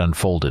events that had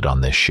unfolded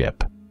on this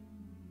ship.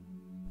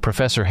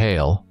 Professor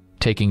Hale,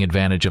 taking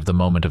advantage of the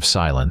moment of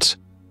silence,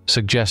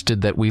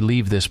 suggested that we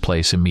leave this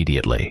place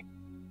immediately.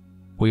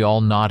 We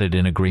all nodded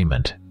in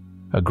agreement,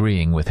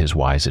 agreeing with his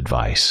wise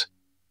advice.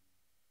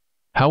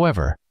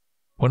 However,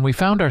 when we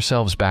found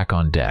ourselves back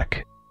on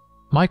deck,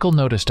 Michael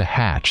noticed a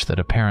hatch that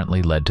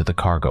apparently led to the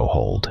cargo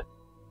hold.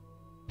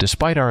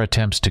 Despite our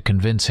attempts to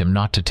convince him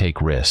not to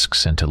take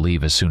risks and to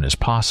leave as soon as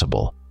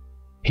possible,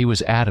 he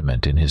was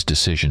adamant in his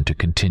decision to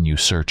continue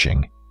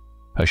searching,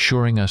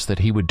 assuring us that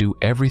he would do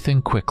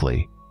everything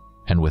quickly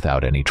and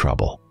without any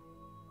trouble.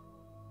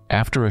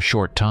 After a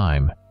short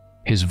time,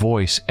 his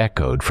voice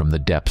echoed from the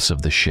depths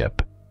of the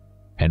ship,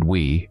 and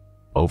we,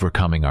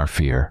 overcoming our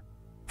fear,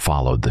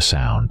 followed the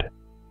sound.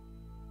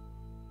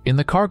 In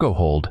the cargo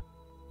hold,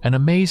 an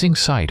amazing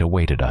sight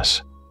awaited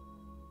us.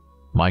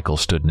 Michael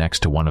stood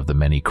next to one of the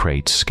many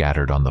crates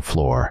scattered on the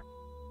floor,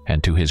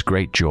 and to his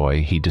great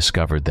joy he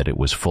discovered that it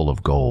was full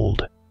of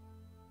gold.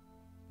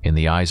 In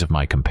the eyes of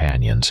my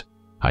companions,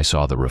 I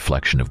saw the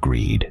reflection of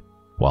greed,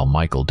 while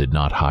Michael did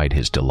not hide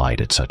his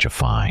delight at such a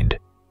find.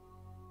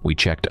 We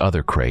checked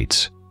other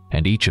crates,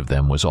 and each of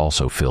them was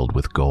also filled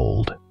with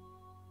gold.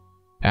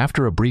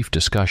 After a brief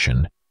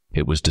discussion,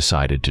 it was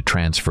decided to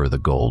transfer the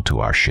gold to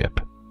our ship.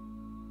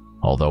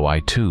 Although I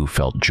too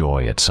felt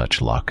joy at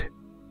such luck,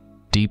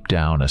 deep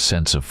down a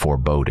sense of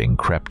foreboding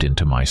crept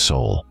into my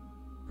soul,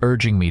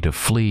 urging me to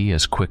flee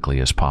as quickly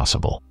as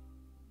possible.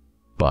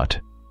 But,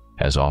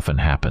 as often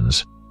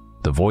happens,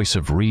 the voice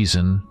of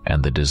reason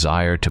and the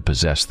desire to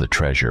possess the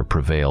treasure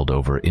prevailed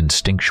over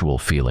instinctual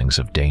feelings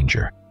of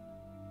danger.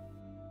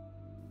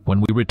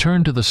 When we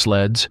returned to the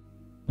sleds,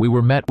 we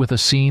were met with a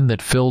scene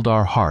that filled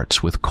our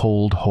hearts with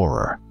cold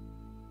horror.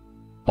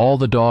 All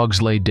the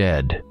dogs lay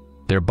dead,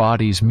 their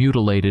bodies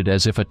mutilated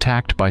as if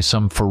attacked by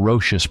some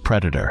ferocious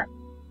predator.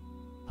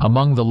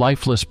 Among the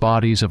lifeless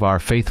bodies of our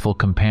faithful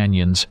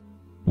companions,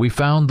 We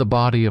found the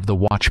body of the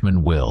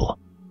watchman Will,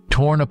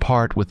 torn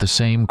apart with the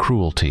same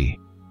cruelty,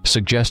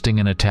 suggesting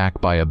an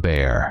attack by a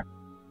bear,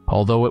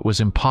 although it was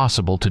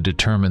impossible to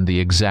determine the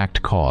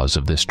exact cause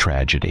of this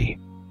tragedy.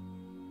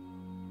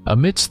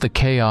 Amidst the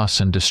chaos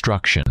and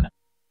destruction,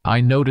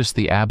 I noticed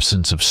the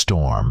absence of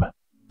Storm,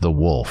 the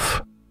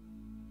wolf.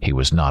 He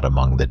was not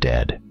among the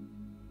dead.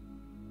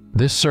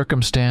 This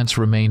circumstance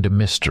remained a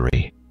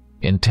mystery,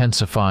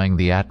 intensifying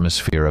the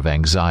atmosphere of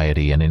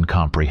anxiety and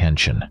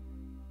incomprehension.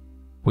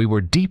 We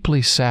were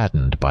deeply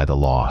saddened by the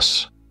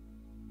loss.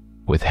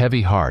 With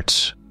heavy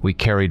hearts, we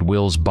carried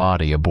Will's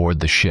body aboard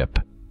the ship,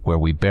 where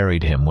we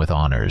buried him with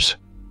honors.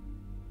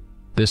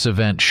 This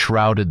event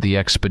shrouded the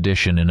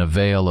expedition in a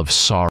veil of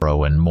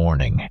sorrow and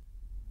mourning.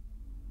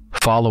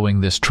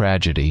 Following this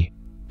tragedy,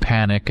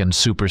 panic and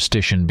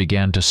superstition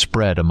began to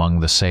spread among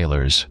the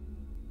sailors.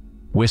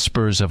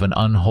 Whispers of an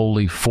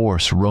unholy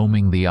force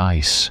roaming the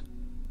ice,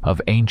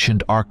 of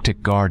ancient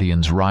Arctic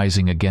guardians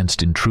rising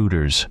against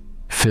intruders,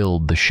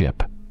 filled the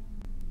ship.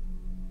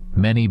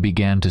 Many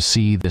began to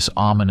see this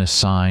ominous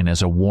sign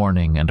as a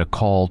warning and a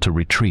call to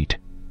retreat,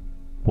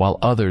 while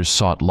others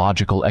sought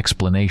logical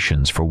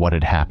explanations for what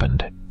had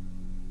happened.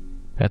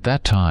 At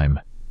that time,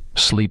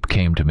 sleep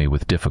came to me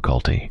with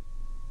difficulty,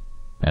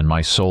 and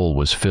my soul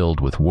was filled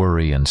with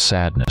worry and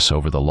sadness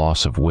over the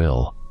loss of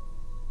Will,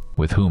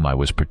 with whom I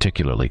was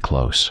particularly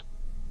close.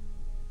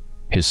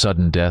 His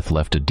sudden death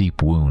left a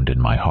deep wound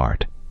in my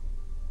heart.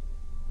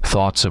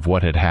 Thoughts of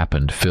what had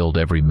happened filled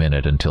every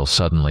minute until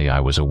suddenly I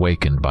was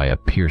awakened by a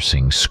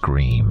piercing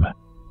scream.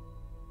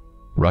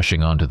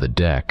 Rushing onto the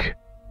deck,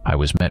 I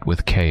was met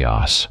with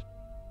chaos.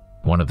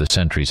 One of the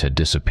sentries had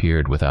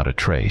disappeared without a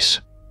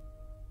trace.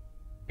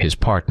 His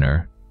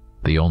partner,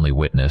 the only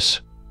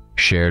witness,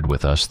 shared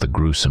with us the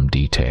gruesome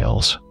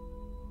details.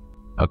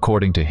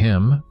 According to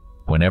him,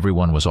 when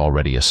everyone was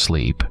already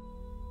asleep,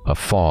 a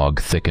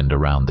fog thickened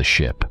around the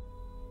ship.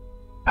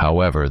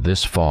 However,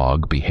 this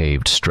fog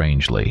behaved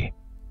strangely,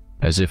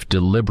 as if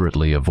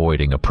deliberately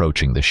avoiding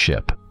approaching the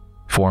ship,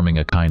 forming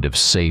a kind of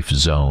safe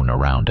zone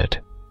around it.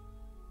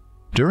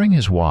 During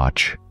his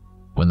watch,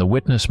 when the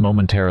witness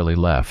momentarily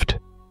left,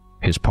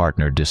 his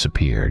partner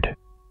disappeared.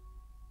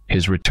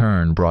 His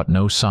return brought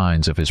no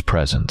signs of his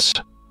presence.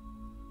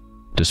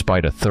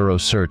 Despite a thorough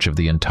search of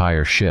the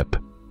entire ship,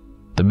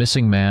 the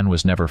missing man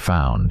was never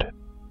found,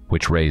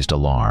 which raised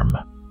alarm.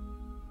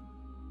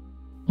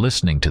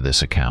 Listening to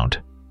this account,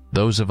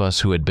 those of us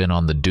who had been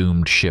on the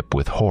doomed ship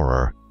with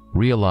horror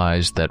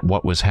realized that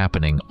what was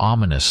happening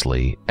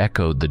ominously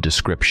echoed the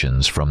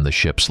descriptions from the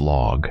ship's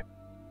log.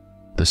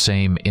 The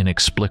same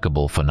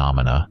inexplicable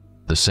phenomena,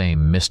 the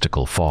same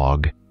mystical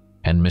fog,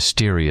 and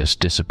mysterious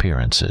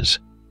disappearances.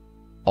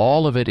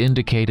 All of it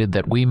indicated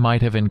that we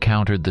might have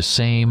encountered the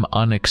same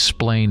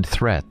unexplained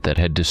threat that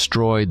had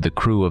destroyed the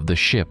crew of the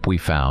ship we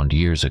found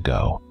years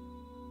ago.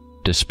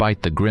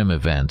 Despite the grim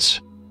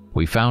events,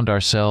 we found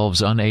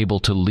ourselves unable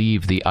to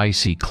leave the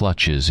icy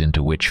clutches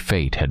into which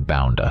fate had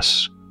bound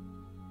us.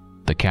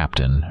 The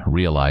captain,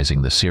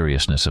 realizing the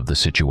seriousness of the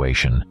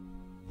situation,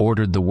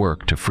 ordered the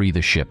work to free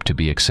the ship to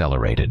be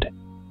accelerated.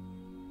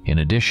 In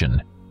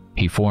addition,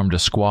 he formed a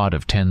squad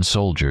of 10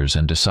 soldiers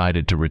and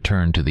decided to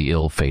return to the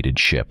ill-fated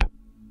ship.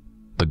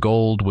 The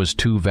gold was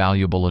too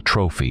valuable a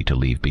trophy to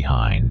leave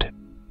behind.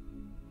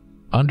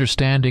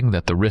 Understanding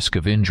that the risk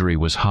of injury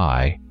was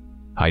high,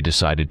 I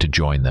decided to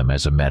join them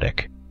as a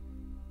medic.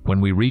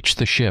 When we reached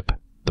the ship,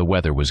 the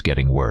weather was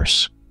getting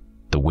worse.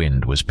 The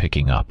wind was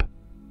picking up.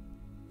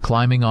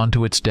 Climbing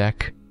onto its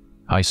deck,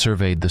 I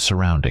surveyed the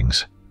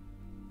surroundings.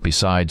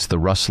 Besides the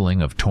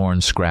rustling of torn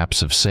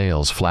scraps of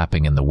sails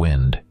flapping in the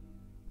wind,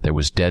 there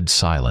was dead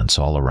silence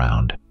all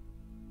around.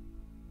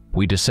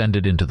 We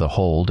descended into the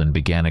hold and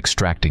began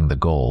extracting the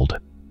gold.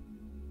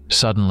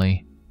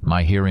 Suddenly,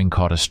 my hearing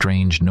caught a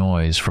strange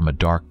noise from a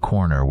dark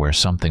corner where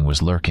something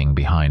was lurking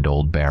behind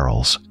old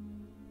barrels.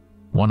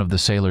 One of the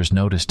sailors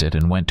noticed it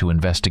and went to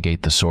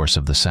investigate the source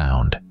of the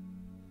sound.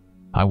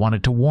 I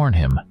wanted to warn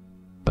him,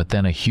 but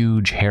then a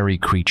huge, hairy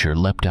creature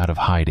leapt out of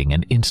hiding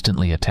and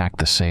instantly attacked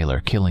the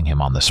sailor, killing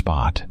him on the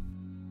spot.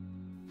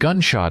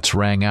 Gunshots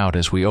rang out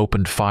as we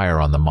opened fire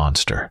on the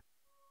monster.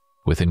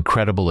 With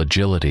incredible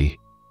agility,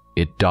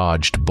 it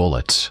dodged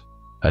bullets,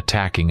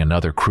 attacking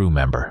another crew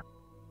member.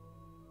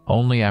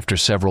 Only after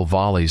several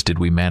volleys did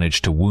we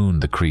manage to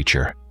wound the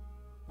creature,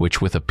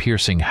 which with a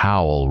piercing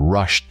howl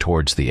rushed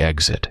towards the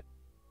exit.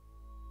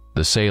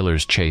 The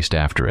sailors chased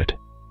after it,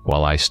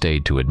 while I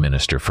stayed to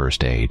administer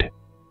first aid.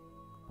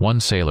 One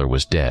sailor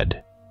was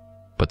dead,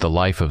 but the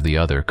life of the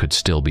other could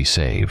still be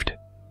saved.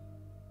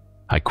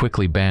 I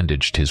quickly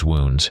bandaged his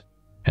wounds,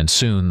 and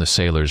soon the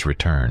sailors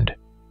returned.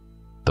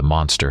 The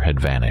monster had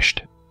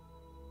vanished.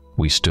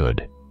 We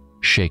stood,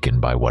 shaken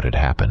by what had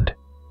happened.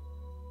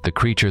 The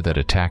creature that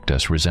attacked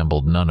us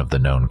resembled none of the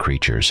known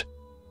creatures.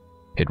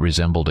 It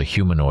resembled a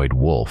humanoid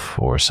wolf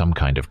or some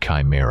kind of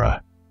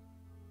chimera.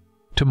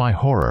 To my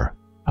horror,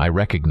 I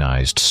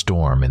recognized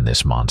Storm in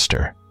this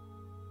monster.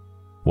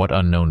 What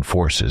unknown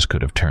forces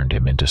could have turned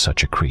him into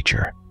such a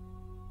creature?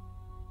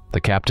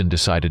 The captain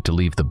decided to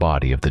leave the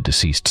body of the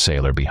deceased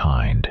sailor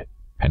behind,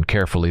 and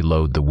carefully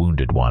load the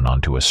wounded one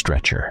onto a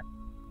stretcher.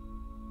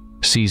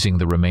 Seizing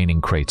the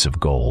remaining crates of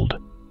gold,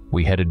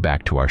 we headed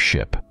back to our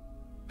ship,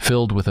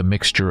 filled with a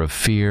mixture of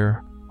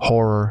fear,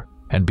 horror,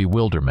 and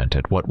bewilderment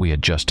at what we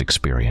had just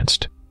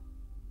experienced.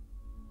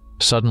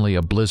 Suddenly,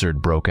 a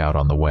blizzard broke out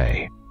on the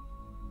way.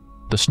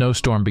 The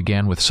snowstorm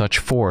began with such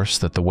force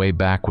that the way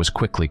back was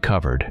quickly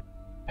covered,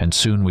 and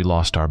soon we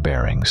lost our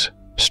bearings,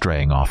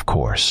 straying off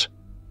course.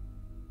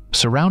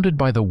 Surrounded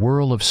by the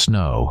whirl of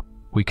snow,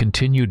 we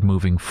continued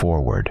moving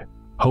forward,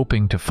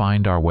 hoping to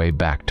find our way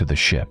back to the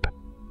ship.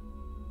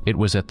 It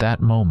was at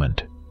that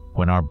moment,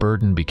 when our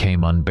burden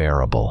became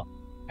unbearable,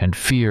 and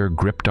fear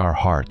gripped our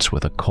hearts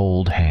with a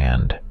cold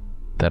hand,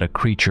 that a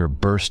creature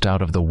burst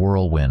out of the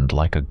whirlwind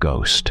like a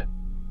ghost.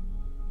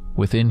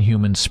 With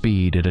inhuman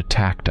speed, it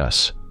attacked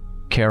us,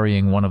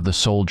 carrying one of the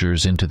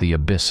soldiers into the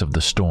abyss of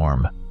the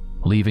storm,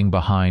 leaving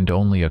behind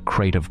only a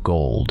crate of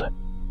gold,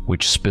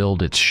 which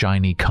spilled its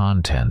shiny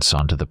contents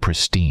onto the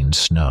pristine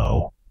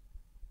snow.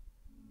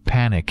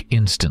 Panic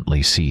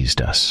instantly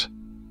seized us.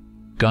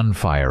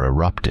 Gunfire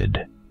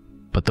erupted,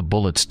 but the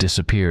bullets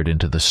disappeared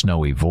into the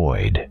snowy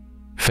void,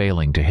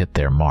 failing to hit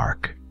their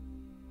mark.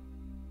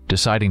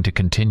 Deciding to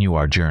continue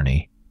our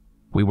journey,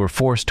 we were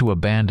forced to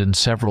abandon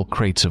several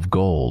crates of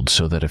gold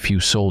so that a few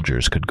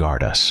soldiers could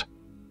guard us.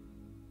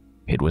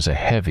 It was a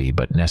heavy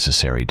but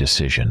necessary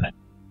decision,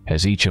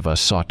 as each of us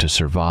sought to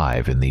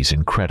survive in these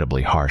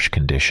incredibly harsh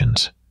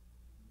conditions.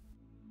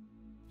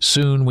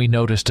 Soon we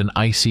noticed an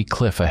icy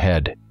cliff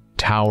ahead,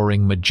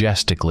 towering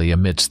majestically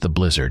amidst the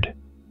blizzard.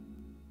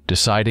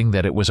 Deciding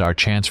that it was our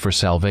chance for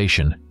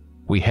salvation,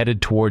 we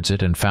headed towards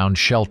it and found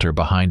shelter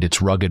behind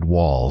its rugged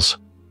walls.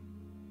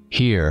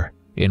 Here,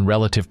 in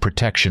relative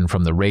protection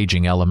from the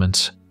raging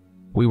elements,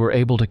 we were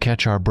able to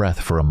catch our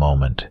breath for a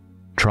moment,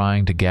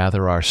 trying to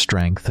gather our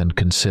strength and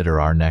consider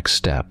our next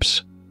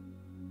steps.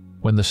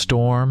 When the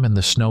storm and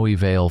the snowy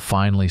veil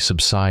finally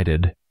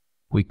subsided,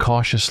 we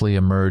cautiously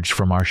emerged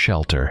from our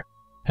shelter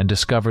and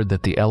discovered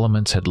that the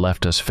elements had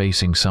left us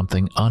facing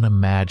something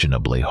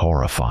unimaginably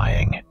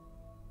horrifying.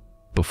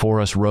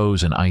 Before us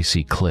rose an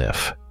icy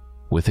cliff,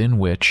 within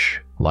which,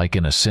 like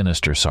in a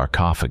sinister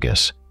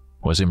sarcophagus,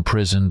 was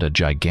imprisoned a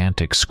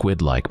gigantic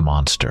squid-like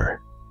monster.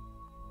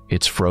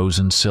 Its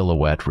frozen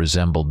silhouette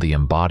resembled the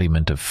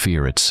embodiment of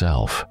fear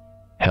itself,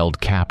 held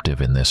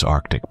captive in this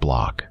Arctic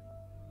block.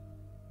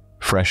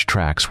 Fresh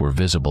tracks were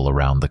visible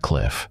around the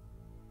cliff.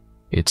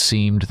 It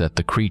seemed that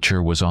the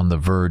creature was on the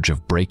verge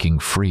of breaking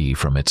free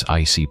from its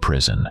icy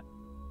prison.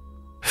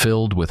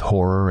 Filled with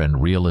horror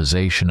and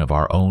realization of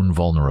our own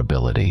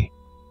vulnerability,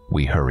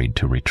 we hurried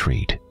to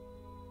retreat.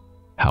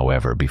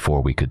 However,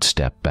 before we could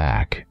step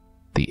back,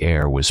 the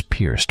air was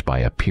pierced by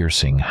a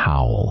piercing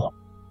howl.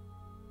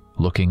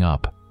 Looking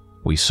up,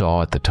 we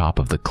saw at the top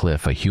of the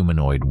cliff a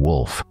humanoid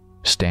wolf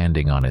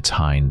standing on its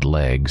hind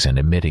legs and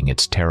emitting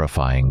its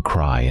terrifying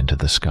cry into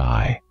the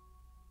sky.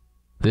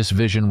 This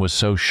vision was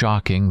so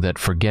shocking that,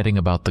 forgetting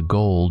about the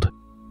gold,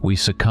 we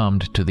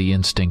succumbed to the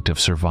instinct of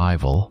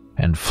survival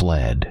and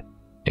fled,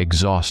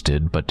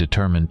 exhausted but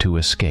determined to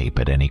escape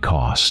at any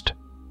cost.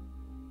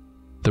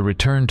 The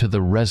return to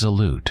the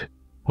Resolute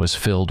was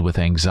filled with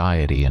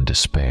anxiety and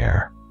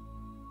despair.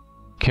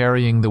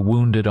 Carrying the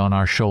wounded on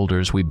our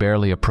shoulders, we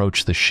barely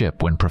approached the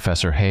ship when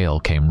Professor Hale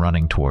came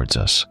running towards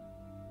us.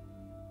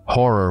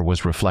 Horror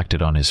was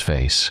reflected on his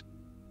face,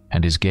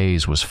 and his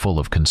gaze was full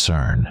of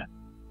concern.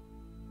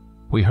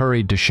 We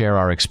hurried to share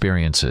our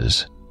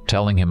experiences,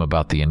 telling him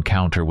about the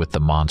encounter with the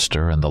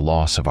monster and the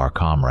loss of our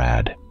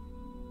comrade.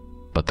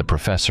 But the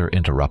professor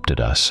interrupted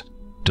us,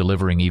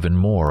 delivering even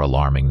more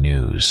alarming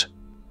news.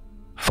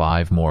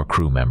 5 more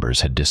crew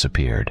members had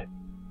disappeared.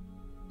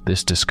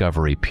 This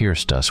discovery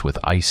pierced us with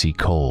icy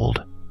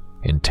cold,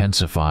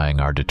 intensifying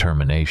our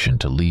determination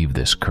to leave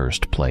this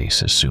cursed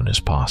place as soon as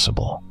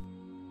possible.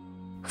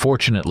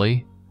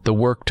 Fortunately, the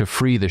work to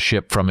free the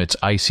ship from its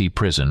icy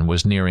prison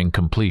was nearing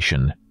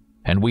completion,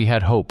 and we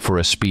had hope for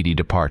a speedy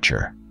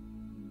departure.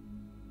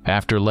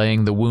 After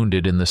laying the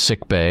wounded in the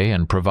sick bay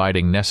and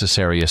providing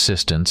necessary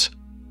assistance,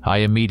 I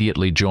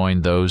immediately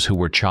joined those who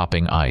were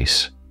chopping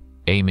ice,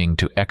 aiming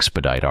to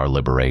expedite our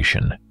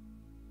liberation.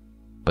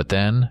 But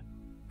then,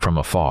 from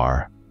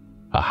afar,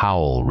 a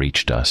howl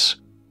reached us,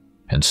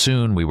 and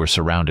soon we were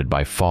surrounded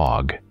by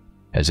fog,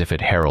 as if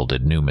it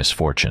heralded new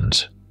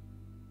misfortunes.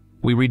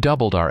 We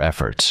redoubled our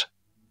efforts,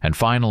 and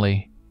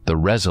finally, the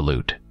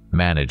Resolute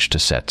managed to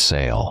set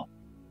sail.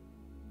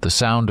 The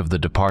sound of the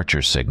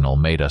departure signal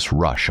made us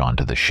rush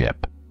onto the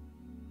ship.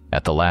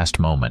 At the last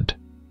moment,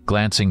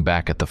 glancing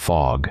back at the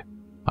fog,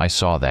 I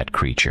saw that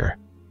creature,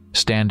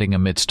 standing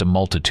amidst a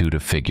multitude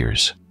of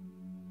figures.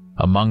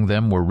 Among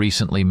them were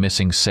recently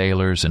missing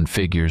sailors and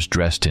figures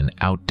dressed in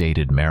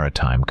outdated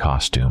maritime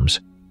costumes,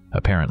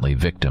 apparently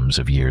victims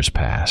of years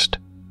past.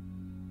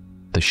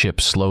 The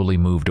ship slowly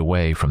moved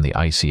away from the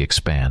icy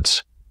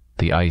expanse,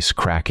 the ice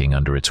cracking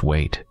under its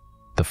weight,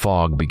 the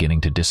fog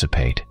beginning to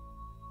dissipate,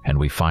 and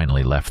we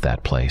finally left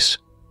that place,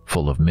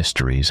 full of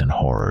mysteries and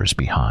horrors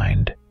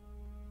behind.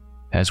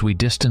 As we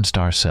distanced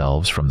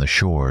ourselves from the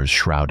shores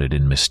shrouded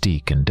in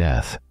mystique and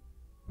death,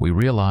 we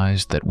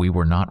realized that we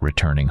were not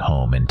returning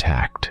home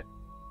intact.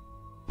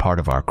 Part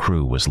of our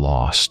crew was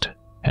lost,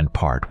 and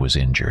part was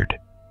injured.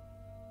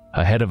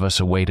 Ahead of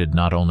us awaited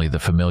not only the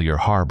familiar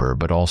harbor,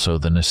 but also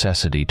the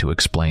necessity to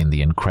explain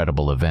the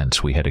incredible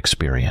events we had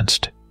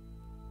experienced.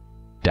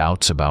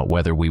 Doubts about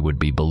whether we would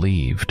be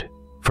believed,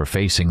 for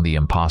facing the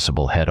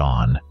impossible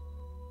head-on.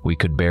 We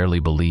could barely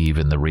believe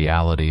in the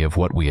reality of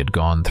what we had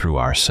gone through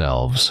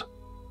ourselves,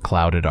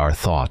 clouded our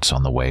thoughts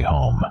on the way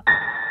home.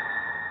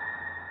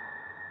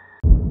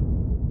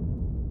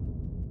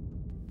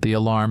 The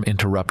alarm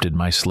interrupted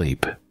my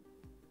sleep.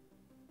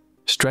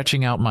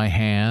 Stretching out my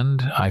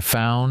hand, I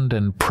found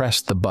and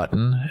pressed the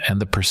button,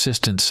 and the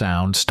persistent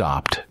sound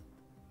stopped.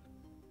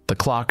 The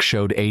clock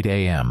showed 8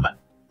 a.m.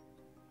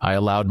 I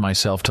allowed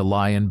myself to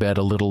lie in bed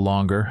a little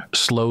longer,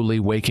 slowly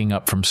waking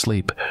up from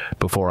sleep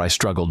before I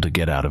struggled to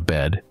get out of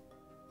bed.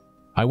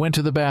 I went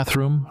to the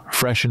bathroom,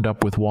 freshened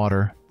up with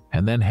water,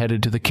 and then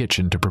headed to the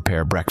kitchen to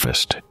prepare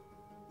breakfast.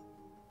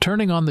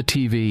 Turning on the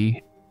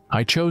TV,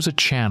 I chose a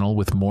channel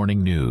with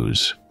morning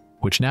news,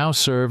 which now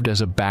served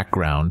as a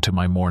background to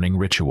my morning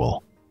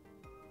ritual.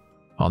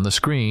 On the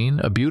screen,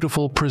 a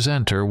beautiful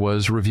presenter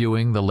was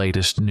reviewing the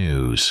latest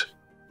news.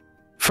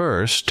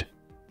 First,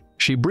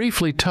 she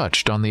briefly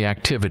touched on the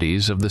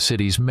activities of the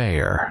city's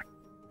mayor,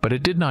 but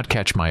it did not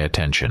catch my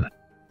attention,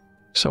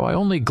 so I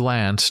only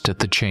glanced at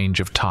the change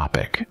of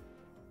topic.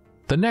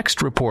 The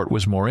next report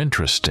was more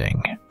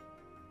interesting.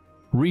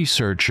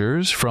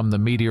 Researchers from the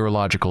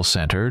Meteorological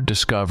Center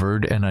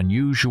discovered an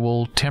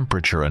unusual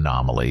temperature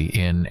anomaly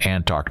in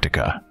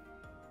Antarctica.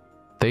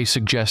 They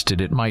suggested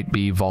it might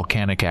be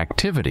volcanic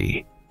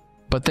activity,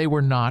 but they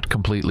were not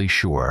completely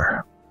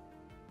sure.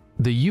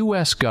 The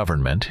U.S.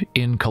 government,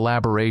 in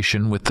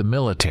collaboration with the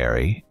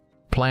military,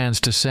 plans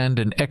to send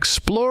an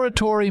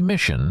exploratory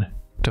mission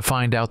to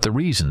find out the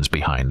reasons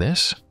behind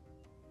this.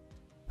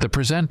 The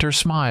presenter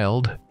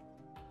smiled,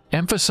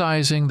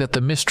 emphasizing that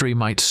the mystery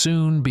might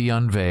soon be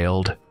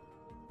unveiled,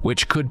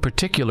 which could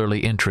particularly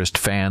interest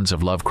fans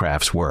of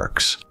Lovecraft's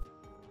works.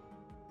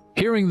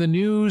 Hearing the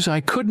news,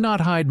 I could not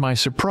hide my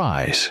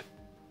surprise.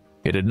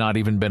 It had not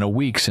even been a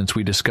week since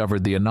we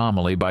discovered the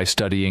anomaly by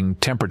studying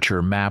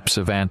temperature maps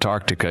of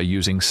Antarctica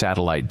using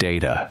satellite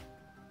data.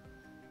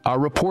 Our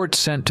report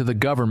sent to the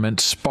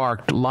government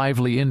sparked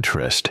lively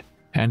interest,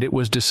 and it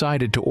was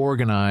decided to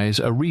organize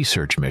a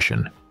research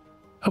mission,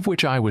 of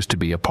which I was to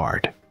be a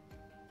part.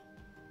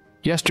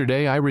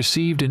 Yesterday, I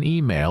received an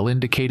email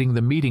indicating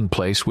the meeting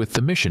place with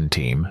the mission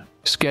team,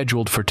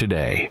 scheduled for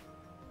today.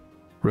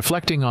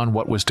 Reflecting on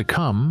what was to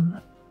come,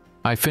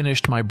 I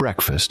finished my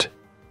breakfast,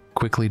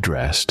 quickly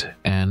dressed,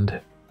 and,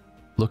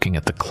 looking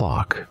at the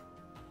clock,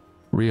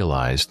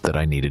 realized that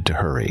I needed to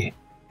hurry.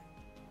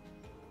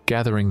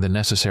 Gathering the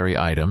necessary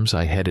items,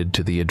 I headed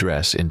to the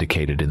address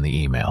indicated in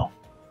the email.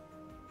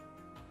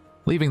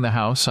 Leaving the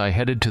house, I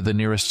headed to the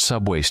nearest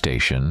subway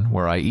station,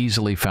 where I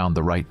easily found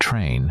the right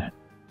train,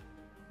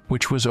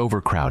 which was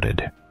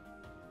overcrowded.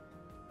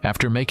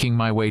 After making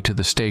my way to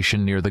the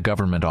station near the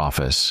government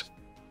office,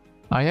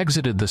 I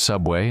exited the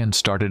subway and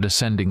started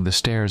ascending the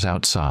stairs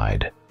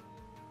outside.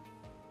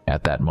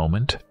 At that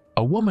moment,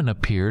 a woman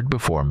appeared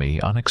before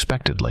me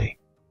unexpectedly.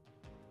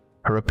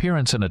 Her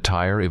appearance and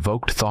attire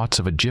evoked thoughts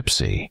of a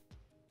gypsy,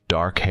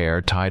 dark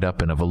hair tied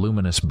up in a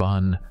voluminous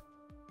bun,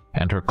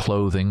 and her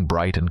clothing,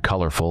 bright and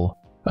colorful,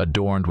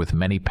 adorned with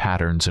many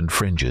patterns and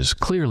fringes,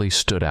 clearly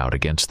stood out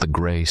against the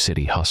gray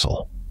city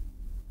hustle.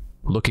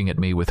 Looking at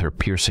me with her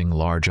piercing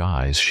large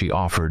eyes, she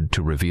offered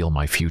to reveal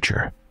my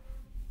future.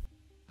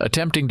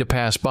 Attempting to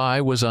pass by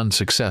was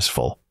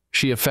unsuccessful.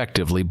 She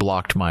effectively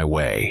blocked my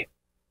way.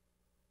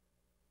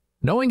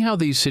 Knowing how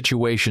these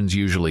situations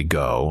usually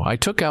go, I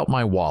took out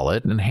my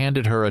wallet and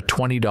handed her a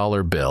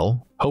 $20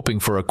 bill,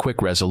 hoping for a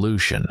quick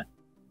resolution.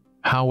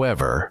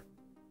 However,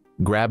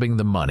 grabbing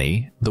the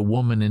money, the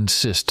woman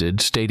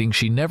insisted, stating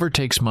she never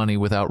takes money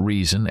without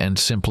reason, and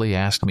simply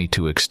asked me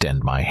to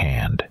extend my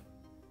hand.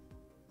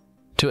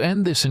 To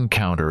end this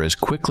encounter as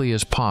quickly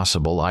as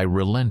possible, I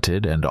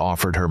relented and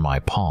offered her my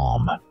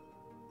palm.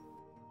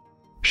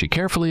 She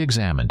carefully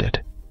examined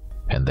it,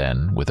 and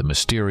then, with a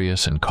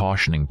mysterious and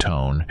cautioning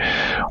tone,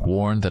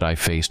 warned that I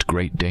faced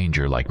great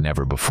danger like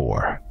never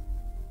before.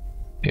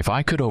 If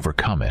I could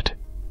overcome it,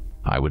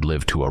 I would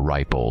live to a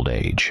ripe old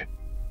age.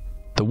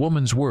 The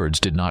woman's words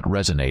did not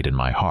resonate in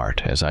my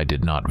heart, as I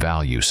did not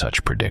value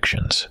such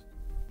predictions.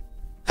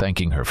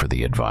 Thanking her for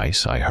the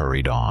advice, I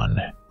hurried on,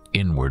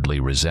 inwardly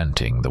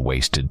resenting the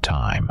wasted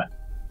time.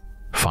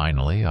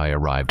 Finally, I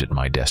arrived at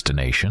my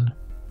destination,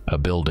 a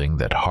building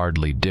that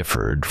hardly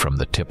differed from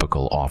the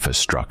typical office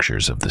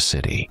structures of the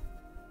city.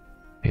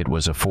 It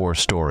was a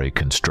 4-story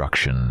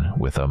construction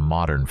with a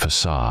modern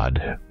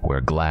facade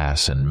where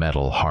glass and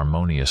metal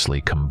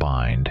harmoniously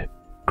combined,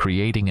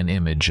 creating an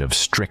image of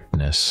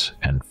strictness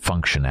and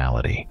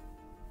functionality.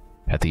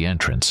 At the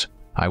entrance,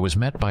 I was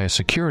met by a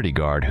security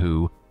guard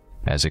who,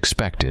 as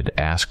expected,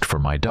 asked for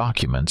my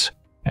documents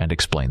and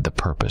explained the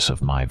purpose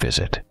of my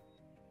visit.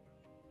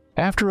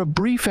 After a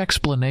brief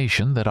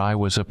explanation that I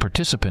was a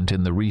participant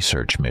in the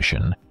research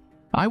mission,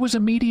 I was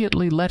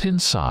immediately let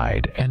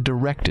inside and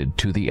directed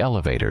to the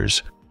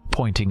elevators,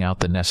 pointing out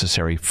the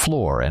necessary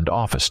floor and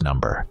office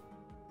number.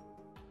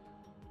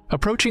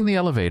 Approaching the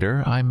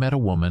elevator, I met a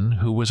woman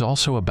who was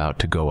also about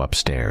to go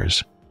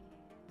upstairs.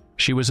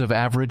 She was of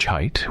average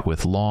height,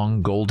 with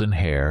long golden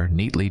hair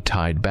neatly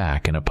tied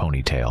back in a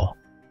ponytail.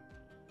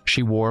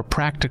 She wore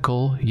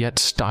practical yet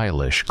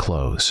stylish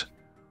clothes.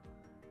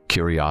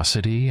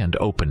 Curiosity and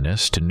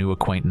openness to new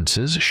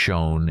acquaintances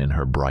shone in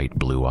her bright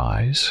blue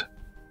eyes.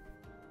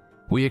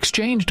 We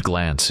exchanged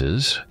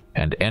glances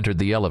and entered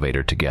the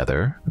elevator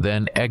together,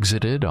 then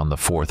exited on the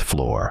 4th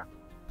floor.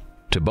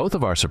 To both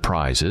of our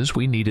surprises,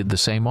 we needed the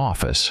same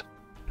office,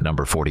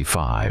 number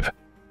 45.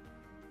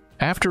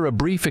 After a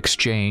brief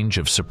exchange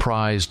of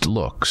surprised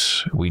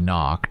looks, we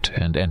knocked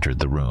and entered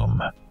the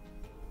room.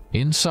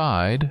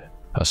 Inside,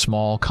 a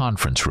small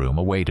conference room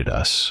awaited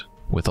us,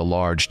 with a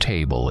large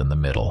table in the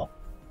middle.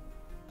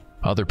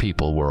 Other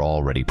people were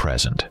already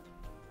present.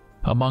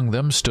 Among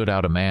them stood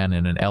out a man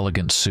in an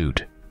elegant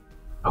suit,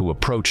 who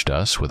approached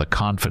us with a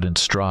confident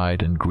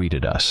stride and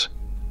greeted us.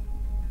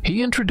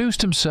 He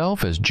introduced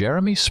himself as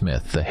Jeremy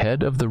Smith, the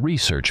head of the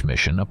research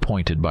mission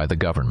appointed by the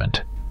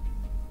government.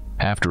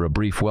 After a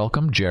brief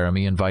welcome,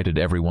 Jeremy invited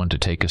everyone to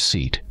take a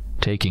seat,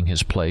 taking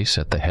his place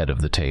at the head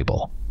of the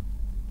table.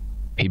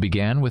 He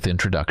began with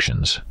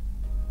introductions.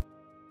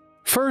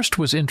 First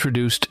was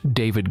introduced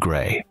David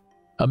Gray,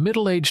 a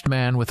middle-aged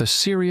man with a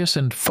serious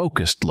and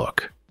focused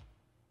look.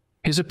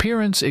 His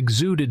appearance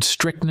exuded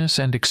strictness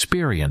and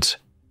experience,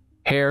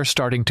 hair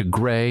starting to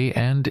gray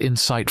and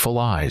insightful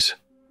eyes.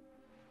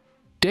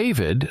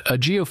 David, a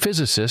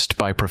geophysicist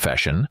by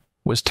profession,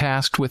 was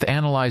tasked with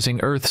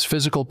analyzing Earth's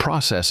physical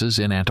processes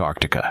in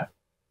Antarctica.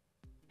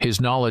 His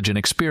knowledge and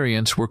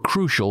experience were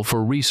crucial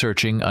for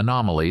researching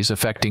anomalies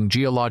affecting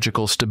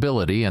geological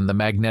stability and the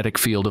magnetic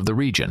field of the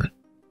region,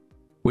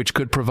 which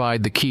could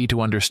provide the key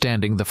to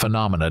understanding the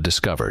phenomena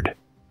discovered.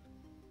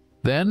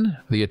 Then,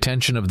 the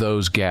attention of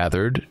those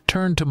gathered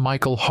turned to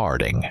Michael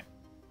Harding,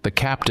 the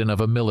captain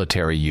of a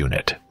military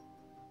unit.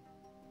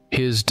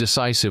 His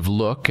decisive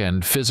look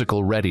and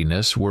physical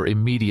readiness were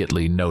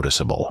immediately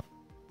noticeable.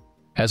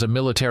 As a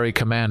military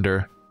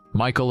commander,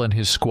 Michael and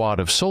his squad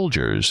of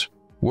soldiers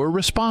were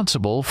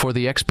responsible for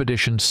the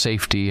expedition's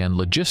safety and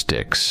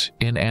logistics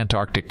in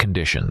Antarctic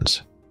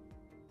conditions.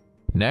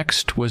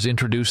 Next was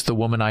introduced the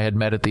woman I had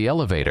met at the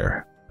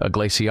elevator, a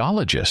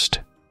glaciologist.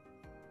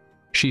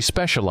 She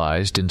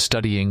specialized in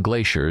studying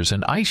glaciers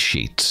and ice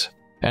sheets,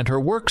 and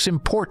her work's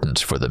importance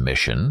for the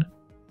mission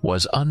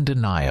was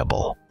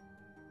undeniable.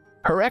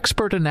 Her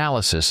expert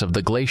analysis of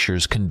the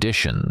glacier's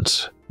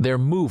conditions, their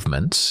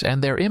movements,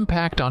 and their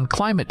impact on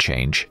climate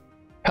change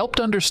helped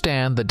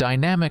understand the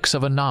dynamics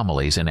of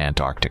anomalies in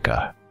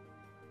Antarctica.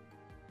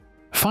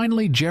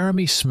 Finally,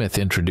 Jeremy Smith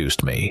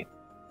introduced me,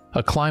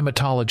 a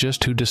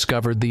climatologist who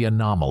discovered the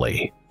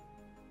anomaly.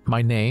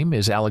 My name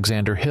is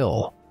Alexander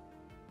Hill.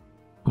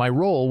 My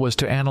role was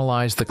to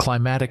analyze the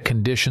climatic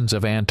conditions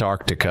of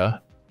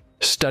Antarctica,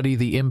 study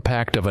the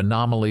impact of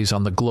anomalies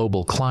on the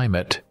global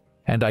climate,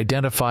 and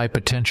identify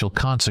potential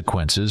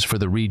consequences for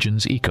the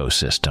region's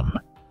ecosystem.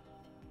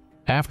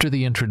 After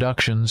the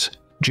introductions,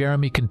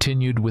 Jeremy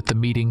continued with the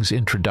meeting's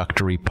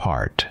introductory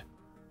part.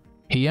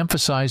 He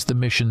emphasized the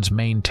mission's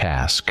main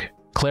task,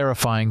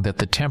 clarifying that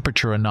the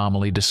temperature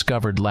anomaly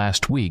discovered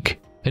last week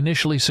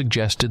initially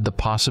suggested the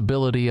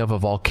possibility of a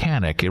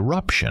volcanic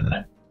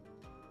eruption.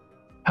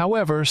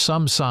 However,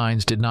 some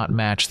signs did not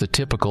match the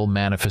typical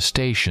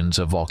manifestations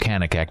of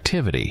volcanic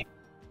activity,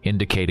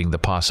 indicating the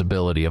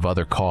possibility of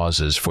other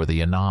causes for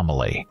the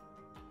anomaly.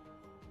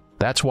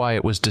 That's why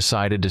it was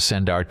decided to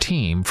send our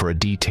team for a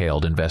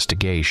detailed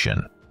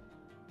investigation.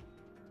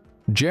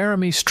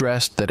 Jeremy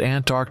stressed that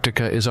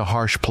Antarctica is a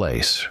harsh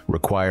place,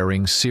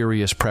 requiring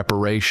serious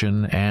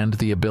preparation and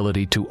the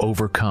ability to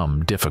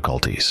overcome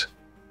difficulties.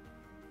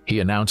 He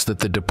announced that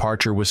the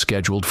departure was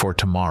scheduled for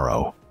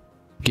tomorrow,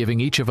 giving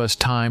each of us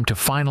time to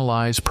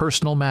finalize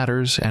personal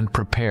matters and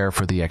prepare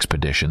for the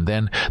expedition.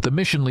 Then, the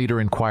mission leader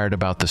inquired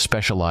about the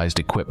specialized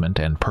equipment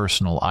and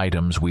personal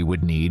items we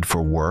would need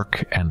for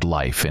work and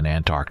life in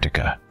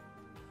Antarctica.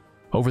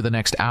 Over the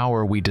next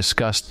hour, we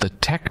discussed the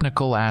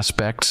technical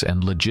aspects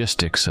and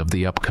logistics of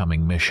the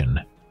upcoming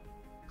mission,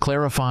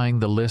 clarifying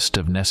the list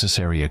of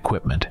necessary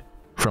equipment,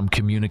 from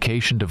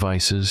communication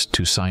devices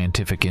to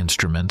scientific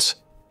instruments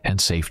and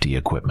safety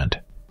equipment.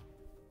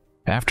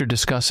 After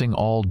discussing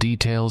all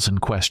details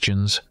and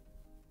questions,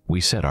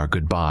 we said our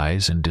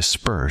goodbyes and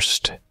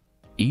dispersed,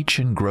 each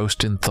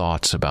engrossed in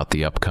thoughts about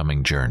the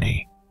upcoming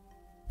journey,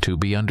 to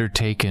be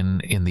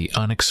undertaken in the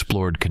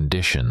unexplored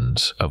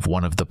conditions of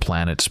one of the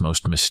planet's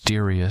most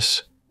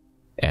mysterious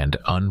and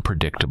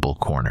unpredictable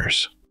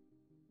corners.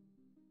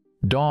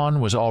 Dawn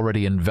was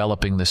already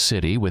enveloping the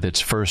city with its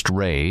first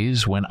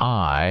rays when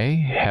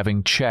I,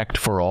 having checked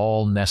for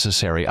all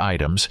necessary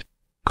items,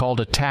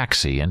 called a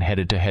taxi and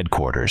headed to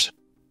headquarters.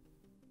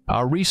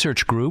 Our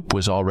research group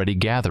was already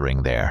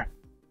gathering there.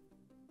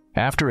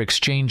 After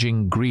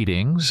exchanging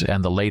greetings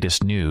and the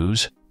latest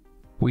news,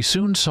 we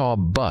soon saw a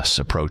bus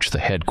approach the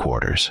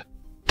headquarters,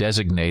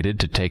 designated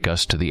to take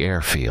us to the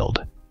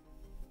airfield.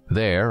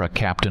 There, a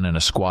captain and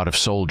a squad of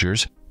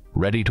soldiers,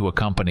 ready to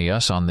accompany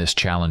us on this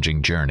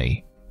challenging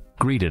journey,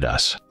 greeted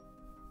us.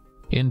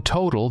 In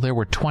total, there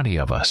were 20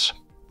 of us.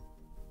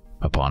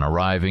 Upon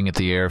arriving at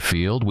the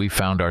airfield, we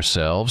found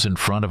ourselves in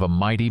front of a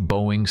mighty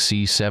Boeing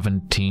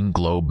C-17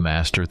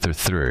 Globemaster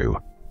III,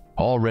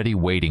 already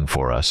waiting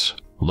for us,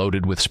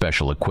 loaded with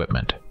special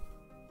equipment.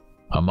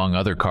 Among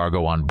other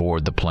cargo on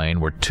board the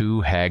plane were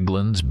 2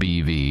 Hägglunds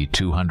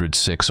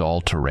BV-206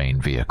 all-terrain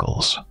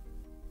vehicles.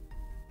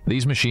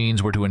 These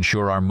machines were to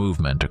ensure our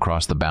movement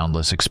across the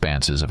boundless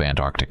expanses of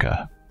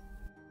Antarctica.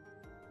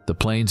 The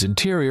plane's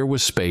interior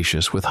was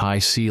spacious with high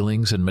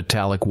ceilings and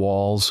metallic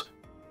walls,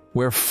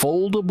 where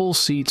foldable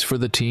seats for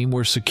the team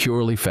were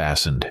securely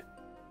fastened.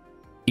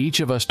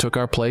 Each of us took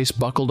our place,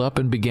 buckled up,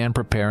 and began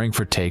preparing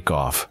for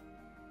takeoff.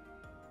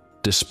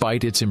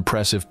 Despite its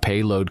impressive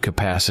payload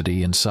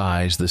capacity and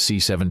size, the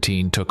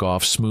C-17 took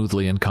off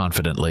smoothly and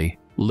confidently,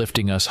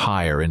 lifting us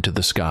higher into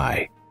the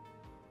sky.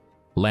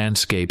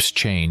 Landscapes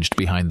changed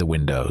behind the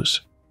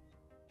windows,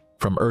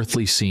 from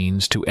earthly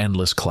scenes to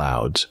endless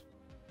clouds.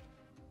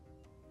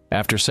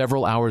 After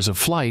several hours of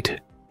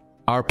flight,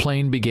 our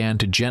plane began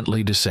to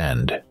gently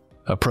descend,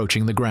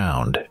 approaching the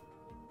ground.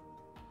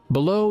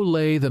 Below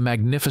lay the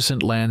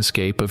magnificent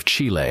landscape of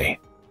Chile,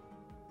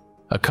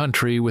 a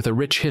country with a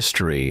rich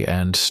history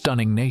and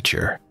stunning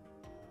nature.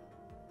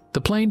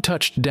 The plane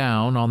touched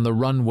down on the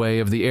runway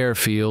of the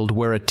airfield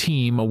where a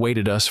team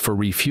awaited us for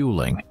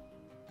refueling.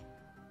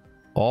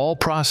 All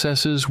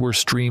processes were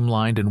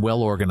streamlined and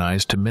well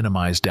organized to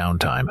minimize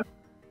downtime.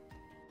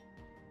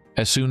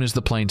 As soon as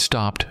the plane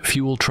stopped,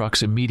 fuel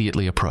trucks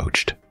immediately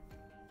approached.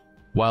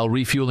 While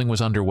refueling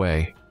was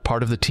underway,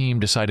 part of the team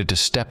decided to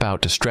step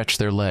out to stretch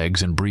their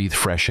legs and breathe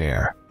fresh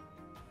air.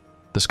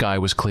 The sky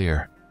was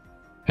clear,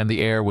 and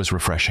the air was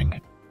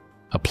refreshing,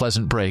 a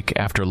pleasant break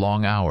after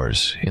long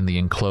hours in the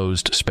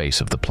enclosed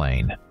space of the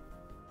plane.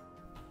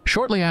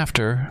 Shortly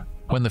after,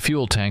 when the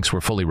fuel tanks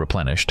were fully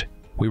replenished,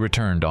 we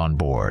returned on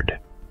board.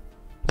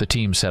 The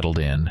team settled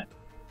in,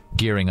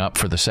 gearing up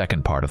for the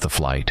second part of the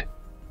flight,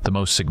 the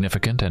most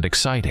significant and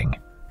exciting.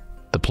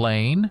 The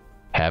plane,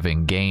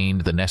 having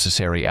gained the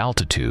necessary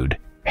altitude,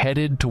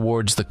 headed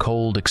towards the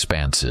cold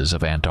expanses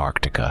of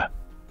Antarctica.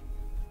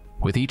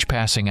 With each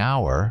passing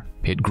hour,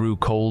 it grew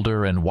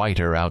colder and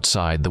whiter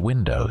outside the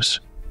windows.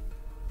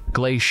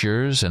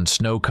 Glaciers and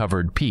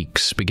snow-covered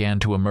peaks began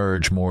to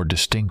emerge more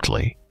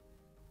distinctly,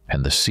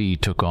 and the sea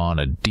took on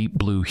a deep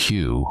blue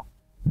hue,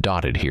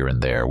 dotted here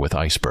and there with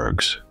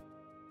icebergs.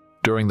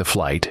 During the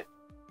flight,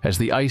 as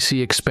the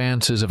icy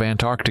expanses of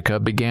Antarctica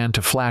began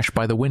to flash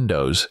by the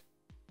windows,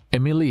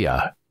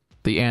 Emilia,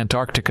 the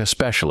Antarctica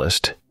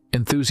specialist,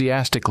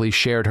 enthusiastically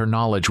shared her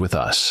knowledge with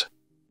us.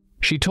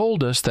 She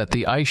told us that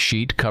the ice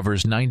sheet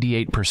covers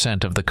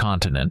 98% of the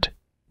continent,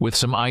 with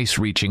some ice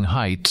reaching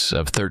heights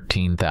of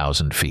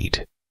 13,000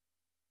 feet.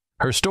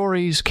 Her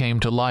stories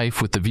came to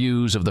life with the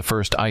views of the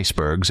first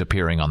icebergs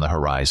appearing on the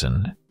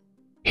horizon.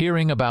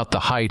 Hearing about the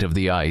height of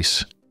the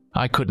ice,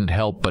 I couldn't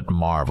help but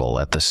marvel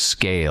at the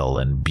scale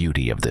and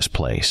beauty of this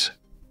place.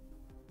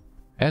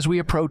 As we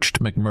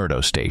approached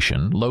McMurdo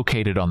Station,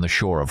 located on the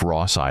shore of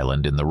Ross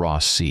Island in the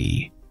Ross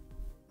Sea,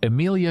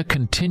 Emilia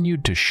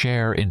continued to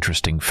share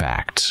interesting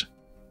facts.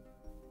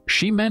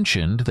 She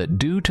mentioned that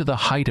due to the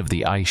height of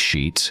the ice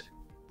sheets,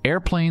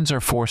 airplanes are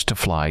forced to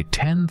fly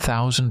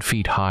 10,000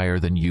 feet higher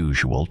than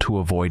usual to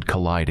avoid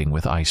colliding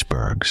with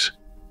icebergs.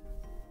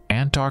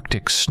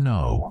 Antarctic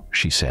snow,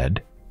 she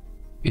said,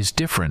 is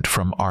different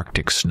from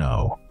Arctic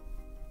snow.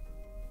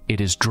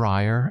 It is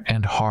drier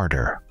and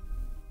harder,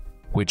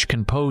 which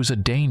can pose a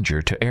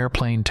danger to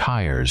airplane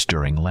tires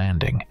during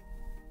landing.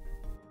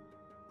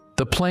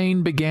 The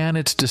plane began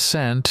its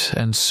descent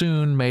and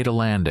soon made a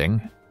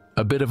landing,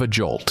 a bit of a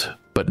jolt,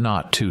 but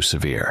not too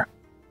severe.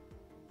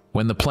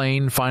 When the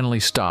plane finally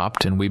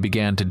stopped and we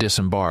began to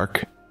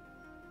disembark,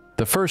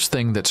 the first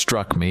thing that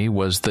struck me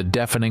was the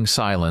deafening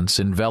silence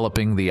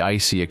enveloping the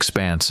icy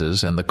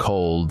expanses and the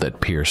cold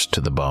that pierced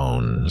to the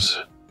bones.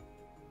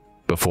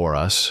 Before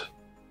us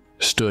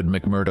stood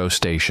McMurdo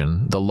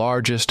Station, the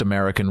largest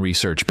American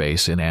research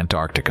base in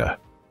Antarctica.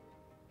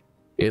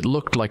 It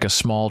looked like a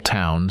small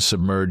town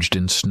submerged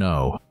in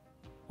snow,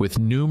 with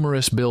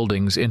numerous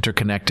buildings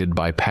interconnected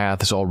by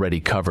paths already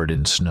covered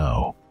in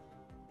snow.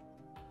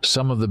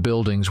 Some of the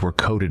buildings were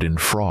coated in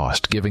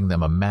frost, giving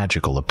them a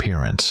magical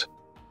appearance.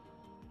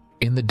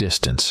 In the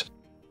distance,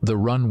 the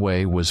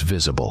runway was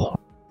visible,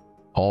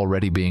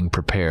 already being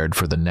prepared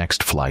for the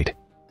next flight,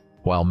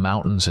 while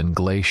mountains and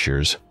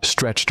glaciers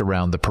stretched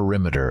around the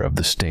perimeter of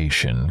the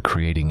station,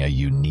 creating a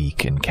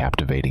unique and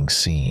captivating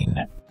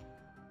scene.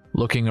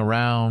 Looking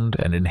around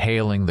and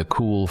inhaling the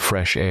cool,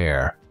 fresh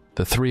air,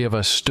 the three of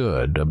us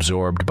stood,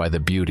 absorbed by the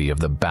beauty of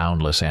the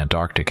boundless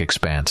Antarctic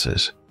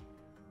expanses.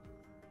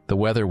 The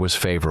weather was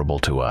favorable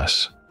to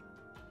us.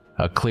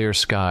 A clear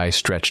sky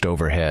stretched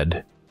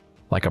overhead,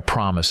 like a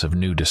promise of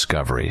new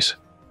discoveries.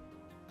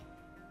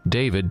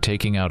 David,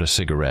 taking out a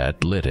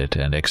cigarette, lit it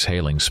and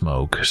exhaling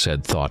smoke,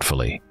 said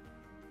thoughtfully,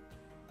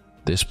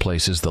 This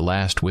place is the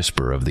last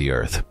whisper of the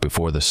earth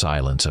before the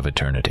silence of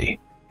eternity,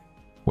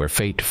 where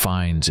fate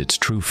finds its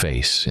true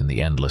face in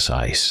the endless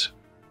ice.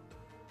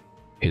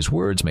 His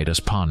words made us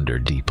ponder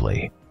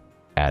deeply,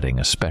 adding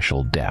a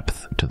special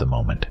depth to the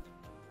moment.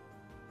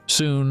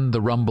 Soon,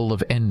 the rumble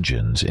of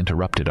engines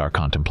interrupted our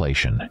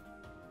contemplation.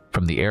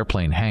 From the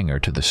airplane hangar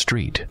to the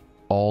street,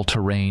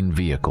 all-terrain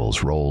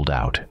vehicles rolled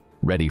out,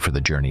 ready for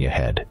the journey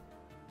ahead.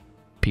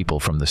 People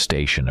from the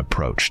station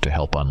approached to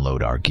help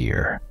unload our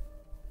gear.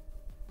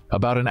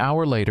 About an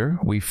hour later,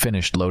 we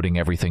finished loading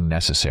everything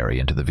necessary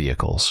into the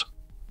vehicles.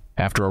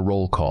 After a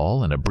roll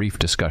call and a brief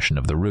discussion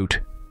of the route,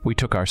 we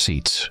took our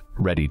seats,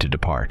 ready to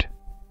depart.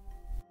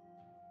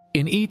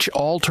 In each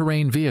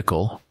all-terrain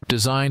vehicle,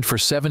 designed for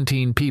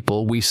 17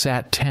 people, we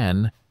sat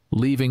 10,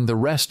 leaving the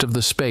rest of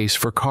the space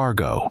for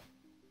cargo.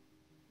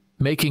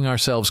 Making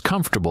ourselves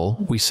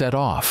comfortable, we set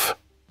off.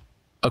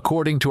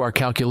 According to our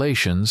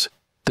calculations,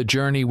 the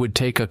journey would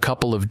take a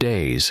couple of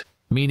days,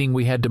 meaning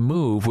we had to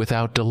move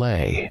without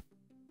delay.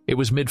 It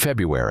was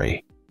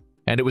mid-February,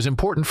 and it was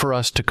important for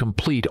us to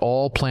complete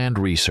all planned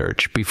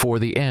research before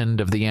the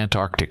end of the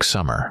Antarctic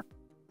summer.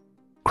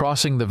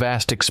 Crossing the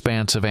vast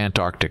expanse of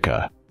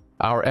Antarctica,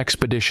 our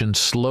expedition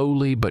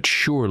slowly but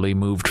surely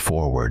moved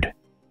forward.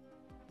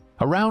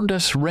 Around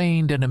us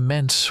reigned an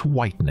immense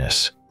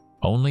whiteness,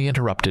 only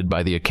interrupted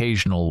by the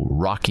occasional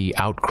rocky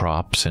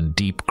outcrops and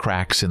deep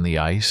cracks in the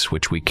ice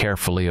which we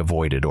carefully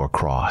avoided or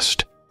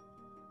crossed.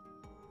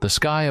 The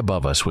sky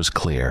above us was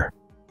clear,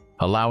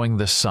 allowing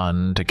the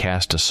sun to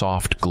cast a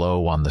soft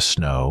glow on the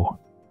snow,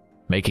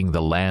 making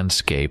the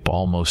landscape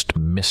almost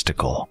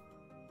mystical.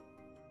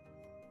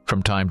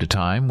 From time to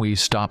time, we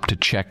stopped to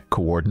check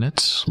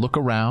coordinates, look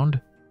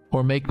around,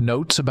 or make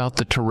notes about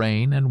the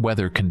terrain and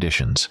weather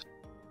conditions.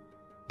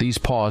 These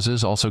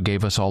pauses also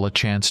gave us all a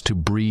chance to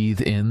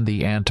breathe in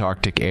the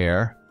Antarctic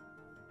air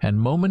and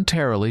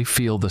momentarily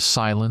feel the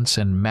silence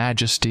and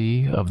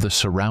majesty of the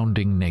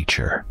surrounding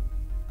nature.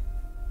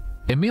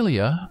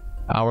 Emilia,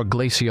 our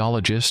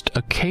glaciologist,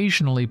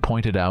 occasionally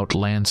pointed out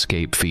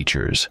landscape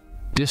features,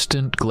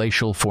 distant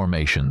glacial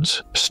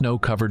formations,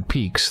 snow-covered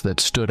peaks that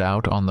stood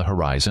out on the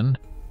horizon,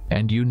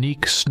 and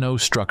unique snow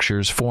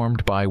structures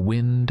formed by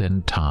wind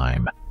and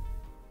time.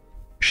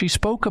 She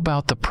spoke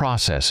about the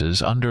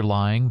processes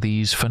underlying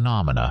these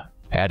phenomena,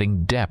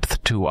 adding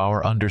depth to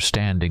our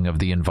understanding of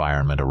the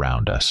environment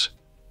around us.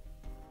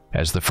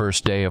 As the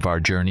first day of our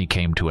journey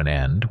came to an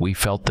end, we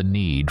felt the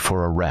need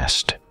for a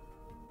rest.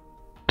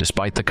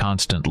 Despite the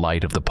constant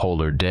light of the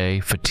polar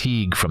day,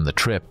 fatigue from the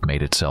trip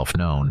made itself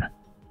known.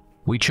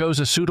 We chose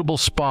a suitable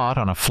spot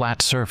on a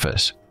flat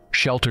surface,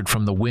 sheltered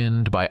from the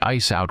wind by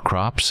ice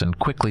outcrops, and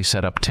quickly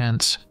set up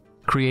tents,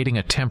 creating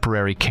a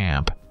temporary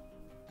camp.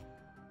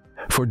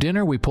 For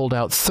dinner, we pulled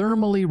out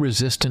thermally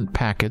resistant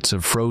packets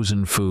of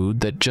frozen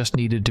food that just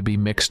needed to be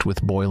mixed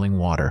with boiling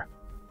water.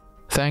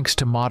 Thanks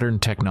to modern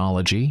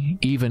technology,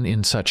 even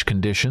in such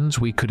conditions,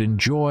 we could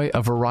enjoy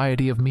a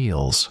variety of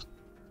meals.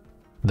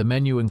 The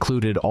menu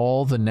included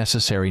all the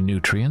necessary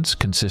nutrients,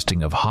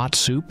 consisting of hot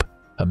soup,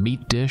 a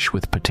meat dish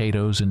with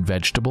potatoes and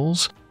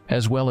vegetables,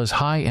 as well as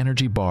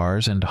high-energy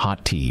bars and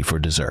hot tea for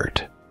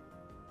dessert.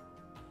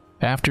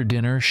 After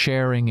dinner,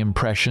 sharing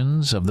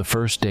impressions of the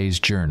first day's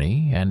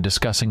journey and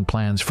discussing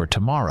plans for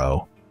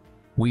tomorrow,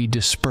 we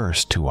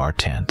dispersed to our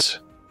tents.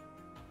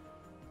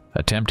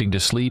 Attempting to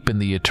sleep in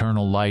the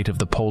eternal light of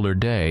the polar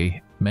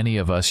day, many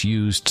of us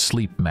used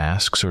sleep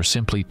masks or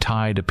simply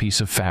tied a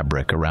piece of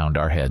fabric around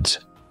our heads.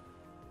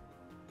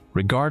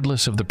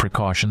 Regardless of the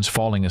precautions,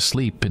 falling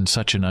asleep in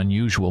such an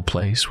unusual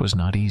place was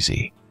not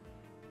easy.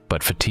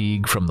 But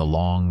fatigue from the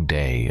long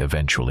day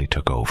eventually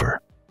took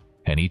over,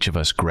 and each of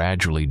us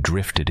gradually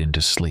drifted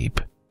into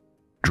sleep,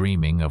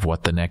 dreaming of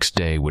what the next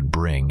day would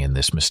bring in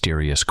this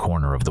mysterious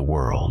corner of the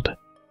world.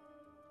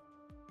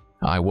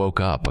 I woke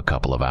up a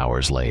couple of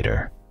hours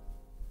later.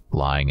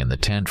 Lying in the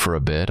tent for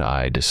a bit,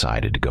 I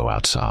decided to go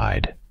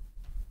outside.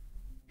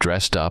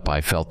 Dressed up, I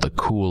felt the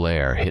cool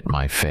air hit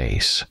my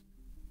face.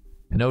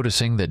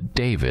 Noticing that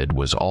David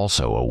was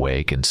also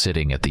awake and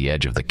sitting at the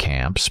edge of the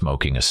camp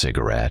smoking a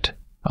cigarette,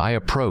 I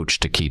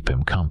approached to keep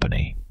him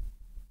company.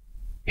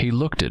 He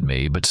looked at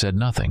me but said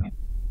nothing,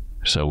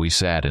 so we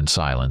sat in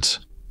silence,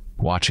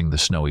 watching the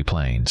snowy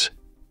plains.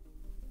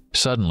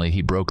 Suddenly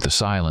he broke the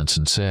silence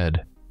and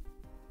said,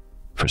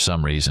 "For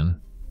some reason,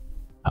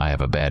 I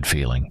have a bad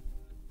feeling."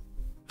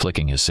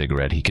 Flicking his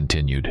cigarette, he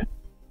continued,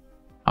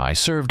 "I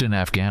served in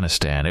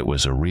Afghanistan. It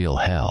was a real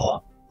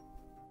hell.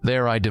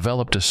 There I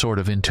developed a sort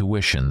of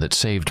intuition that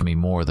saved me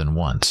more than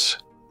once.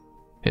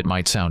 It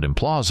might sound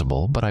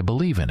implausible, but I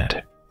believe in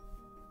it."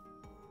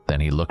 Then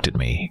he looked at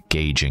me,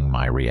 gauging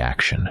my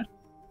reaction.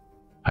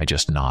 I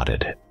just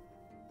nodded.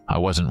 I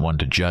wasn't one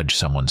to judge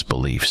someone's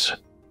beliefs.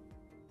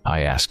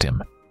 I asked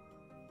him,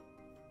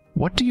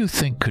 "What do you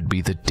think could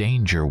be the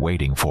danger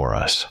waiting for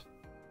us?"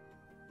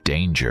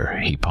 "Danger,"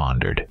 he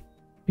pondered.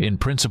 "In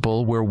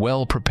principle, we're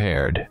well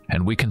prepared,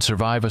 and we can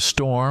survive a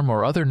storm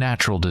or other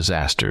natural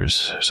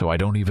disasters, so I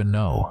don't even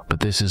know,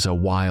 but this is a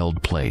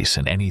wild place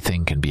and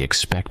anything can be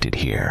expected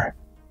here."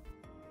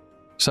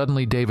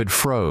 Suddenly, David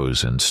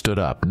froze and stood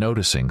up,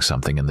 noticing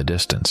something in the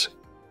distance.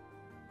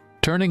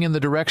 Turning in the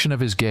direction of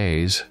his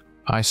gaze,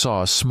 I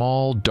saw a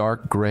small,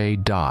 dark gray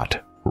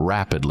dot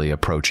rapidly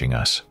approaching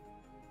us.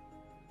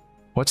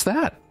 "What's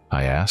that?"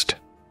 I asked.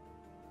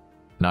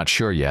 "Not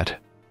sure yet,"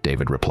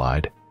 David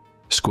replied,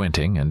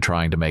 squinting and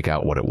trying to make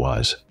out what it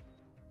was.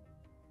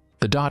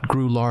 The dot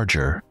grew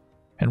larger,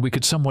 and we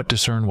could somewhat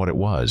discern what it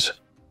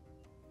was.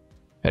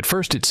 At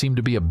first it seemed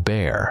to be a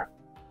bear,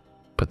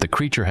 but the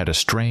creature had a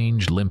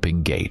strange,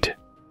 limping gait.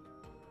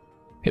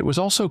 It was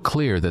also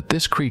clear that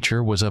this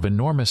creature was of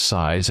enormous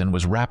size and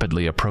was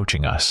rapidly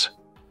approaching us.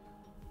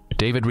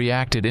 David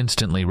reacted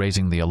instantly,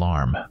 raising the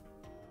alarm.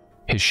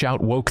 His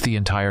shout woke the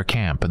entire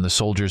camp, and the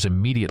soldiers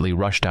immediately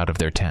rushed out of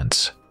their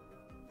tents.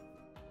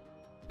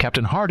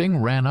 Captain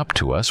Harding ran up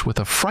to us with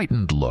a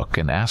frightened look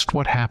and asked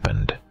what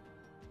happened.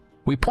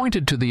 We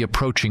pointed to the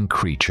approaching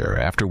creature,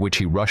 after which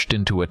he rushed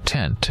into a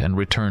tent and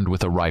returned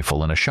with a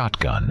rifle and a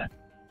shotgun.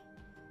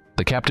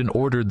 The captain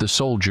ordered the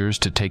soldiers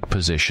to take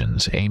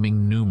positions,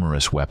 aiming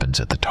numerous weapons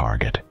at the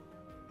target.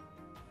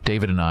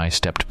 David and I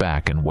stepped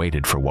back and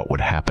waited for what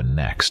would happen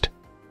next.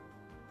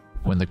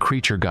 When the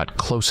creature got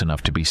close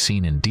enough to be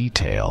seen in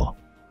detail,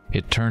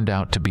 it turned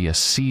out to be a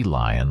sea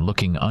lion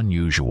looking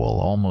unusual,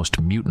 almost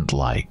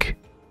mutant-like,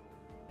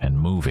 and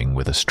moving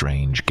with a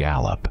strange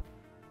gallop.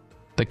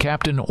 The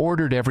captain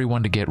ordered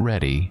everyone to get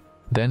ready,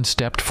 then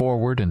stepped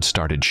forward and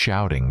started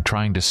shouting,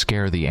 trying to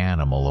scare the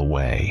animal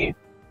away.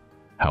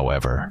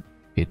 However,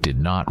 it did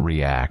not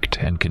react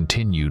and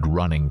continued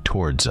running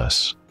towards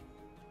us.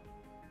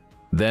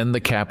 Then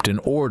the captain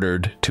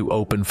ordered to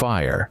open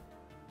fire.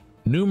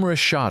 Numerous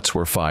shots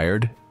were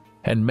fired,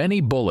 and many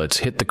bullets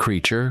hit the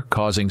creature,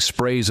 causing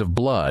sprays of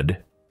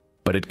blood,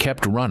 but it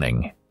kept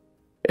running.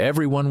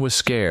 Everyone was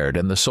scared,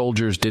 and the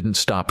soldiers didn't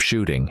stop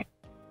shooting.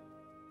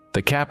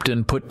 The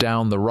captain put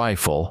down the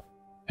rifle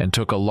and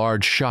took a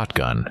large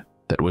shotgun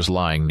that was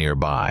lying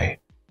nearby.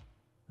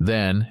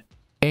 Then,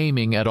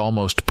 aiming at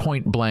almost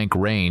point-blank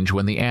range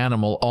when the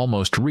animal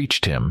almost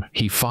reached him,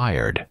 he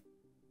fired.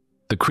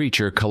 The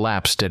creature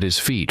collapsed at his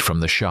feet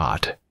from the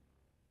shot.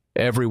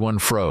 Everyone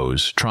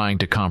froze, trying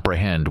to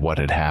comprehend what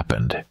had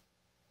happened.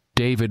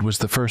 David was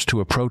the first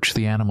to approach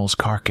the animal's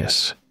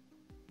carcass.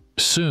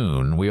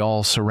 Soon, we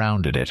all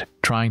surrounded it,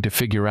 trying to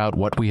figure out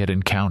what we had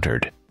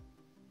encountered.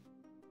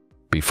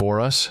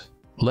 Before us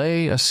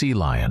lay a sea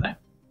lion,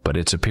 but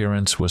its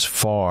appearance was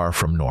far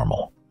from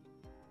normal.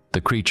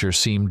 The creature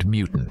seemed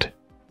mutant.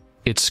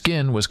 Its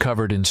skin was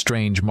covered in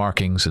strange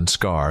markings and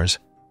scars,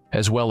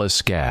 as well as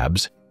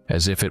scabs,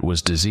 as if it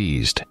was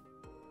diseased.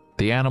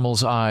 The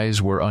animal's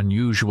eyes were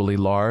unusually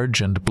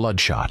large and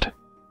bloodshot.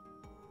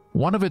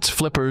 One of its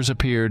flippers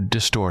appeared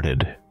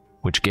distorted,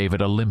 which gave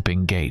it a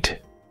limping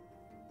gait.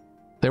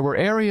 There were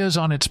areas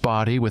on its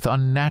body with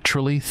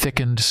unnaturally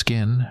thickened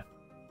skin,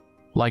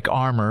 like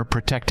armor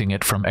protecting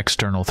it from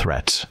external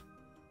threats.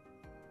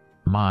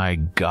 "My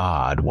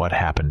God, what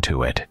happened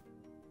to it?"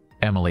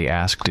 Emily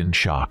asked in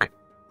shock.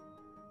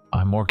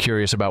 "I'm more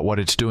curious about what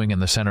it's doing in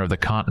the center of the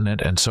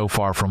continent and so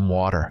far from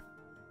water."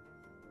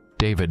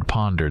 David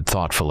pondered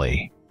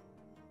thoughtfully.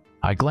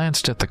 I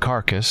glanced at the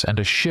carcass and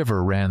a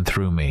shiver ran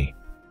through me.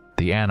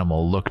 The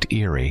animal looked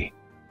eerie.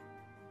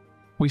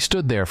 We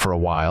stood there for a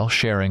while,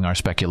 sharing our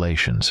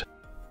speculations.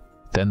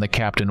 Then the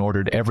captain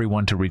ordered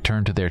everyone to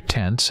return to their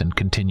tents and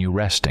continue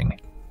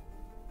resting.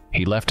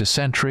 He left a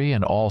sentry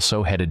and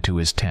also headed to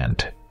his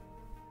tent.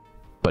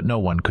 But no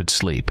one could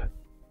sleep.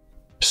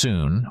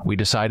 Soon, we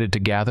decided to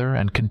gather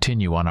and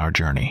continue on our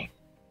journey.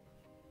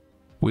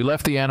 We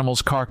left the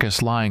animal's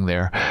carcass lying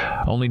there,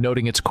 only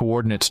noting its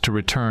coordinates to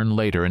return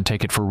later and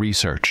take it for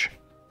research.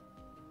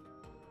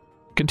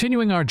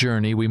 Continuing our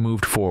journey, we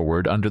moved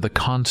forward under the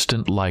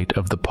constant light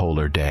of the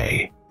polar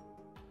day.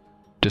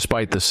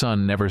 Despite the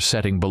sun never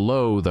setting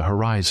below the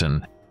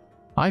horizon,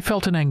 I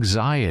felt an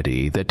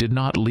anxiety that did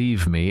not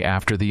leave me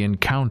after the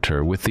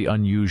encounter with the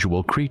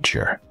unusual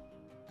creature.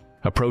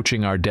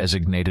 Approaching our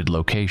designated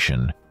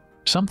location,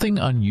 something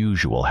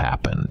unusual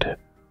happened.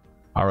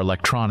 Our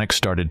electronics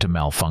started to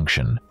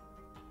malfunction,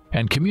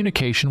 and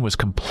communication was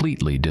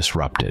completely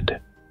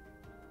disrupted.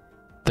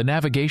 The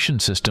navigation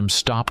system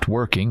stopped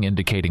working,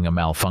 indicating a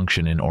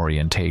malfunction in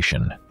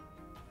orientation.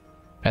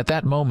 At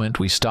that moment,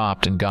 we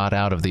stopped and got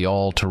out of the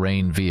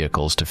all-terrain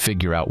vehicles to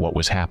figure out what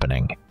was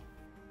happening.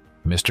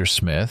 Mr.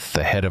 Smith,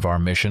 the head of our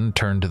mission,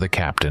 turned to the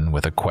captain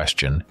with a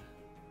question.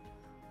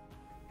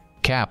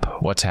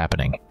 "Cap, what's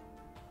happening?"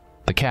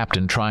 The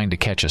captain, trying to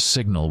catch a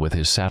signal with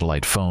his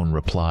satellite phone,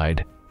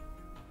 replied,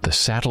 "The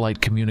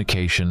satellite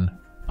communication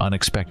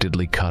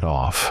unexpectedly cut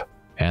off,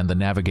 and the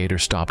navigator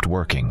stopped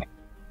working.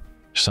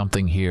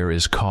 Something here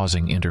is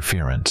causing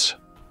interference."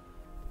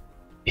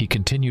 He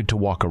continued to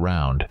walk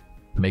around,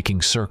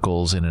 making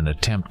circles in an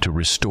attempt to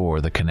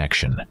restore the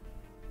connection.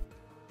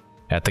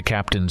 At the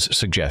captain's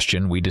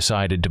suggestion, we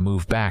decided to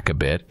move back a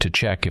bit to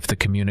check if the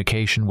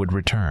communication would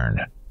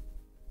return.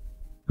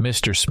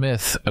 Mr.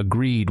 Smith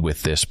agreed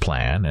with this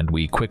plan, and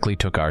we quickly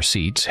took our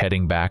seats,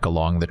 heading back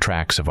along the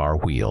tracks of our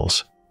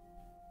wheels.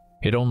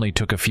 It only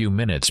took a few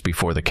minutes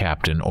before the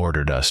captain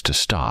ordered us to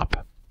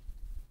stop.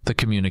 the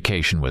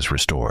communication was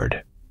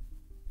restored.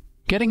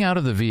 Getting out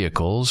of the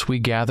vehicles, we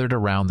gathered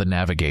around the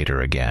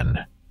navigator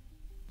again.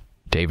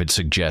 David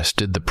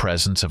suggested the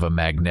presence of a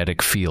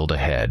magnetic field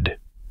ahead,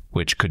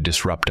 which could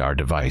disrupt our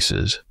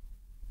devices.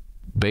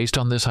 Based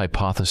on this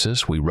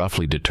hypothesis, we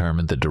roughly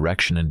determined the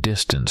direction and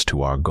distance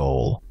to our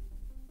goal.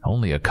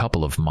 Only a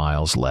couple of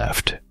miles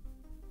left.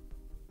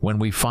 When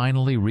we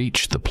finally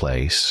reached the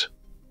place,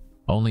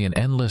 only an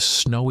endless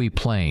snowy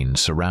plain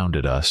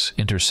surrounded us,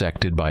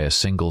 intersected by a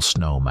single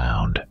snow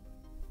mound.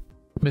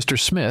 Mr.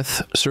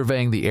 Smith,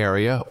 surveying the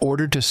area,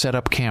 ordered to set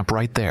up camp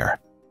right there.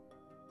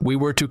 We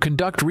were to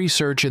conduct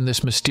research in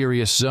this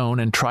mysterious zone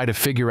and try to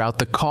figure out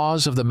the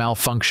cause of the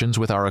malfunctions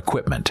with our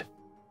equipment.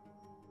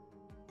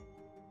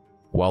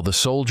 While the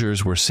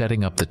soldiers were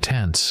setting up the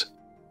tents,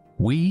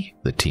 we,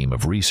 the team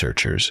of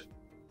researchers,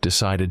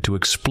 decided to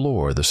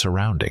explore the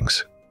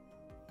surroundings.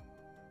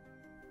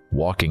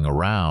 Walking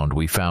around,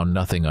 we found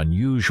nothing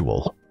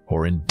unusual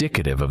or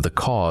indicative of the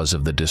cause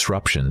of the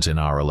disruptions in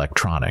our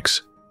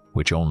electronics,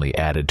 which only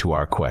added to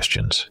our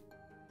questions.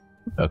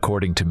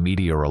 According to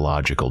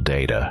meteorological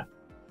data,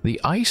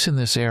 the ice in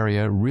this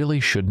area really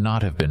should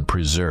not have been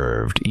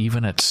preserved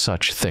even at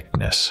such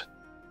thickness.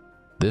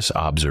 This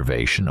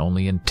observation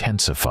only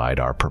intensified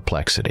our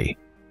perplexity.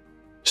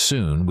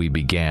 Soon we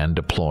began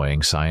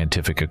deploying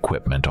scientific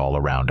equipment all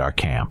around our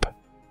camp.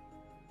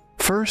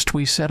 First,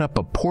 we set up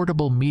a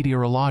portable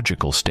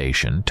meteorological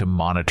station to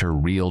monitor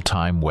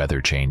real-time weather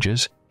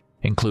changes,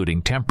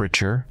 including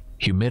temperature,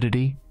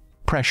 humidity,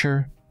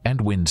 pressure,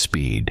 and wind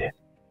speed.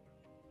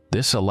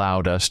 This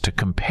allowed us to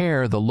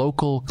compare the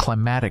local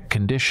climatic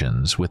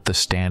conditions with the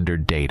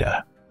standard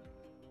data.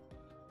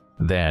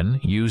 Then,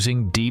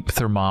 using deep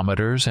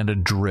thermometers and a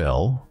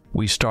drill,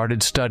 we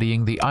started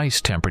studying the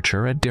ice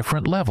temperature at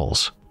different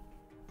levels,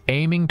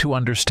 aiming to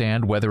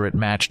understand whether it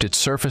matched its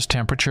surface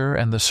temperature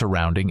and the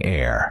surrounding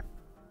air.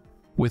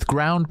 With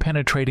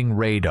ground-penetrating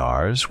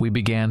radars, we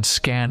began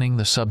scanning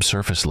the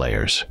subsurface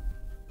layers,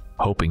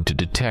 hoping to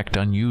detect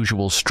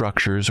unusual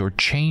structures or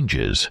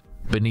changes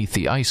beneath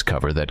the ice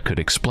cover that could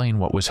explain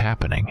what was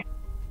happening.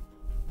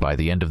 By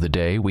the end of the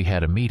day, we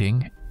had a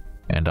meeting,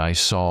 and I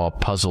saw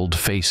puzzled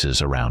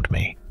faces around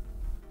me.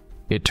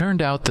 It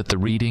turned out that the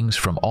readings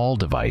from all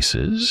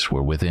devices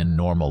were within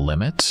normal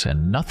limits,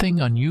 and nothing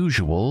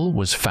unusual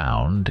was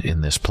found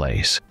in this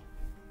place.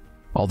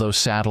 Although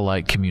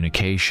satellite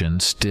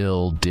communication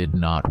still did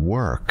not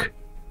work,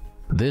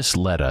 this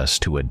led us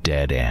to a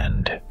dead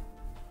end.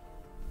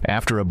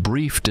 After a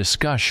brief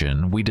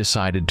discussion, we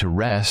decided to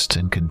rest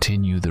and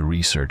continue the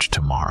research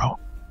tomorrow.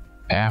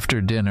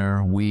 After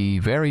dinner, we,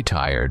 very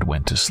tired,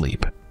 went to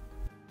sleep.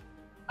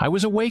 I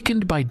was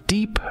awakened by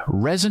deep,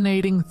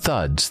 resonating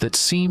thuds that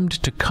seemed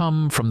to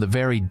come from the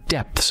very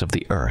depths of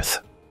the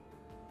earth.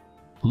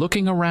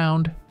 Looking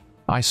around,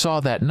 I saw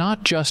that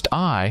not just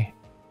I,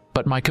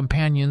 but my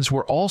companions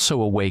were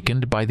also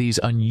awakened by these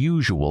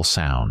unusual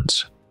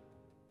sounds.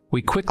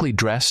 We quickly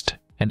dressed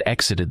and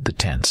exited the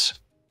tents.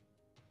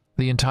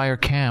 The entire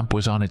camp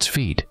was on its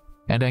feet,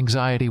 and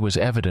anxiety was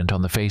evident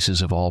on the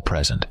faces of all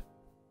present.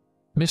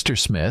 Mr.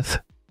 Smith,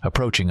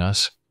 approaching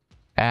us,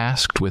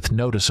 asked with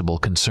noticeable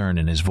concern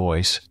in his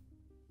voice,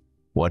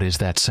 "What is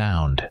that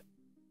sound?"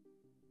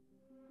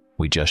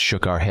 We just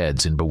shook our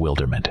heads in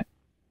bewilderment.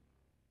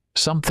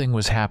 Something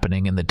was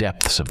happening in the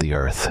depths of the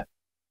earth.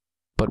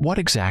 But what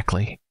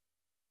exactly?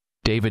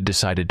 David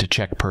decided to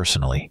check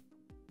personally.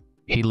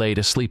 He laid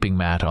a sleeping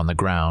mat on the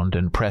ground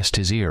and pressed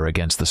his ear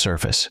against the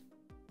surface.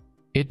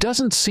 "It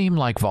doesn't seem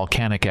like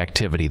volcanic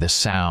activity. The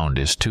sound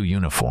is too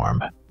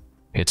uniform.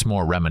 It's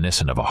more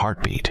reminiscent of a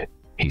heartbeat,"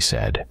 he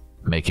said,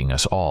 making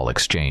us all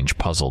exchange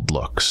puzzled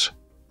looks.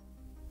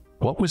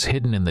 What was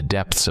hidden in the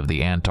depths of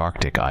the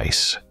Antarctic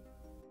ice?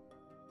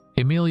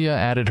 Emilia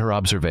added her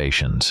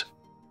observations.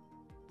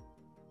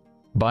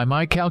 "By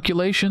my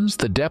calculations,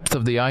 the depth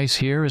of the ice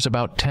here is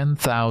about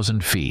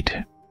 10,000 feet.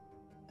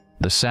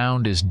 The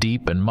sound is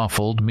deep and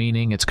muffled,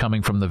 meaning it's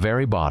coming from the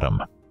very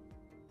bottom."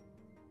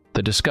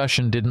 The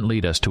discussion didn't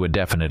lead us to a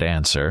definite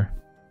answer,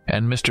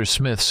 and Mr.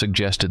 Smith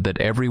suggested that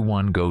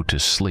everyone go to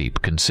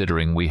sleep,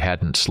 considering we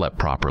hadn't slept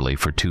properly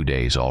for 2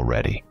 days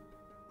already.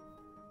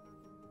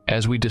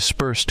 As we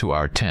dispersed to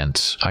our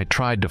tents, I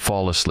tried to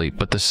fall asleep,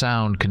 but the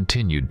sound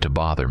continued to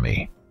bother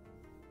me.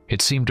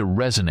 It seemed to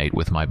resonate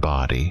with my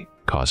body,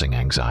 causing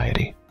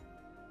anxiety.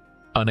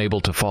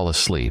 Unable to fall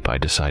asleep, I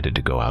decided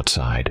to go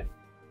outside.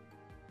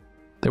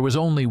 There was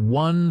only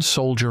one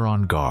soldier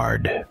on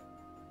guard,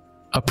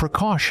 a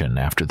precaution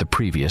after the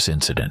previous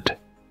incident.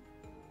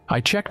 I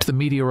checked the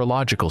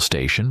meteorological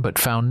station but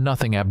found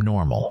nothing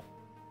abnormal.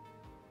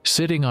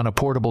 Sitting on a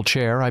portable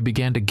chair, I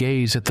began to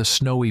gaze at the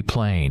snowy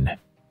plain.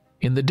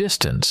 In the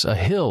distance, a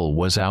hill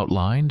was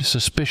outlined,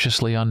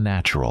 suspiciously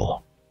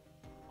unnatural.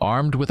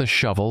 Armed with a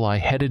shovel, I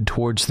headed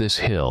towards this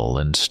hill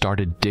and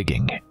started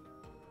digging.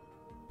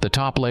 The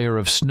top layer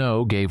of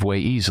snow gave way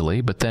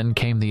easily, but then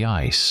came the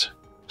ice,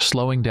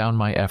 slowing down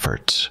my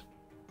efforts.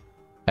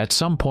 At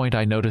some point,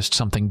 I noticed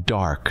something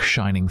dark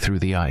shining through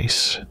the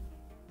ice.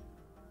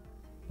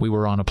 We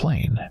were on a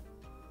plain.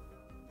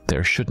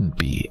 There shouldn't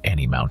be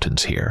any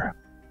mountains here.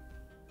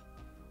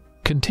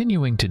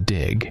 Continuing to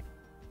dig,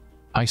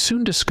 I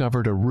soon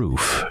discovered a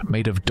roof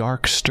made of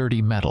dark,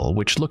 sturdy metal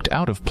which looked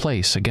out of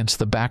place against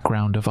the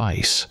background of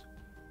ice.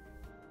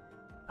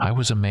 I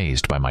was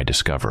amazed by my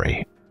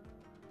discovery.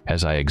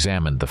 As I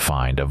examined the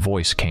find, a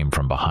voice came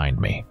from behind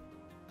me.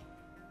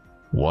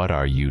 "What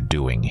are you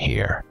doing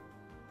here?"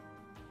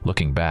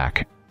 Looking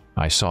back,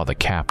 I saw the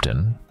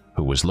captain,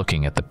 who was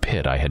looking at the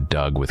pit I had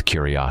dug with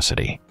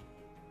curiosity.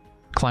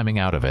 Climbing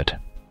out of it,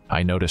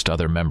 I noticed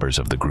other members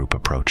of the group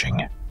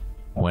approaching.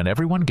 When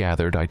everyone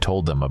gathered, I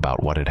told them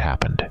about what had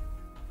happened.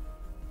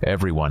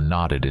 Everyone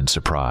nodded in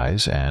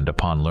surprise, and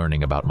upon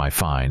learning about my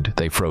find,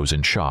 they froze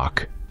in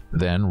shock,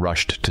 then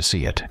rushed to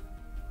see it.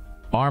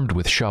 Armed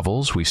with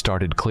shovels, we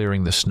started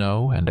clearing the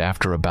snow, and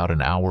after about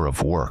an hour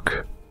of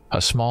work,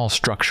 a small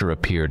structure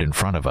appeared in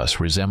front of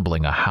us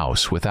resembling a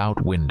house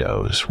without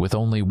windows, with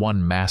only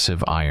one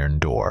massive iron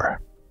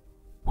door.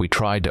 We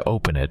tried to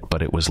open it,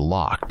 but it was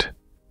locked.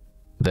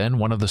 Then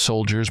one of the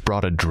soldiers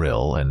brought a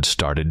drill and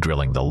started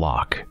drilling the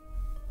lock.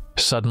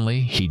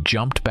 Suddenly, he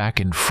jumped back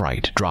in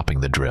fright, dropping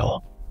the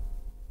drill.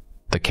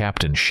 The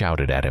captain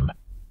shouted at him,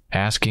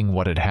 asking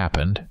what had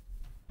happened,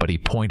 but he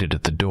pointed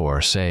at the door,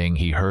 saying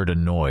he heard a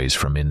noise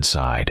from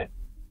inside.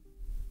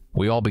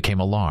 We all became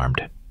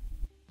alarmed.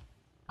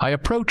 I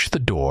approached the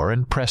door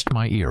and pressed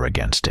my ear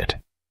against it.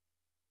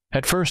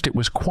 At first it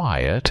was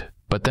quiet,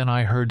 but then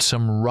I heard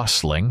some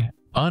rustling,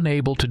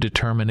 unable to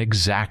determine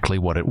exactly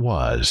what it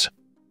was.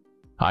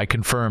 I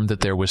confirmed that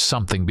there was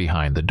something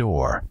behind the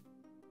door.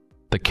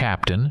 The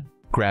captain,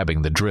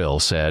 grabbing the drill,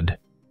 said,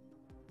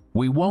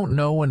 "We won't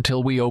know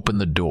until we open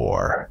the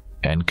door,"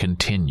 and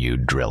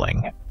continued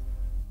drilling.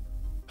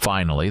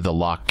 Finally, the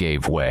lock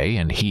gave way,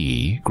 and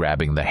he,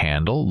 grabbing the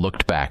handle,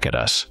 looked back at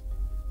us.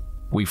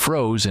 We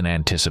froze in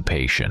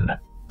anticipation.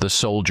 The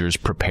soldiers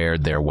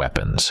prepared their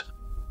weapons.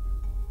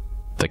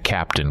 The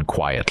captain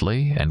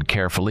quietly and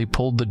carefully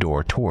pulled the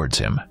door towards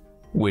him,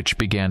 which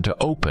began to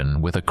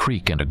open with a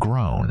creak and a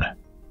groan.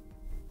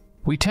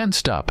 We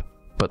tensed up,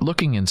 but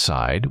looking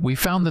inside, we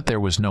found that there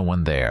was no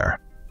one there,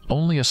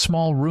 only a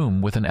small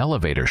room with an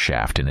elevator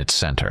shaft in its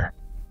center.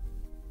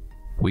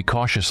 We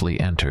cautiously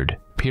entered,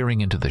 peering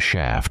into the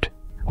shaft,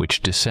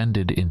 which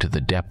descended into the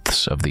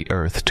depths of the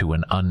earth to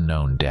an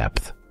unknown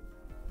depth.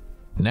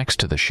 Next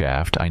to the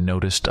shaft, I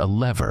noticed a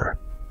lever,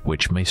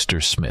 which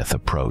Mr. Smith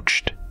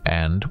approached,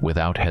 and,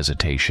 without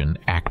hesitation,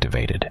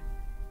 activated.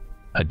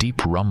 A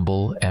deep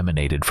rumble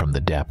emanated from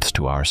the depths.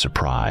 To our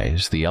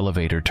surprise, the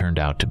elevator turned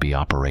out to be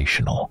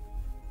operational.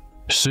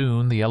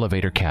 Soon, the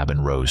elevator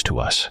cabin rose to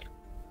us.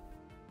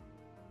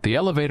 The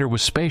elevator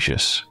was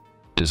spacious,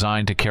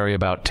 designed to carry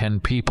about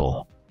 10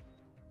 people.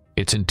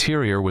 Its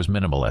interior was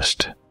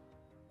minimalist.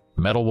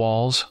 Metal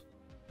walls,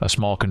 a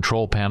small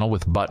control panel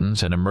with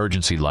buttons and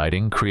emergency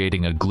lighting,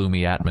 creating a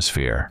gloomy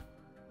atmosphere.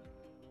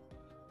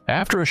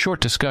 After a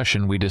short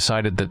discussion, we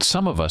decided that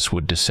some of us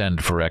would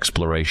descend for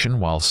exploration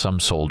while some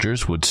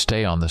soldiers would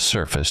stay on the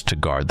surface to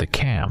guard the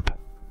camp.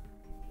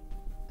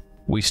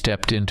 We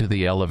stepped into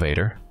the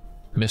elevator.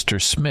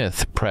 Mr.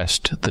 Smith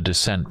pressed the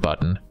descent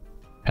button,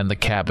 and the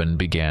cabin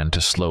began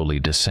to slowly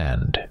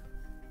descend.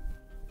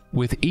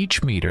 With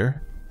each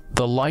meter,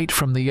 the light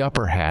from the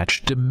upper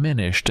hatch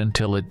diminished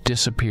until it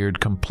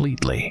disappeared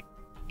completely,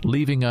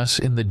 leaving us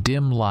in the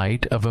dim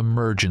light of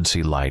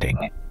emergency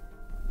lighting.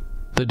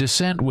 The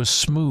descent was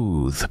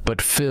smooth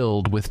but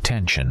filled with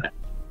tension.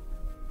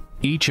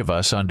 Each of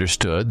us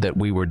understood that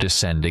we were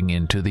descending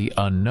into the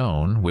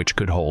unknown, which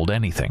could hold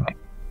anything.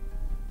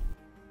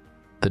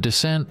 The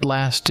descent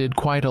lasted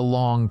quite a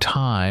long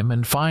time,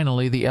 and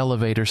finally the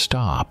elevator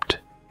stopped.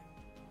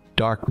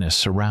 Darkness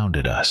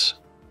surrounded us.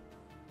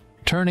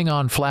 Turning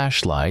on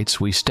flashlights,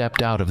 we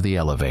stepped out of the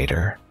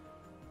elevator.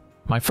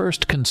 My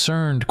first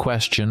concerned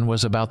question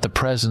was about the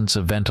presence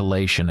of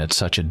ventilation at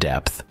such a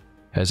depth,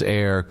 as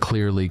air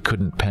clearly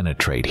couldn't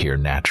penetrate here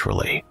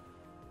naturally.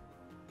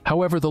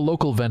 However, the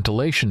local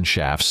ventilation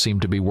shafts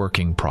seemed to be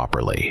working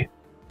properly.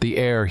 The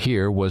air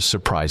here was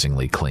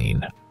surprisingly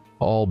clean,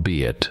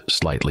 albeit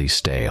slightly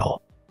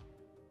stale.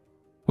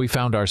 We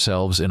found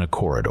ourselves in a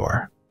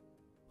corridor.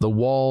 The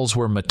walls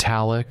were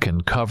metallic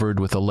and covered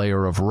with a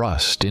layer of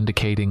rust,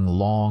 indicating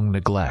long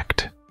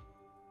neglect.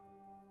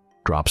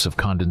 Drops of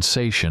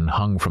condensation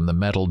hung from the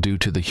metal due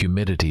to the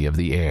humidity of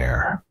the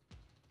air.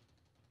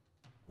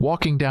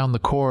 Walking down the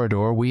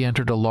corridor, we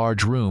entered a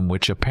large room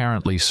which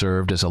apparently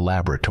served as a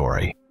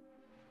laboratory.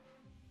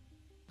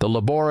 The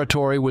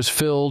laboratory was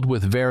filled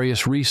with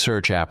various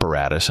research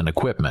apparatus and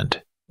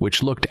equipment,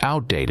 which looked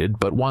outdated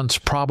but once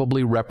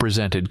probably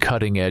represented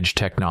cutting-edge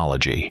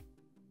technology.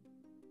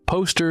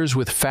 Posters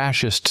with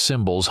fascist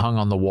symbols hung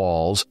on the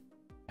walls,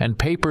 and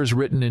papers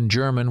written in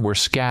German were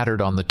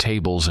scattered on the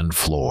tables and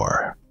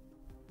floor.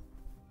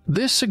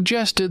 This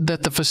suggested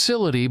that the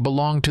facility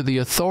belonged to the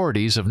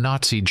authorities of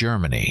Nazi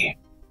Germany,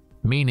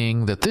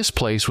 meaning that this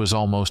place was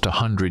almost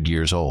 100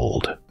 years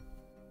old.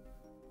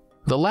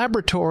 The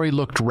laboratory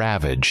looked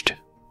ravaged.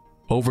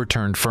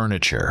 Overturned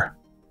furniture,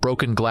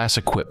 broken glass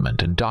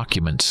equipment, and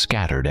documents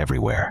scattered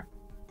everywhere.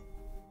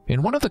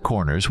 In one of the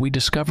corners, we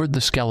discovered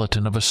the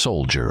skeleton of a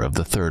soldier of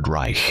the Third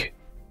Reich.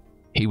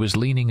 He was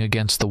leaning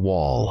against the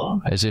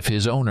wall, as if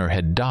his owner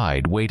had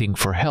died waiting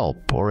for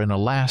help or in a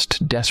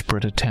last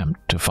desperate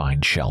attempt to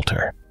find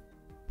shelter.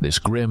 This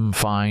grim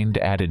find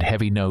added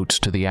heavy notes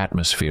to the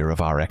atmosphere of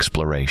our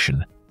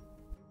exploration.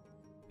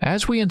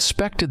 As we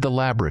inspected the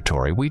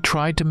laboratory, we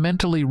tried to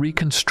mentally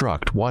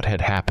reconstruct what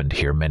had happened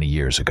here many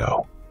years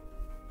ago.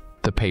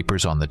 The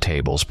papers on the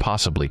tables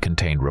possibly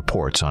contained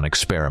reports on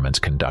experiments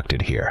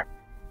conducted here.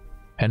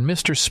 And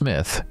Mr.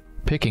 Smith,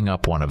 picking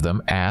up one of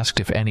them, asked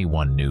if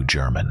anyone knew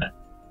German.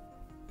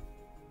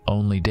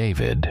 Only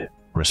David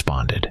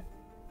responded.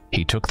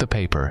 He took the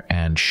paper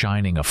and,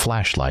 shining a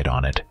flashlight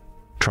on it,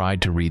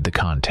 tried to read the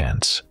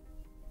contents.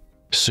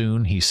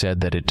 Soon he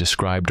said that it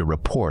described a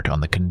report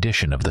on the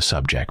condition of the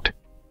subject,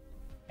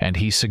 and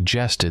he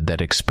suggested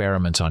that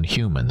experiments on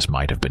humans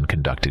might have been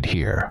conducted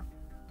here.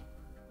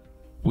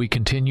 We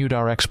continued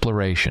our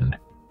exploration,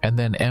 and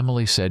then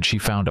Emily said she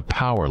found a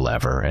power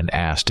lever and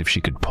asked if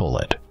she could pull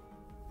it.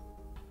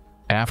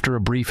 After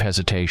a brief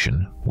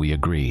hesitation, we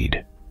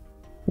agreed.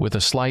 With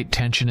a slight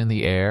tension in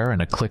the air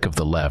and a click of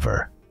the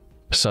lever,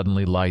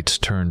 suddenly lights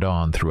turned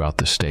on throughout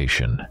the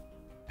station,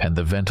 and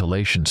the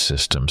ventilation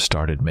system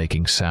started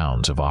making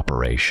sounds of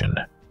operation.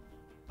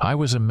 I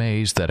was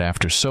amazed that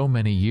after so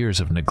many years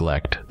of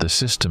neglect, the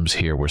systems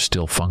here were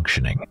still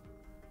functioning.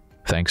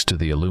 Thanks to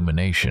the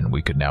illumination,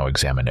 we could now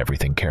examine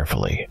everything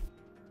carefully.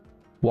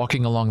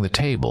 Walking along the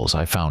tables,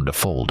 I found a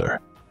folder.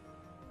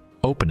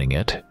 Opening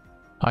it,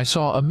 I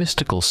saw a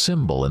mystical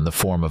symbol in the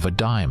form of a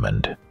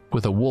diamond,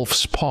 with a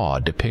wolf's paw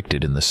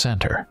depicted in the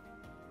center.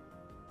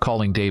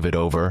 Calling David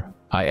over,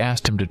 I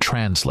asked him to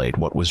translate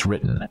what was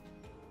written.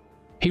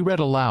 He read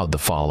aloud the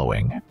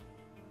following: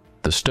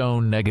 "The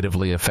stone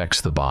negatively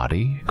affects the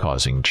body,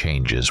 causing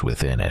changes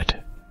within it.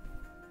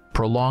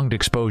 Prolonged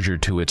exposure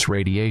to its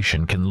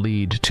radiation can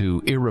lead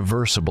to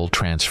irreversible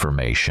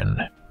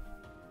transformation,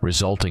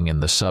 resulting in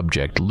the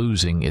subject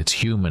losing its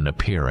human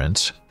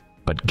appearance,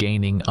 but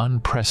gaining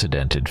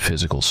unprecedented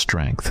physical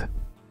strength.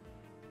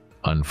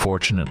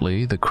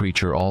 Unfortunately, the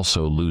creature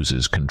also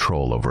loses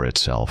control over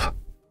itself,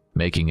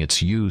 making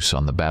its use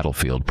on the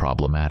battlefield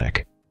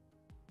problematic.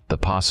 The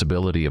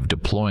possibility of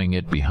deploying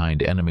it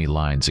behind enemy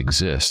lines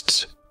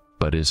exists,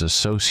 but is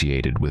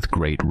associated with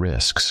great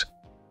risks.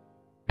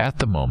 At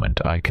the moment,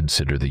 I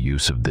consider the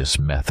use of this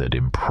method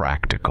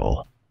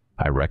impractical.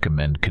 I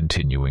recommend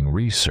continuing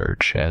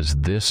research, as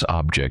this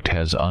object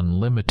has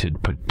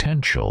unlimited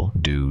potential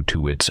due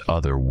to its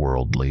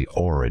otherworldly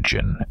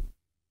origin."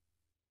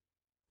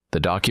 The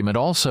document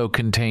also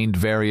contained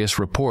various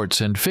reports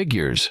and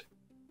figures,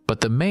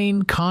 but the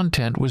main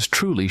content was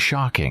truly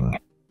shocking.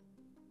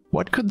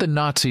 What could the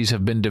Nazis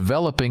have been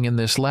developing in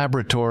this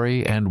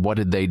laboratory, and what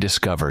did they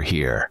discover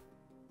here?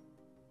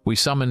 We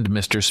summoned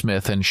Mr.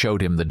 Smith and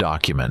showed him the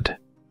document.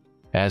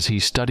 As he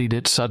studied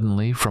it,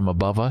 suddenly, from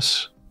above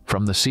us,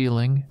 from the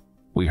ceiling,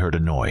 we heard a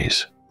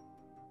noise.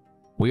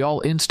 We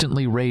all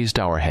instantly raised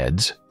our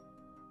heads,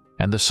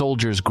 and the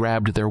soldiers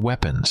grabbed their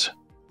weapons.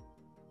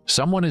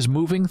 "Someone is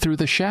moving through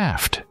the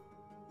shaft,"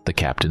 the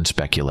captain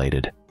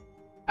speculated.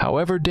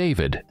 However,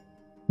 David,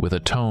 with a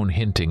tone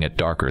hinting at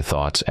darker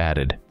thoughts,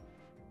 added,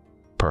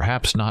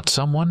 "Perhaps not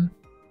someone,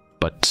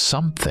 but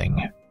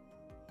something."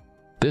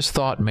 This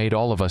thought made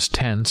all of us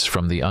tense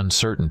from the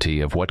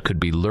uncertainty of what could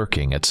be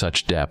lurking at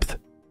such depth,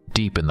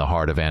 deep in the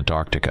heart of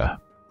Antarctica.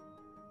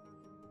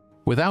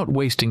 Without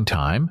wasting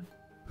time,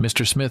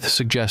 Mr. Smith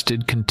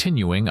suggested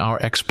continuing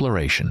our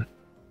exploration.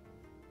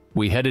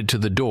 We headed to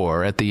the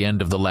door at the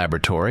end of the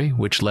laboratory,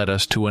 which led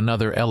us to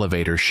another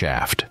elevator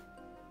shaft.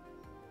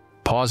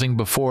 Pausing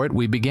before it,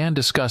 we began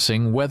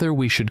discussing whether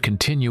we should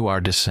continue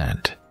our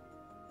descent.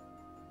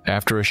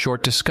 After a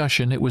short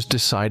discussion, it was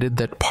decided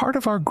that part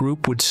of our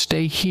group would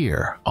stay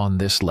here on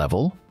this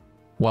level,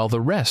 while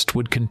the rest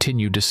would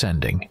continue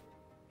descending.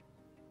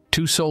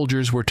 2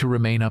 soldiers were to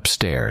remain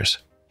upstairs.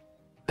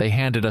 They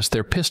handed us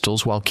their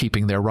pistols while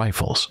keeping their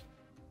rifles.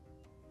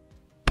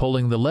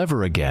 Pulling the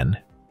lever again,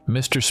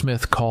 Mr.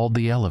 Smith called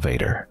the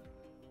elevator.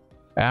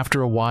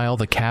 After a while,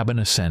 the cabin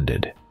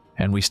ascended,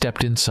 and we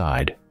stepped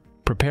inside,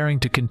 preparing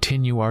to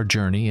continue our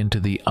journey into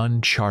the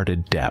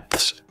uncharted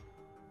depths.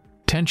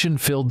 Tension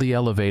filled the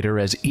elevator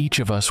as each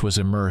of us was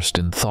immersed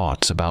in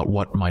thoughts about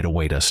what might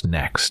await us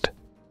next.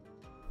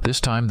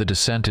 This time, the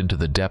descent into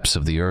the depths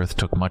of the earth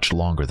took much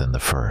longer than the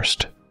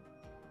first.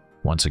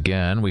 Once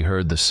again, we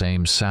heard the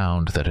same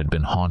sound that had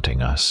been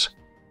haunting us.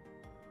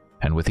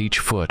 And with each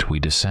foot we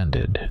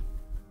descended,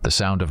 the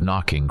sound of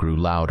knocking grew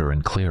louder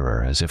and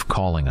clearer, as if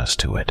calling us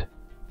to it.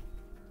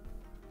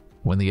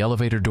 When the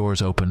elevator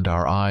doors opened,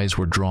 our eyes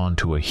were drawn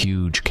to a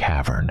huge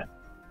cavern.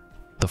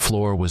 The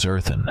floor was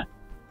earthen,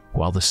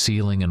 while the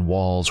ceiling and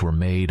walls were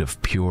made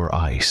of pure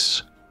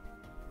ice.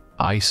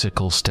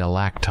 Icicle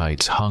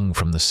stalactites hung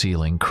from the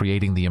ceiling,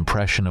 creating the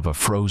impression of a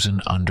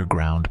frozen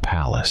underground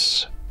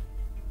palace.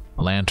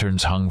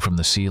 Lanterns hung from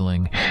the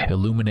ceiling,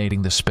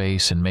 illuminating the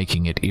space and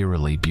making it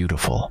eerily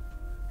beautiful.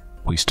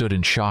 We stood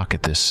in shock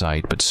at this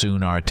sight, but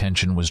soon our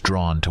attention was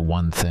drawn to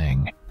one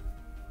thing.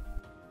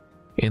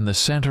 In the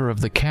center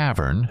of the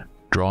cavern,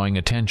 drawing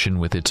attention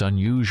with its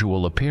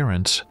unusual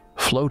appearance,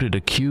 floated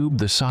a cube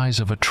the size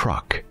of a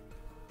truck.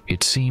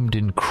 It seemed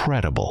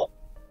incredible,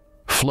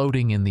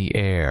 floating in the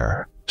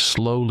air,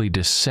 slowly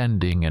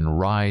descending and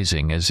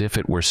rising as if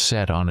it were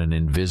set on an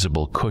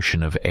invisible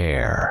cushion of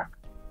air.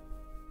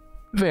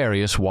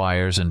 Various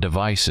wires and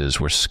devices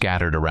were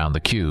scattered around the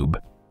cube,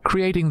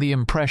 creating the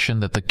impression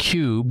that the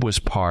cube was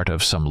part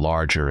of some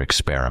larger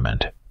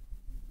experiment.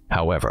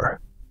 However,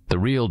 the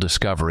real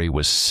discovery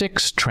was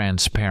 6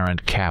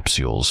 transparent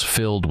capsules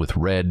filled with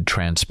red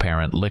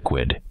transparent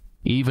liquid,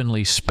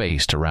 evenly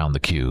spaced around the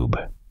cube.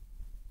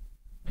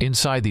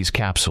 Inside these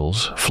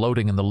capsules,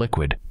 floating in the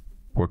liquid,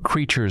 were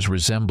creatures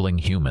resembling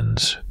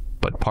humans,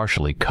 but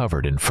partially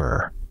covered in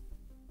fur.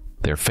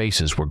 Their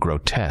faces were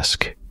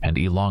grotesque and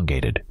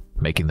elongated,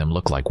 making them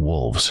look like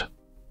wolves.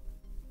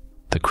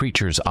 The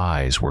creatures'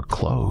 eyes were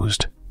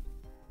closed,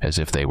 as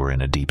if they were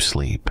in a deep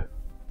sleep.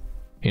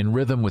 In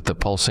rhythm with the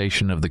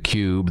pulsation of the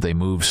cube, they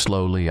moved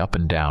slowly up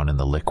and down in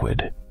the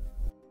liquid.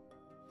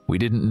 We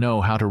didn't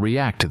know how to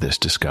react to this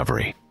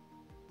discovery.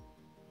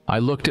 I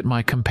looked at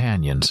my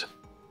companions.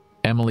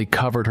 Emily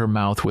covered her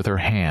mouth with her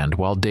hand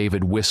while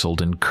David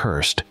whistled and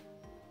cursed.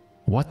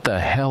 What the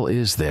hell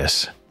is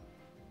this?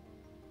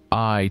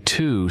 I,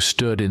 too,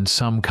 stood in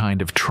some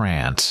kind of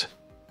trance.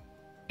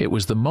 It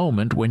was the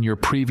moment when your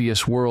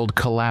previous world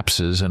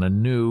collapses and a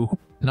new,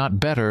 not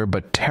better,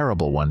 but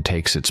terrible one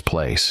takes its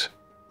place.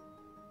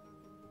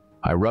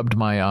 I rubbed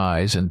my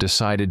eyes and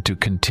decided to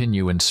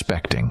continue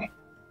inspecting.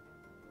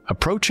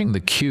 Approaching the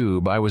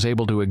cube, I was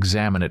able to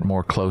examine it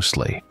more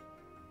closely.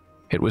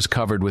 It was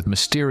covered with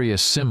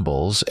mysterious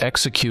symbols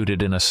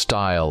executed in a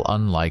style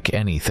unlike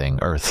anything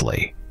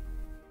earthly.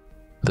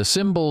 The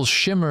symbols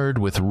shimmered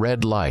with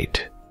red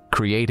light,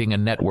 creating a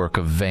network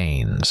of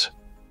veins.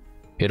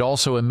 It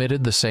also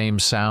emitted the same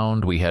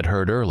sound we had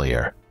heard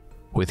earlier.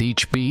 With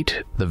each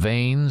beat, the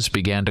veins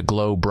began to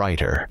glow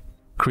brighter,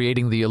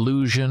 creating the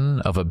illusion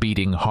of a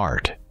beating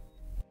heart.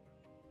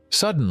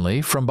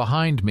 Suddenly, from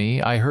behind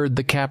me, I heard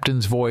the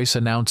captain's voice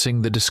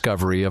announcing the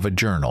discovery of a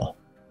journal.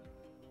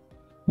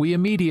 We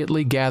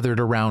immediately gathered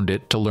around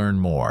it to learn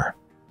more.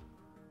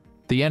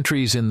 The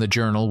entries in the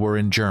journal were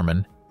in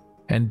German,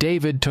 and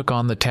David took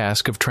on the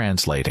task of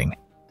translating.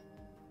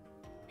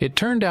 It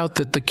turned out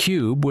that the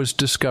cube was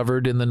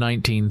discovered in the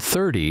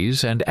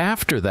 1930s, and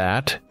after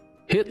that,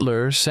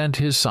 Hitler sent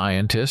his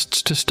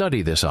scientists to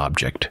study this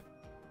object.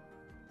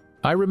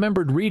 I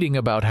remembered reading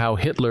about how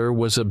Hitler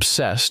was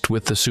obsessed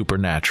with the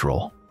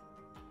supernatural,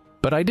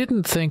 but I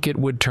didn't think it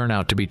would turn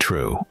out to be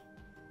true.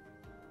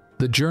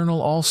 The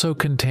journal also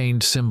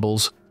contained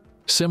symbols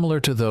similar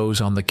to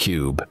those on the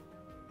cube.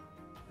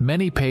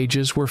 Many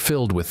pages were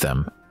filled with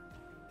them,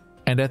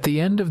 and at the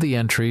end of the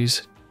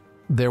entries,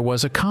 there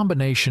was a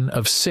combination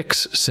of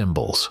 6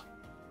 symbols.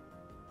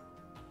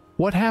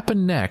 What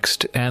happened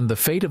next and the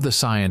fate of the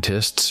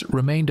scientists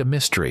remained a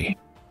mystery.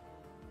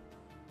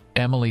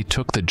 Emily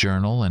took the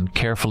journal and,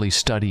 carefully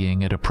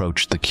studying it,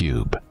 approached the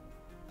cube.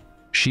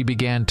 She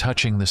began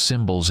touching the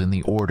symbols in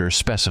the order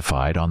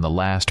specified on the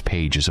last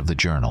pages of the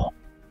journal.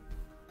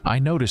 I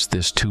noticed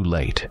this too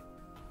late,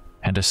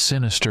 and a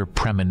sinister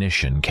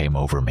premonition came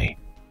over me.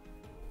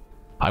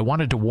 I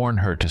wanted to warn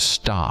her to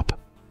stop,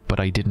 but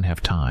I didn't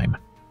have time.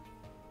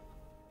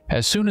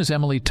 As soon as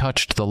Emily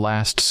touched the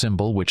last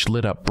symbol, which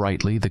lit up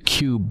brightly, the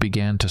cube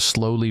began to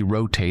slowly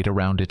rotate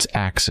around its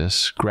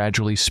axis,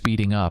 gradually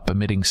speeding up,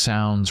 emitting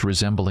sounds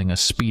resembling a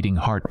speeding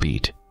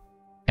heartbeat,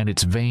 and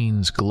its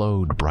veins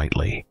glowed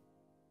brightly.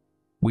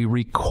 We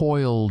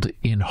recoiled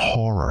in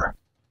horror.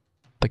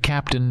 The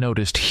captain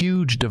noticed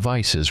huge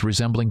devices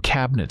resembling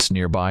cabinets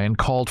nearby and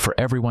called for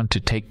everyone to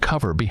take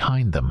cover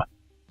behind them.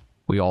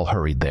 We all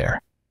hurried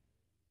there.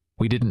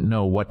 We didn't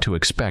know what to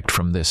expect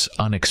from this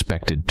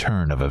unexpected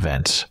turn of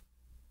events.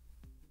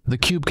 The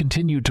cube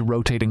continued to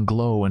rotate and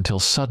glow until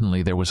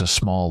suddenly there was a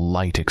small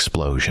light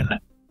explosion.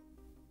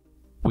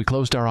 We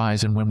closed our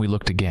eyes, and when we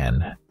looked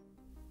again,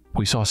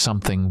 we saw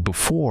something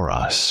before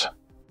us.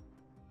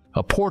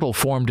 A portal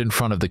formed in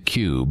front of the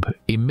cube,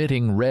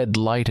 emitting red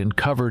light and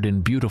covered in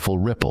beautiful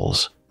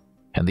ripples,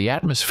 and the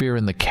atmosphere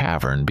in the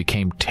cavern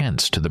became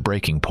tense to the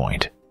breaking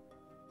point.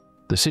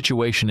 The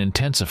situation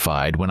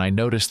intensified when I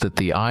noticed that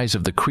the eyes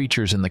of the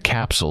creatures in the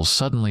capsules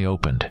suddenly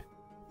opened.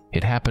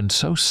 It happened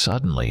so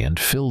suddenly and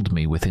filled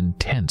me with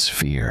intense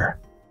fear.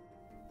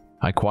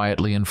 I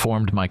quietly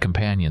informed my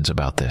companions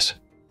about this.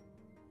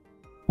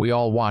 We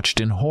all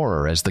watched in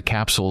horror as the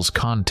capsule's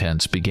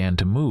contents began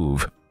to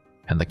move,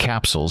 and the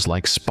capsules,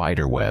 like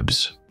spider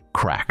webs,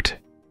 cracked.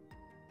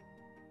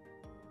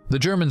 The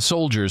German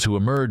soldiers who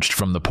emerged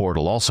from the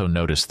portal also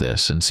noticed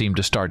this and seemed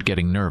to start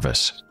getting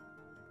nervous.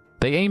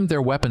 They aimed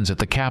their weapons at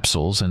the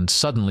capsules and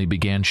suddenly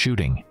began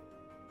shooting.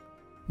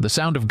 The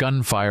sound of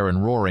gunfire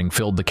and roaring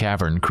filled the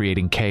cavern,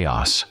 creating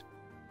chaos.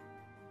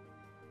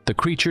 The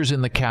creatures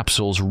in the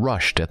capsules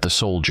rushed at the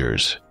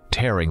soldiers,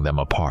 tearing them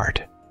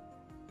apart.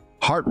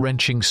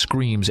 Heart-wrenching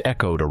screams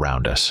echoed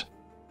around us.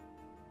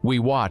 We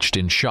watched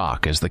in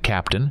shock as the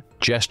captain,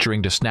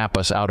 gesturing to snap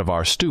us out of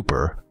our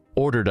stupor,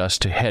 ordered us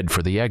to head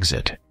for the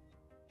exit.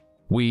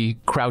 We,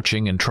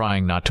 crouching and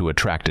trying not to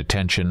attract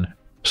attention,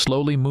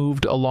 slowly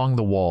moved along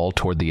the wall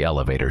toward the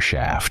elevator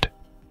shaft.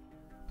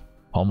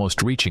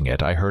 Almost reaching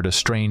it, I heard a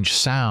strange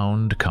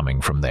sound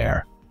coming from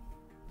there.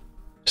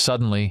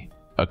 Suddenly,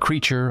 a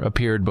creature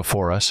appeared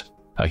before us,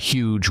 a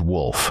huge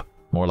wolf,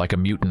 more like a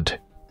mutant.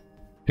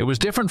 It was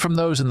different from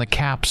those in the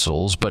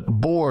capsules, but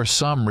bore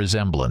some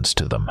resemblance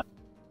to them.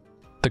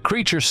 The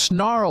creature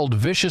snarled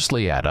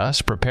viciously at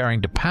us,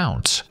 preparing to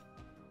pounce.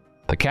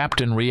 The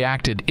captain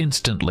reacted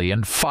instantly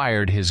and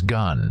fired his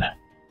gun.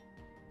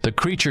 The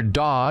creature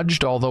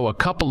dodged, although a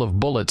couple of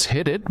bullets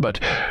hit it, but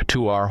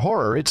to our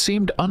horror it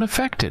seemed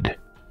unaffected.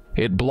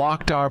 It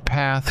blocked our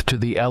path to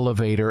the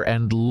elevator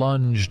and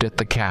lunged at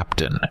the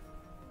captain.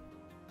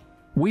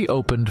 We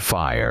opened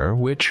fire,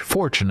 which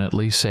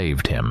fortunately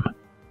saved him.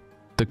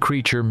 The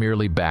creature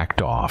merely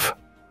backed off.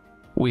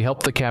 We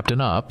helped the captain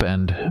up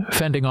and,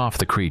 fending off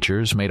the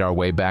creatures, made our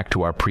way back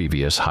to our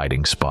previous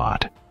hiding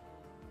spot.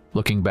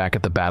 Looking back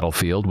at the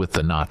battlefield with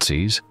the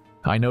Nazis,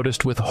 I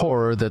noticed with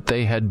horror that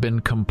they had been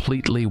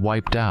completely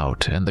wiped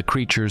out and the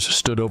creatures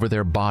stood over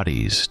their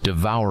bodies,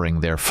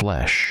 devouring their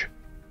flesh.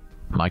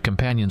 My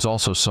companions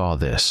also saw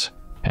this,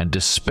 and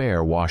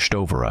despair washed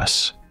over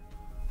us.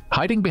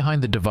 Hiding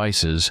behind the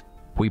devices,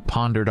 we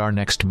pondered our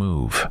next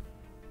move.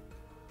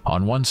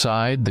 On one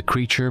side, the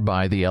creature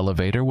by the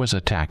elevator was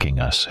attacking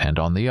us, and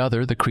on the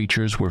other, the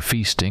creatures were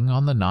feasting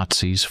on the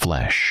Nazis'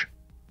 flesh.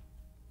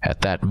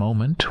 At that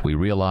moment, we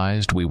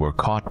realized we were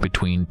caught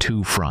between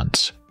two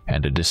fronts,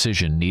 and a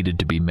decision needed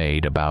to be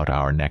made about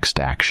our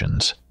next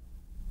actions.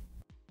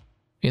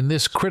 In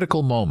this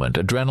critical moment,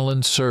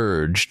 adrenaline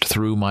surged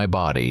through my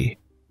body,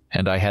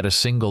 and I had a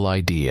single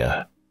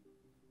idea.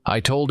 I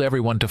told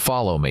everyone to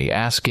follow me,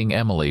 asking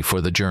Emily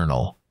for the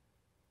journal.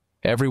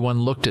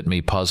 Everyone looked at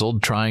me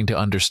puzzled, trying to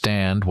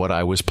understand what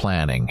I was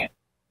planning.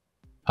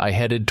 I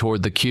headed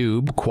toward the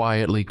cube,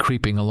 quietly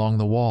creeping along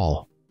the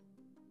wall.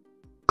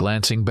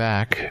 Glancing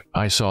back,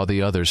 I saw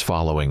the others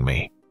following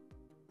me.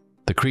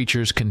 The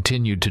creatures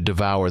continued to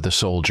devour the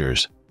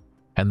soldiers,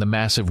 and the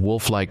massive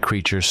wolf-like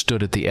creature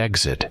stood at the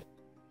exit,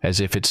 as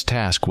if its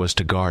task was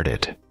to guard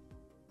it.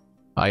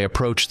 I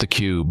approached the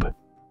cube,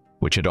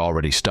 which had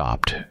already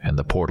stopped, and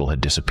the portal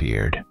had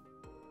disappeared.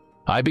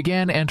 I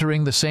began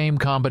entering the same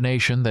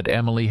combination that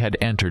Emily had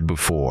entered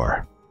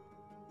before.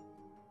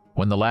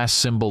 When the last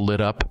symbol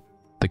lit up,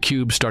 the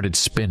cube started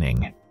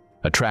spinning,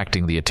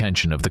 attracting the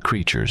attention of the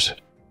creatures.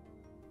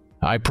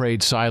 I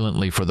prayed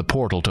silently for the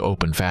portal to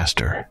open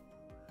faster.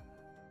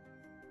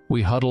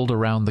 We huddled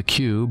around the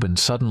cube, and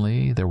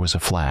suddenly there was a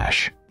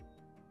flash.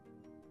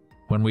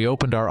 When we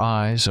opened our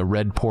eyes, a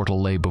red portal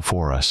lay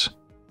before us.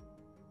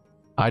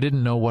 I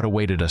didn't know what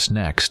awaited us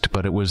next,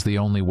 but it was the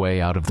only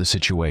way out of the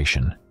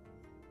situation.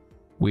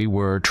 We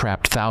were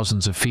trapped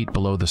thousands of feet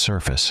below the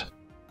surface.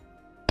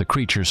 The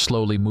creatures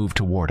slowly moved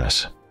toward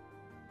us.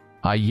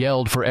 I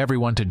yelled for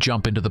everyone to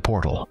jump into the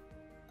portal.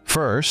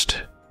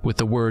 First, with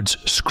the words,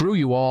 "Screw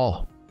you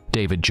all,"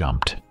 David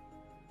jumped.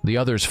 The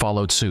others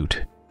followed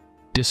suit,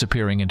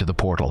 disappearing into the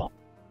portal.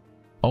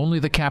 Only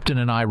the captain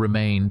and I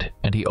remained,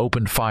 and he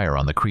opened fire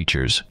on the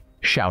creatures,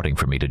 shouting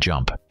for me to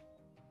jump.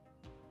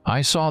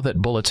 I saw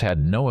that bullets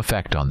had no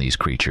effect on these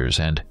creatures,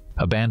 and,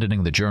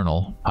 abandoning the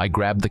journal, I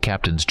grabbed the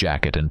captain's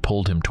jacket and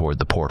pulled him toward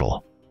the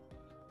portal.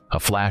 A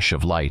flash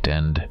of light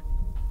and...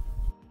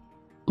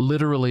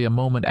 Literally a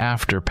moment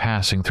after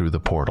passing through the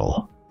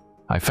portal,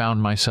 I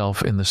found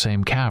myself in the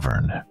same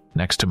cavern,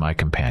 next to my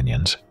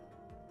companions.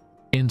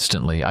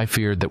 Instantly, I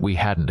feared that we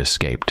hadn't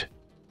escaped,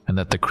 and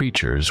that the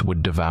creatures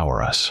would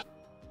devour us.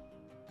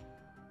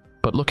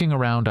 But looking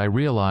around, I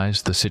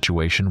realized the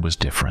situation was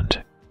different.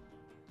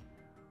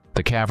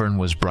 The cavern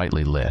was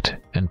brightly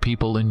lit, and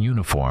people in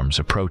uniforms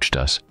approached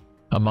us,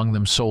 among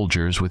them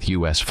soldiers with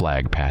U.S.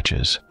 flag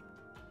patches.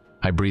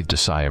 I breathed a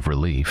sigh of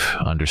relief,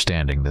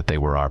 understanding that they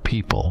were our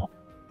people.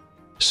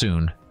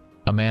 Soon,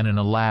 a man in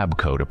a lab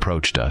coat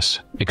approached us,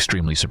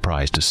 extremely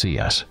surprised to see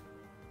us.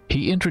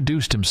 He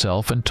introduced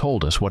himself and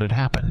told us what had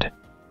happened.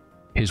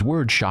 His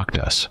words shocked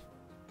us.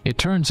 It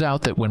turns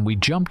out that when we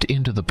jumped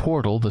into the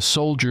portal, the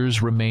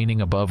soldiers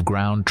remaining above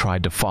ground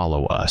tried to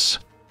follow us,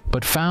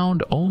 but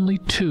found only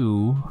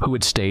 2 who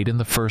had stayed in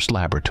the first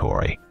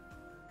laboratory.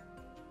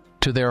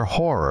 To their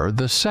horror,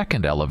 the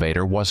second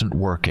elevator wasn't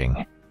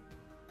working.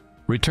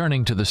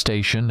 Returning to the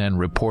station and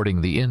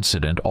reporting the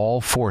incident,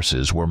 all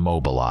forces were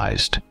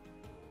mobilized.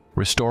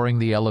 Restoring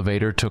the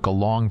elevator took a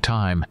long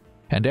time,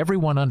 and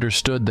everyone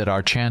understood that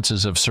our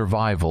chances of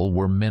survival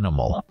were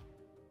minimal.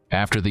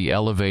 After the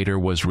elevator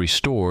was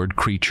restored,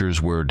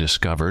 creatures were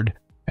discovered,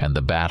 and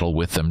the battle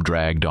with them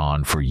dragged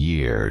on for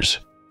years.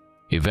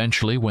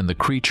 Eventually, when the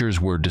creatures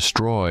were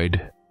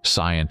destroyed,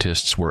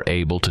 scientists were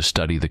able to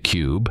study the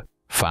cube,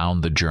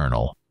 found the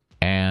journal,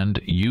 and,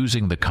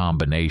 using the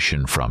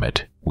combination from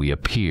it, we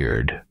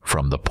appeared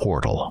from the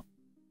portal.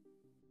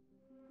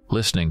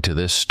 Listening to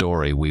this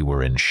story, we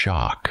were in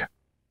shock.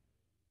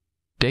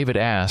 David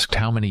asked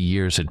how many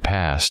years had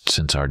passed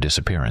since our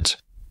disappearance.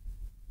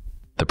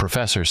 The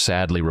professor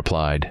sadly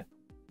replied,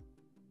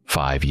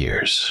 5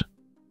 years.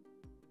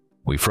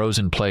 We froze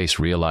in place,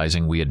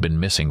 realizing we had been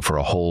missing for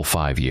a whole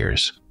 5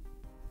 years.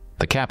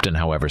 The captain,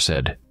 however,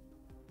 said,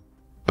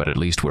 "But at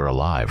least we're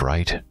alive,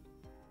 right?"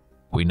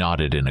 We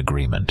nodded in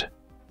agreement.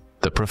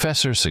 The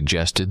professor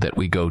suggested that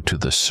we go to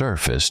the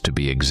surface to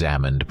be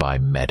examined by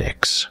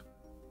medics.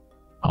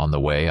 On the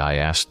way, I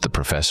asked the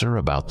professor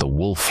about the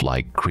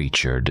wolf-like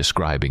creature,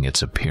 describing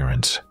its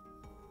appearance.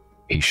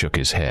 He shook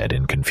his head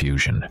in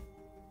confusion.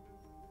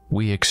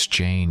 We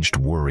exchanged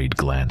worried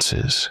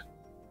glances.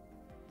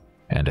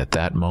 And at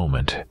that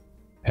moment,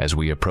 as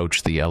we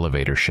approached the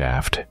elevator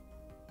shaft,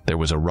 there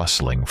was a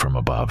rustling from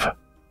above.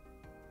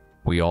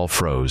 We all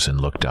froze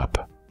and looked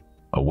up,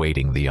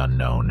 awaiting the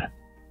unknown.